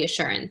quality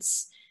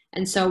assurance.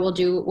 And so we'll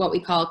do what we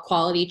call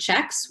quality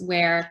checks,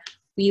 where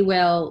we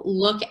will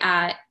look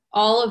at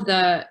all of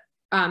the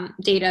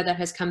data that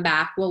has come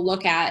back. We'll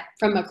look at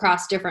from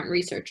across different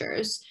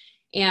researchers,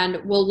 and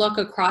we'll look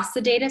across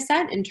the data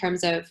set in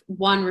terms of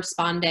one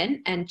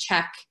respondent and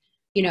check,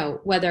 you know,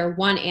 whether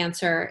one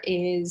answer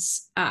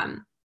is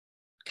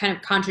kind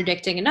of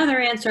contradicting another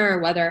answer, or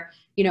whether,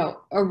 you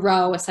know, a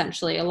row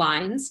essentially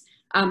aligns.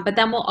 But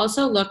then we'll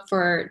also look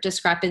for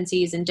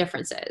discrepancies and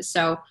differences.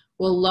 So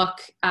we'll look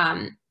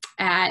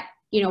at,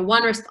 you know,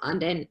 one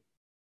respondent,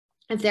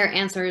 if their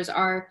answers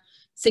are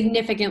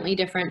significantly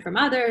different from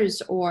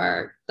others,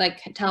 or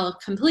like tell a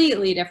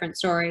completely different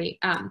story,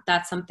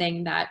 that's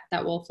something that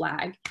we'll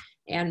flag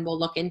and we'll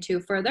look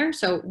into further.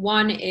 So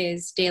one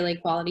is daily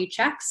quality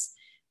checks.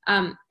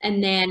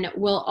 And then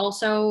we'll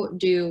also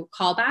do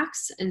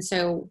callbacks. And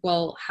so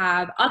we'll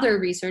have other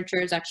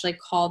researchers actually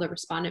call the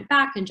respondent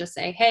back and just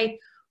say, hey,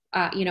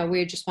 you know,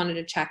 we just wanted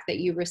to check that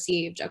you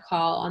received a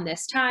call on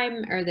this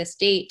time or this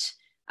date,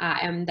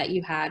 and that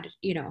you had,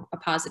 you know, a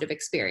positive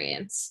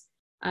experience.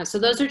 So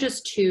those are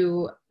just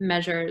two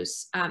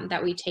measures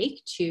that we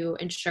take to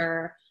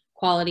ensure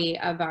quality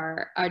of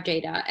our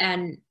data.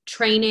 And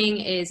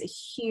training is a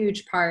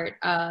huge part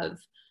of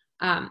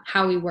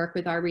how we work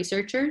with our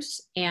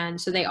researchers.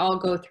 And so they all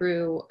go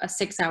through a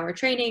 6-hour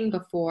training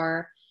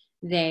before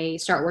they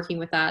start working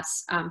with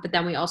us. But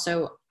then we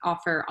also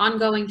offer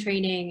ongoing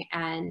training,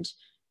 and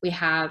we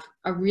have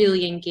a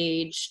really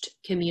engaged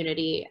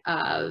community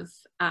of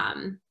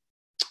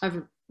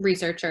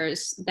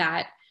researchers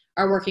that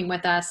are working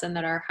with us and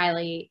that are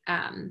highly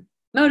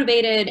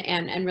motivated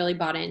and really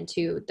bought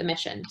into the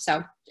mission.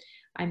 So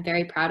I'm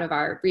very proud of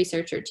our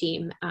researcher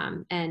team.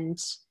 And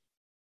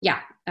yeah,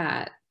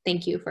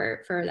 thank you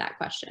for that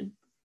question.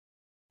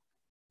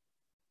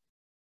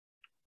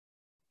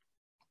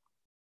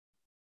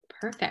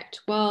 Perfect.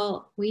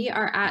 Well, we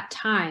are at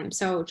time.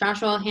 So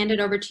Joshua, I'll hand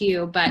it over to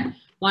you, but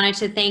wanted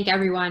to thank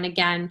everyone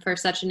again for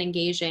such an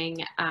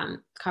engaging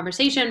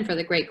conversation, for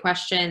the great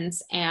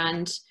questions,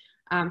 and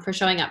for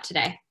showing up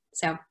today.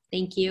 So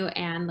thank you,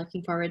 and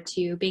looking forward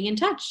to being in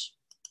touch.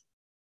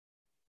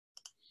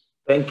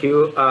 Thank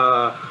you,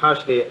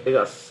 Ashley.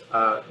 This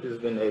has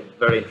been a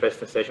very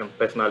interesting session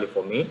personally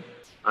for me,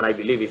 and I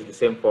believe it's the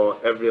same for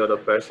every other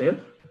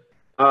person.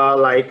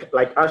 Like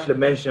Ashley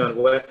mentioned,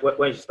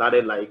 when she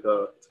started,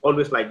 it's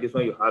always like this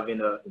when you're having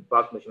an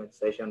impact measurement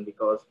session,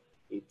 because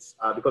it's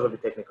because of the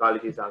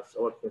technicalities and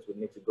all the things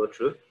we need to go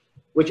through,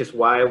 which is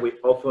why we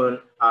often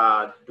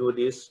do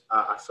this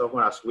as often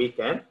as we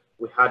can.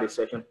 We had a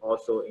session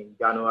also in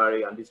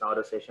January, and this is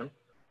another session.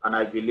 And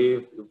I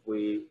believe if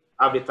we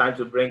have the time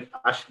to bring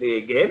Ashley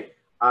again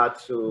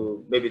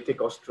to maybe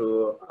take us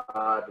through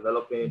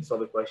developing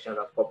survey questions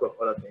and a couple of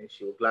other things,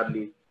 she will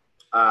gladly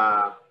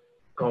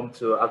come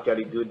to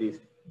actually do this.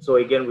 So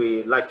again,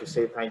 we like to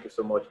say thank you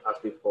so much,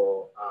 Ashley,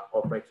 for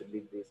offering to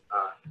lead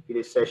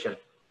this session.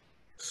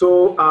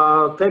 So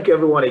thank you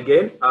everyone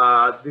again.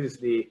 This is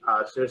the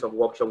series of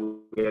workshops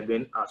we have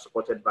been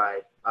supported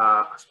by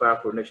Aspire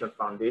Coordination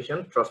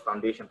Foundation, Trust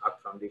Foundation,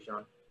 ACT Foundation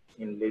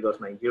in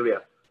Lagos,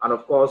 Nigeria. And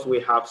of course,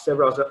 we have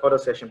several other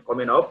sessions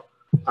coming up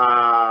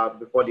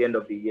before the end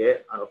of the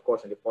year, and of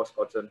course in the first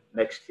quarter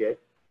next year.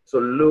 So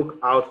look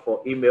out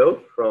for email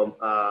from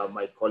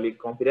my colleague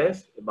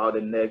Confidence about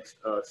the next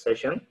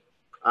session,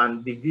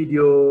 and the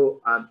video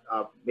and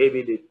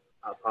maybe the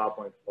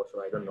PowerPoint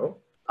also, I don't know.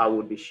 I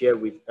will be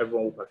shared with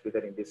everyone who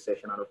participated in this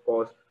session. And of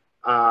course,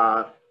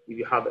 if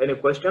you have any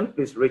question,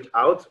 please reach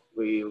out.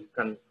 We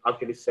can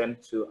actually send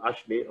to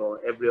Ashley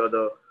or every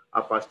other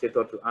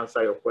facilitator to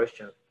answer your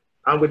questions.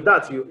 And with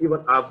that,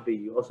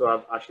 you also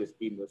have Ashley's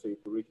email, so you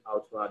can reach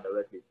out to her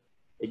directly.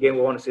 Again,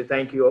 we want to say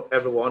thank you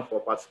everyone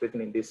for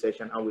participating in this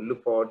session, and we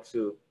look forward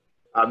to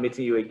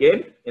meeting you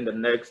again in the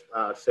next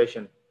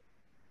session.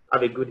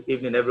 Have a good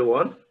evening,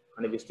 everyone.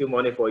 And if it's still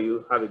morning for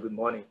you, have a good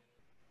morning.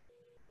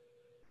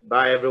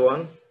 Bye,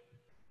 everyone.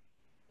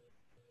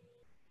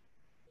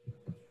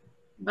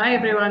 Bye,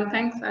 everyone.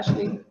 Thanks,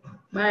 Ashley.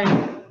 Bye.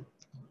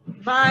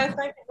 Bye.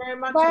 Thank you very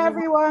much. Bye,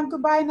 everyone.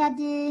 Goodbye,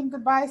 Nadine.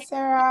 Goodbye,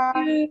 Sarah.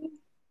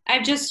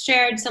 I've just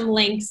shared some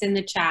links in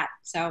the chat,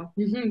 so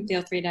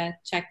feel free to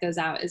check those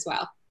out as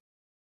well.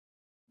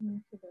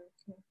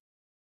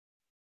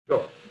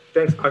 Sure.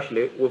 Thanks,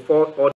 Ashley.